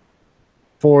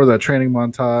 4, that training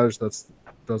montage. That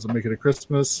doesn't make it a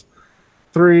Christmas.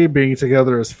 3, Being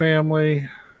Together as Family.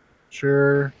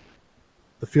 Sure.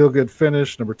 The Feel-Good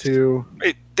Finish, number 2.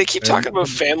 Wait, they keep talking about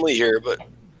family here, but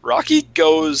Rocky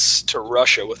goes to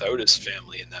Russia without his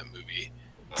family in that movie.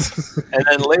 And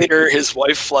then later, his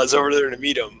wife flies over there to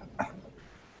meet him.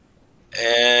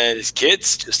 And his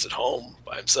kid's just at home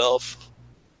by himself.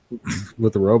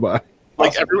 With the robot.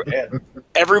 Like,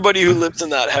 everybody who lives in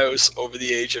that house over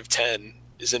the age of 10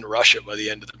 is in Russia by the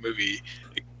end of the movie.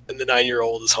 And the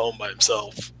 9-year-old is home by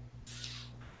himself.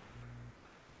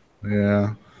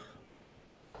 Yeah.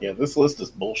 Yeah, this list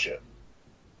is bullshit.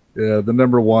 Yeah, the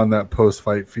number 1, that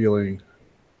post-fight feeling.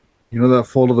 You know that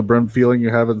full to the brim feeling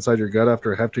you have inside your gut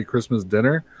after a hefty Christmas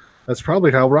dinner? That's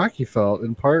probably how Rocky felt,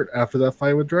 in part, after that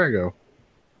fight with Drago.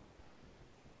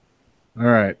 All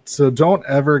right, so don't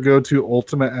ever go to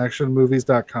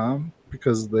ultimateactionmovies.com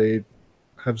because they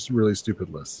have some really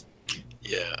stupid lists.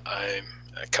 Yeah, I'm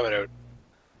coming out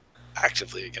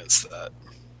actively against that.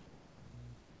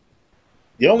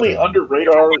 The only under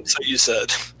radar. So you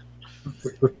said.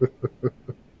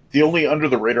 The only under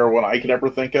the radar one I can ever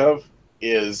think of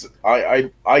is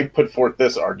I put forth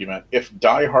this argument: if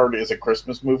Die Hard is a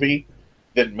Christmas movie,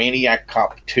 then Maniac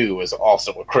Cop 2 is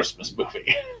also a Christmas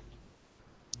movie.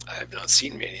 I have not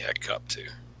seen Maniac Cop 2.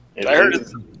 It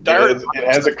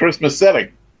has a Christmas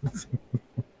setting.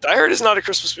 Die Hard is not a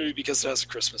Christmas movie because it has a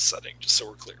Christmas setting, just so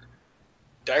we're clear.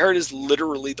 Die Hard is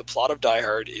literally, the plot of Die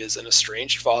Hard is an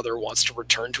estranged father wants to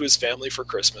return to his family for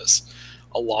Christmas.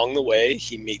 Along the way,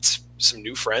 he meets some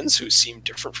new friends who seem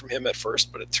different from him at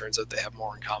first, but it turns out they have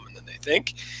more in common than they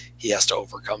think. He has to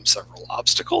overcome several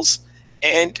obstacles,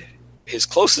 and his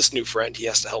closest new friend, he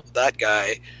has to help that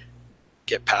guy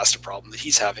get past a problem that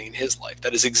he's having in his life.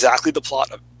 That is exactly the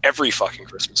plot of every fucking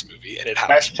Christmas movie, and it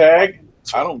happens. Hashtag,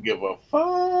 I don't give a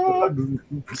fuck.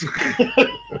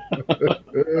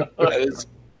 That is...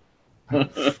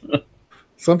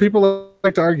 Some people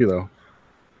like to argue, though.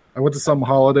 I went to some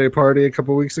holiday party a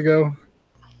couple weeks ago,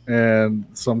 and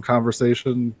some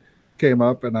conversation came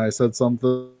up, and I said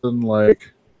something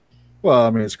like, well, I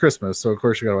mean, it's Christmas, so of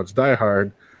course you gotta watch Die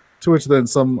Hard. To which then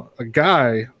a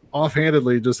guy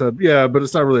offhandedly just said, yeah, but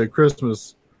it's not really a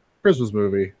Christmas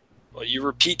movie. Well, you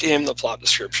repeat to him the plot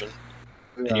description,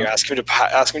 and you ask him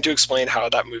to explain how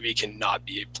that movie cannot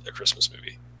be a Christmas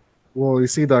movie. Well, you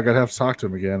see, Doug, I'd have to talk to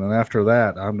him again, and after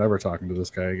that, I'm never talking to this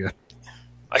guy again.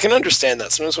 I can understand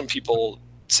that. Sometimes when people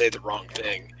say the wrong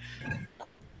thing.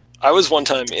 I was one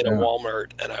time in a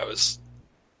Walmart, and I was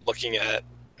looking at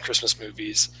Christmas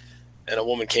movies, and a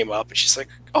woman came up and she's like,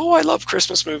 "Oh, I love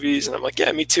Christmas movies." And I'm like,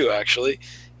 "Yeah, me too, actually."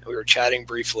 And we were chatting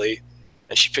briefly,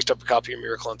 and she picked up a copy of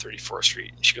Miracle on 34th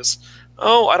Street, and she goes,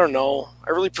 "Oh, I don't know.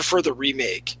 I really prefer the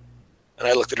remake." And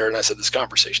I looked at her and I said, "This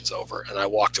conversation's over." And I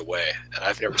walked away, and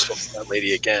I've never spoken to that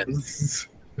lady again.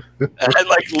 And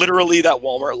like literally, that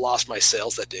Walmart lost my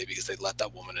sales that day because they let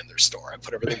that woman in their store. I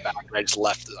put everything back and I just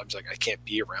left. I was like, I can't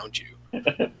be around you.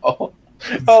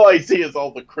 all I see is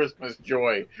all the Christmas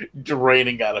joy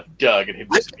draining out of Doug, and him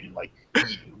just being like, "You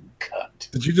cunt."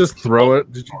 Did you just throw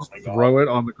it? Did you just throw it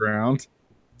on the ground?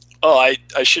 Oh, I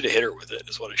should have hit her with it,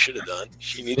 is what I should have done.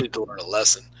 She needed to learn a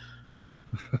lesson.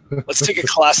 Let's take a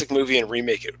classic movie and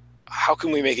remake it. How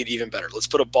can we make it even better? Let's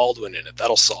put a Baldwin in it.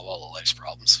 That'll solve all of life's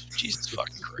problems. Jesus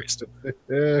fucking Christ.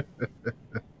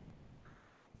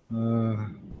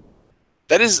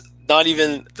 That is not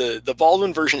even the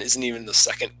Baldwin version isn't even the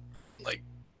second like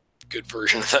good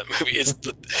version of that movie. It's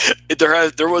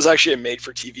there was actually a made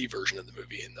for TV version of the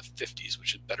movie in the 50s,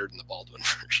 which is better than the Baldwin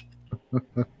version.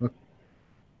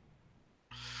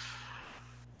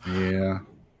 Yeah.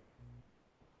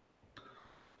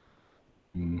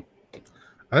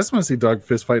 I just want to see Doug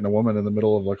fist fighting a woman in the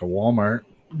middle of like a Walmart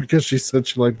because she said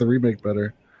she liked the remake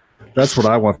better. That's what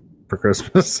I want for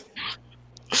Christmas.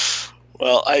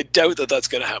 Well, I doubt that that's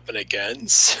going to happen again.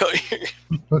 So,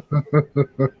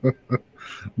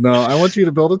 no, I want you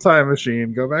to build a time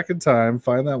machine, go back in time,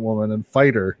 find that woman, and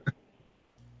fight her.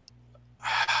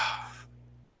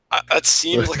 That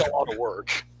seems like a lot of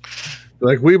work.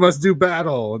 Like, we must do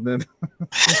battle, and then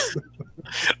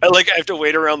I have to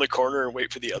wait around the corner and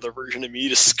wait for the other version of me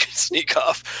to sneak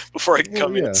off before I can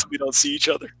come in so we don't see each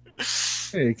other.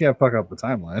 Hey, you can't fuck up the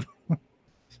timeline.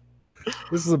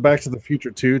 This is a Back to the Future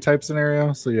 2 type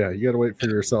scenario, so yeah, you got to wait for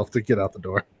yourself to get out the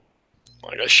door.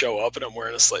 Like, I show up and I'm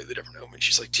wearing a slightly different outfit.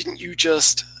 She's like, "Didn't you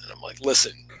just?" And I'm like,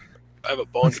 "Listen, I have a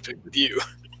bone to pick with you."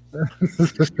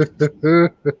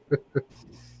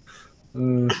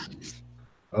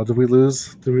 Oh, did we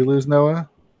lose? Did we lose Noah?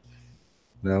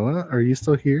 Noah, are you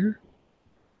still here?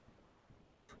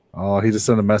 Oh, he just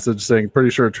sent a message saying,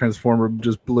 "Pretty sure a transformer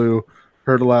just blew.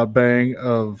 Heard a loud bang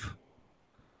of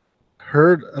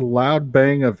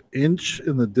inch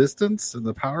in the distance, and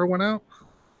the power went out."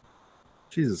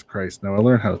 Jesus Christ, Noah,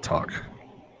 learn how to talk.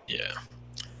 Yeah.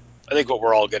 I think what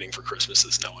we're all getting for Christmas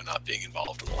is Noah not being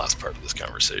involved in the last part of this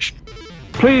conversation.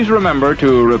 Please remember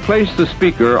to replace the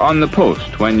speaker on the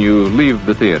post when you leave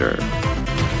the theater.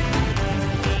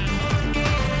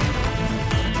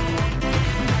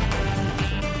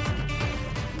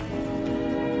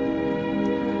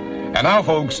 And now,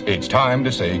 folks, it's time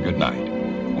to say goodnight.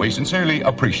 We sincerely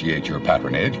appreciate your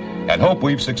patronage and hope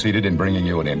we've succeeded in bringing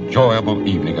you an enjoyable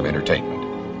evening of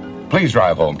entertainment. Please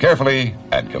drive home carefully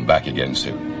and come back again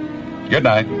soon. Good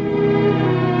night.